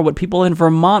ignore what people in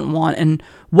Vermont want and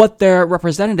what their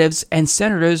representatives and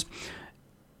senators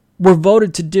were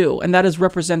voted to do, and that is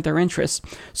represent their interests.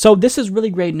 So this is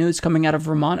really great news coming out of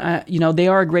Vermont. They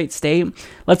are a great state.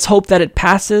 Let's hope that it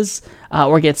passes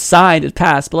or gets signed. It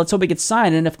passed, but let's hope it gets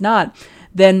signed. And if not,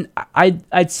 then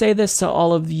I'd say this to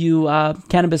all of you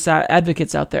cannabis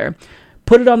advocates out there.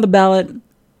 Put it on the ballot.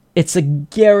 It's a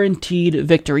guaranteed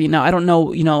victory. Now, I don't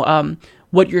know,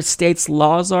 what your state's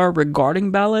laws are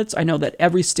regarding ballots. I know that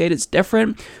every state is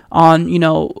different on,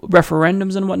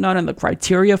 referendums and whatnot and the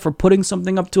criteria for putting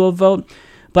something up to a vote.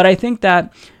 But I think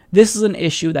that this is an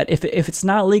issue that if it's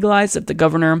not legalized, if the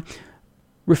governor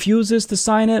refuses to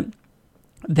sign it,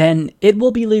 then it will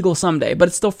be legal someday. But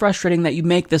it's still frustrating that you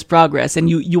make this progress and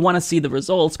you want to see the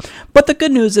results. But the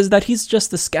good news is that he's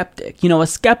just a skeptic. A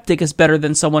skeptic is better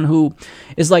than someone who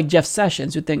is like Jeff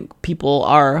Sessions, who think people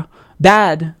are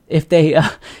bad if they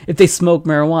smoke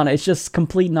marijuana. It's just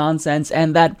complete nonsense,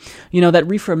 and that that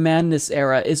reefer madness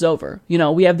era is over.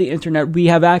 We have the internet, we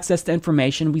have access to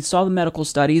information. We saw the medical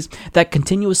studies that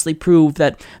continuously prove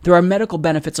that there are medical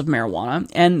benefits of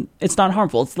marijuana, and it's not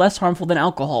harmful. It's less harmful than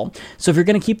alcohol. So if you're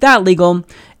going to keep that legal,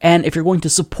 and if you're going to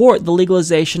support the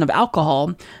legalization of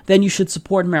alcohol, then you should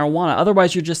support marijuana.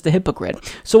 Otherwise, you're just a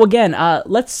hypocrite. So again,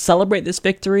 let's celebrate this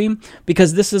victory,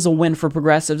 because this is a win for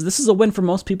progressives. This is a win for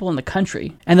most people in the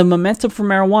country. And the momentum for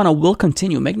marijuana will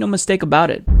continue. Make no mistake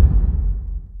about it.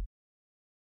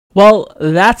 Well,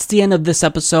 that's the end of this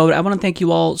episode. I want to thank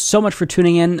you all so much for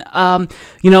tuning in.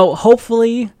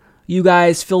 Hopefully you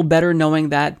guys feel better knowing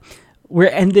that we're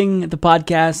ending the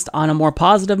podcast on a more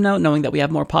positive note, knowing that we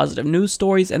have more positive news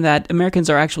stories and that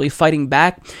Americans are actually fighting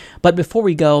back. But before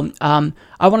we go,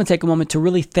 I want to take a moment to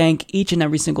really thank each and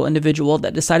every single individual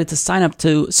that decided to sign up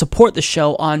to support the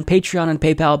show on Patreon and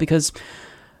PayPal, because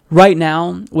right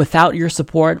now, without your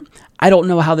support, I don't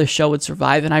know how this show would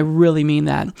survive, and I really mean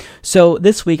that. So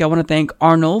this week, I want to thank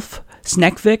Arnulf,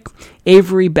 Snekvik,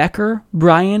 Avery Becker,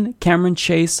 Brian, Cameron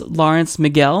Chase, Lawrence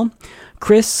Miguel,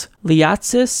 Chris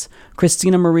Liatsis,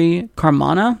 Christina Marie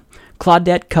Carmana,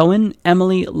 Claudette Cohen,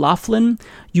 Emily Laughlin,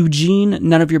 Eugene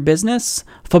None of Your Business,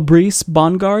 Fabrice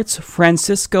Bongartz,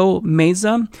 Francisco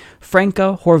Meza,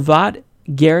 Franca Horvat,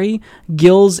 Gary,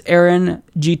 Gills Aaron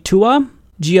Gitua,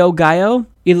 Gio Gaio,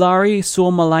 Ilari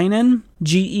Suomalainen,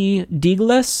 G.E.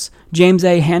 Douglas, James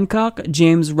A. Hancock,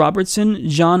 James Robertson,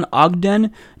 John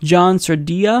Ogden, John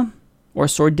Sordilla,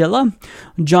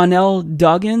 John L.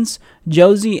 Doggins,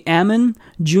 Josie Ammon,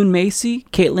 June Macy,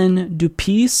 Caitlin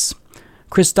Dupice,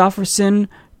 Christopherson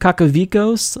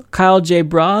Kakavikos, Kyle J.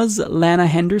 Braz, Lana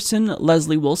Henderson,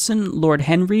 Leslie Wilson, Lord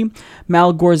Henry,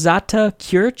 Malgorzata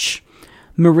Kirch,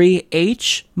 Marie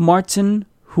H., Martin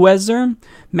Huezer,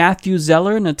 Matthew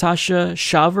Zeller, Natasha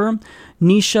Shaver,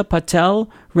 Nisha Patel,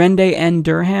 Rende N.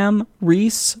 Durham,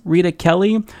 Reese, Rita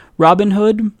Kelly, Robin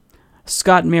Hood,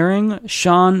 Scott Meering,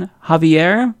 Sean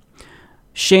Javier,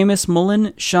 Seamus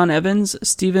Mullen, Sean Evans,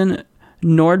 Stephen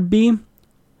Nordby,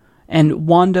 and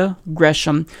Wanda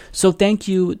Gresham. So thank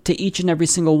you to each and every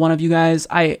single one of you guys.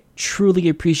 I truly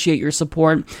appreciate your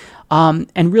support.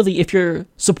 And really, if you're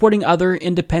supporting other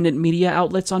independent media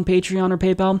outlets on Patreon or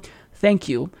PayPal, thank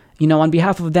you. On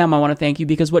behalf of them, I want to thank you,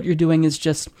 because what you're doing is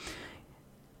just,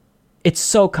 it's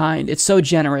so kind, it's so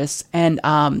generous, and,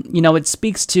 it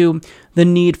speaks to the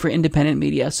need for independent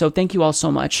media. So thank you all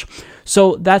so much.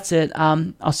 So that's it.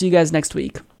 I'll see you guys next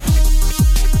week.